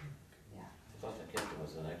 yeah, I thought the kitchen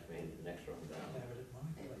was the next meeting, next room down. Have it at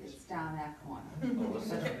my place. it's down that corner. Oh,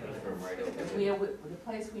 this room right over We, here. the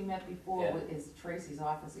place we met before Yeah. is Tracy's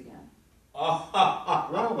office again, Oh,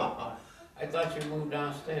 I thought you moved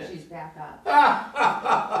downstairs. she's back up.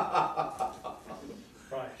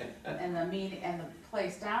 Right, And the meeting, and the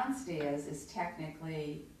place downstairs is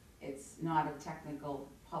technically, it's not a technical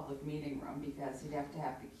public meeting room, because you'd have to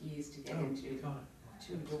have the keys to get oh, into you can't.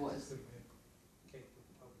 two doors. Okay, with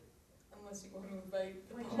the public. Unless you want to invite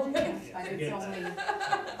the Yeah, whole But it's forget only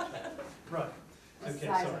that. Right, the okay,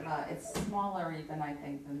 size sorry. of it's smaller even, I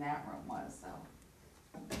think, than that room was, so.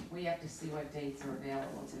 We have to see what dates are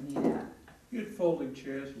available to meet at. You had folding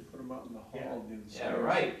chairs, you put them out in the hall near the Yeah, stairs.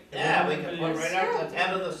 right. Yeah, we can put right out the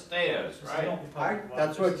head of the stairs, This is right? not the public one,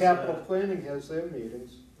 That's where this is, capital planning has their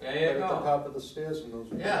meetings, There right you at the go. top of the stairs in those.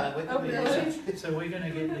 Yeah, we Oh, can be really? So we're gonna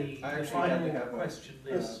get I the actually had to final have a- question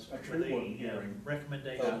a list for tree warden the hearing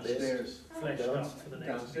recommendations Downstairs, fleshed out for the next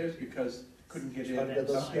downstairs, meeting. because couldn't get in Under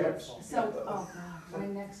the upstairs. steps. So, oh God,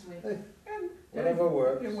 when next week? Whatever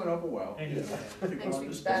works. It went over well. Anyway. Next week's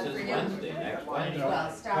This bad is for you. Wednesday, next Wednesday.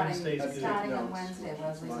 Well, starting, Wednesday's good. starting on Notes. Wednesday,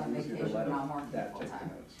 Leslie's Mine on was either vacation, let and it- I'm working that, full take the time.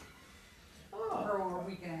 notes. Oh, For over a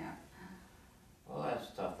week and a half. well, that's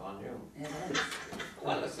tough on you. It is.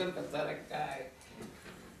 What a sympathetic guy.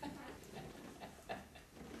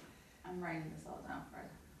 I'm writing this all down,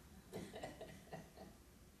 Fred.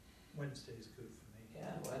 Wednesday's good for me.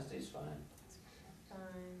 Yeah, Wednesday's fine.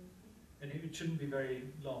 And it shouldn't be very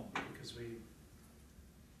long, because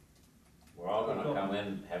We're all gonna come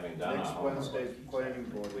in having done our Next homework. Wednesday's planning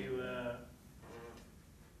board. we were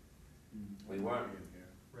We weren't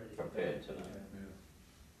ready. prepared tonight.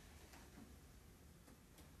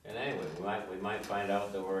 And anyway, we might find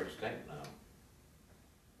out that we're extinct now.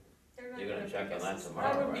 They're not You're gonna check make on us- that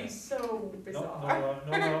tomorrow, That would be right? so Not, bizarre.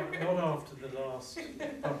 not after the last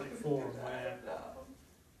public forum where,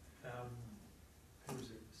 who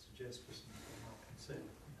was it, Mr. Jesperson from Market said,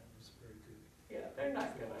 that was very good. Yeah, they're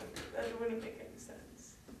not gonna, that wouldn't make any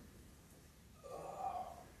sense.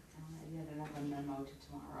 I'll add another memo to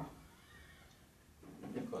tomorrow.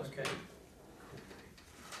 Of course. Okay.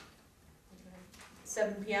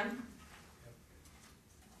 7 PM?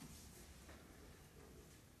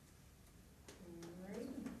 Alright.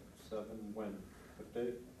 7 when? What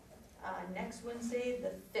date? Next Wednesday, the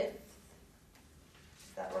 5th.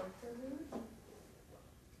 Does that work for everyone?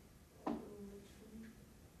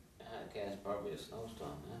 I guess probably a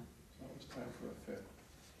snowstorm, huh? So it's time for a fit.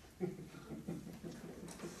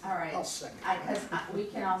 All right, second. we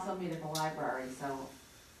can also meet at the library, so,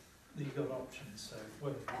 You've got options, so,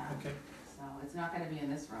 well, Yeah. okay. so it's not gonna be in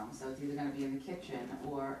this room, so it's either gonna be in the kitchen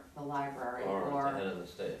or the library Or at the or head of the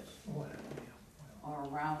stairs. Well, yeah,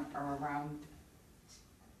 well. around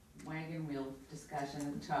wagon wheel discussion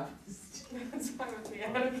at the top of the stairs. That's fine with me,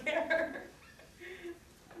 I don't care.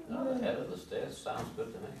 No, the head of the stairs sounds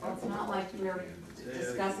good to me. Well, it's not like we're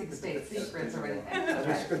discussing state secrets or anything. I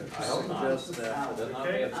was gonna I hope not. suggest that. There'll not be,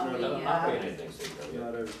 Okay. there'll not be anything secret.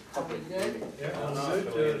 Not a Are we public good? meeting. Yeah, Oh, all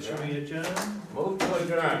no, good, shall we shall we adjourn? Move to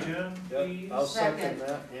adjourn. Adjourn, Yep, please? I'll Second. second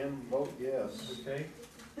that and vote yes. Okay.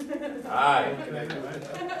 Aye. Okay,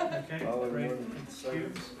 right. Okay, All in great, one thank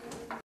you. sentence.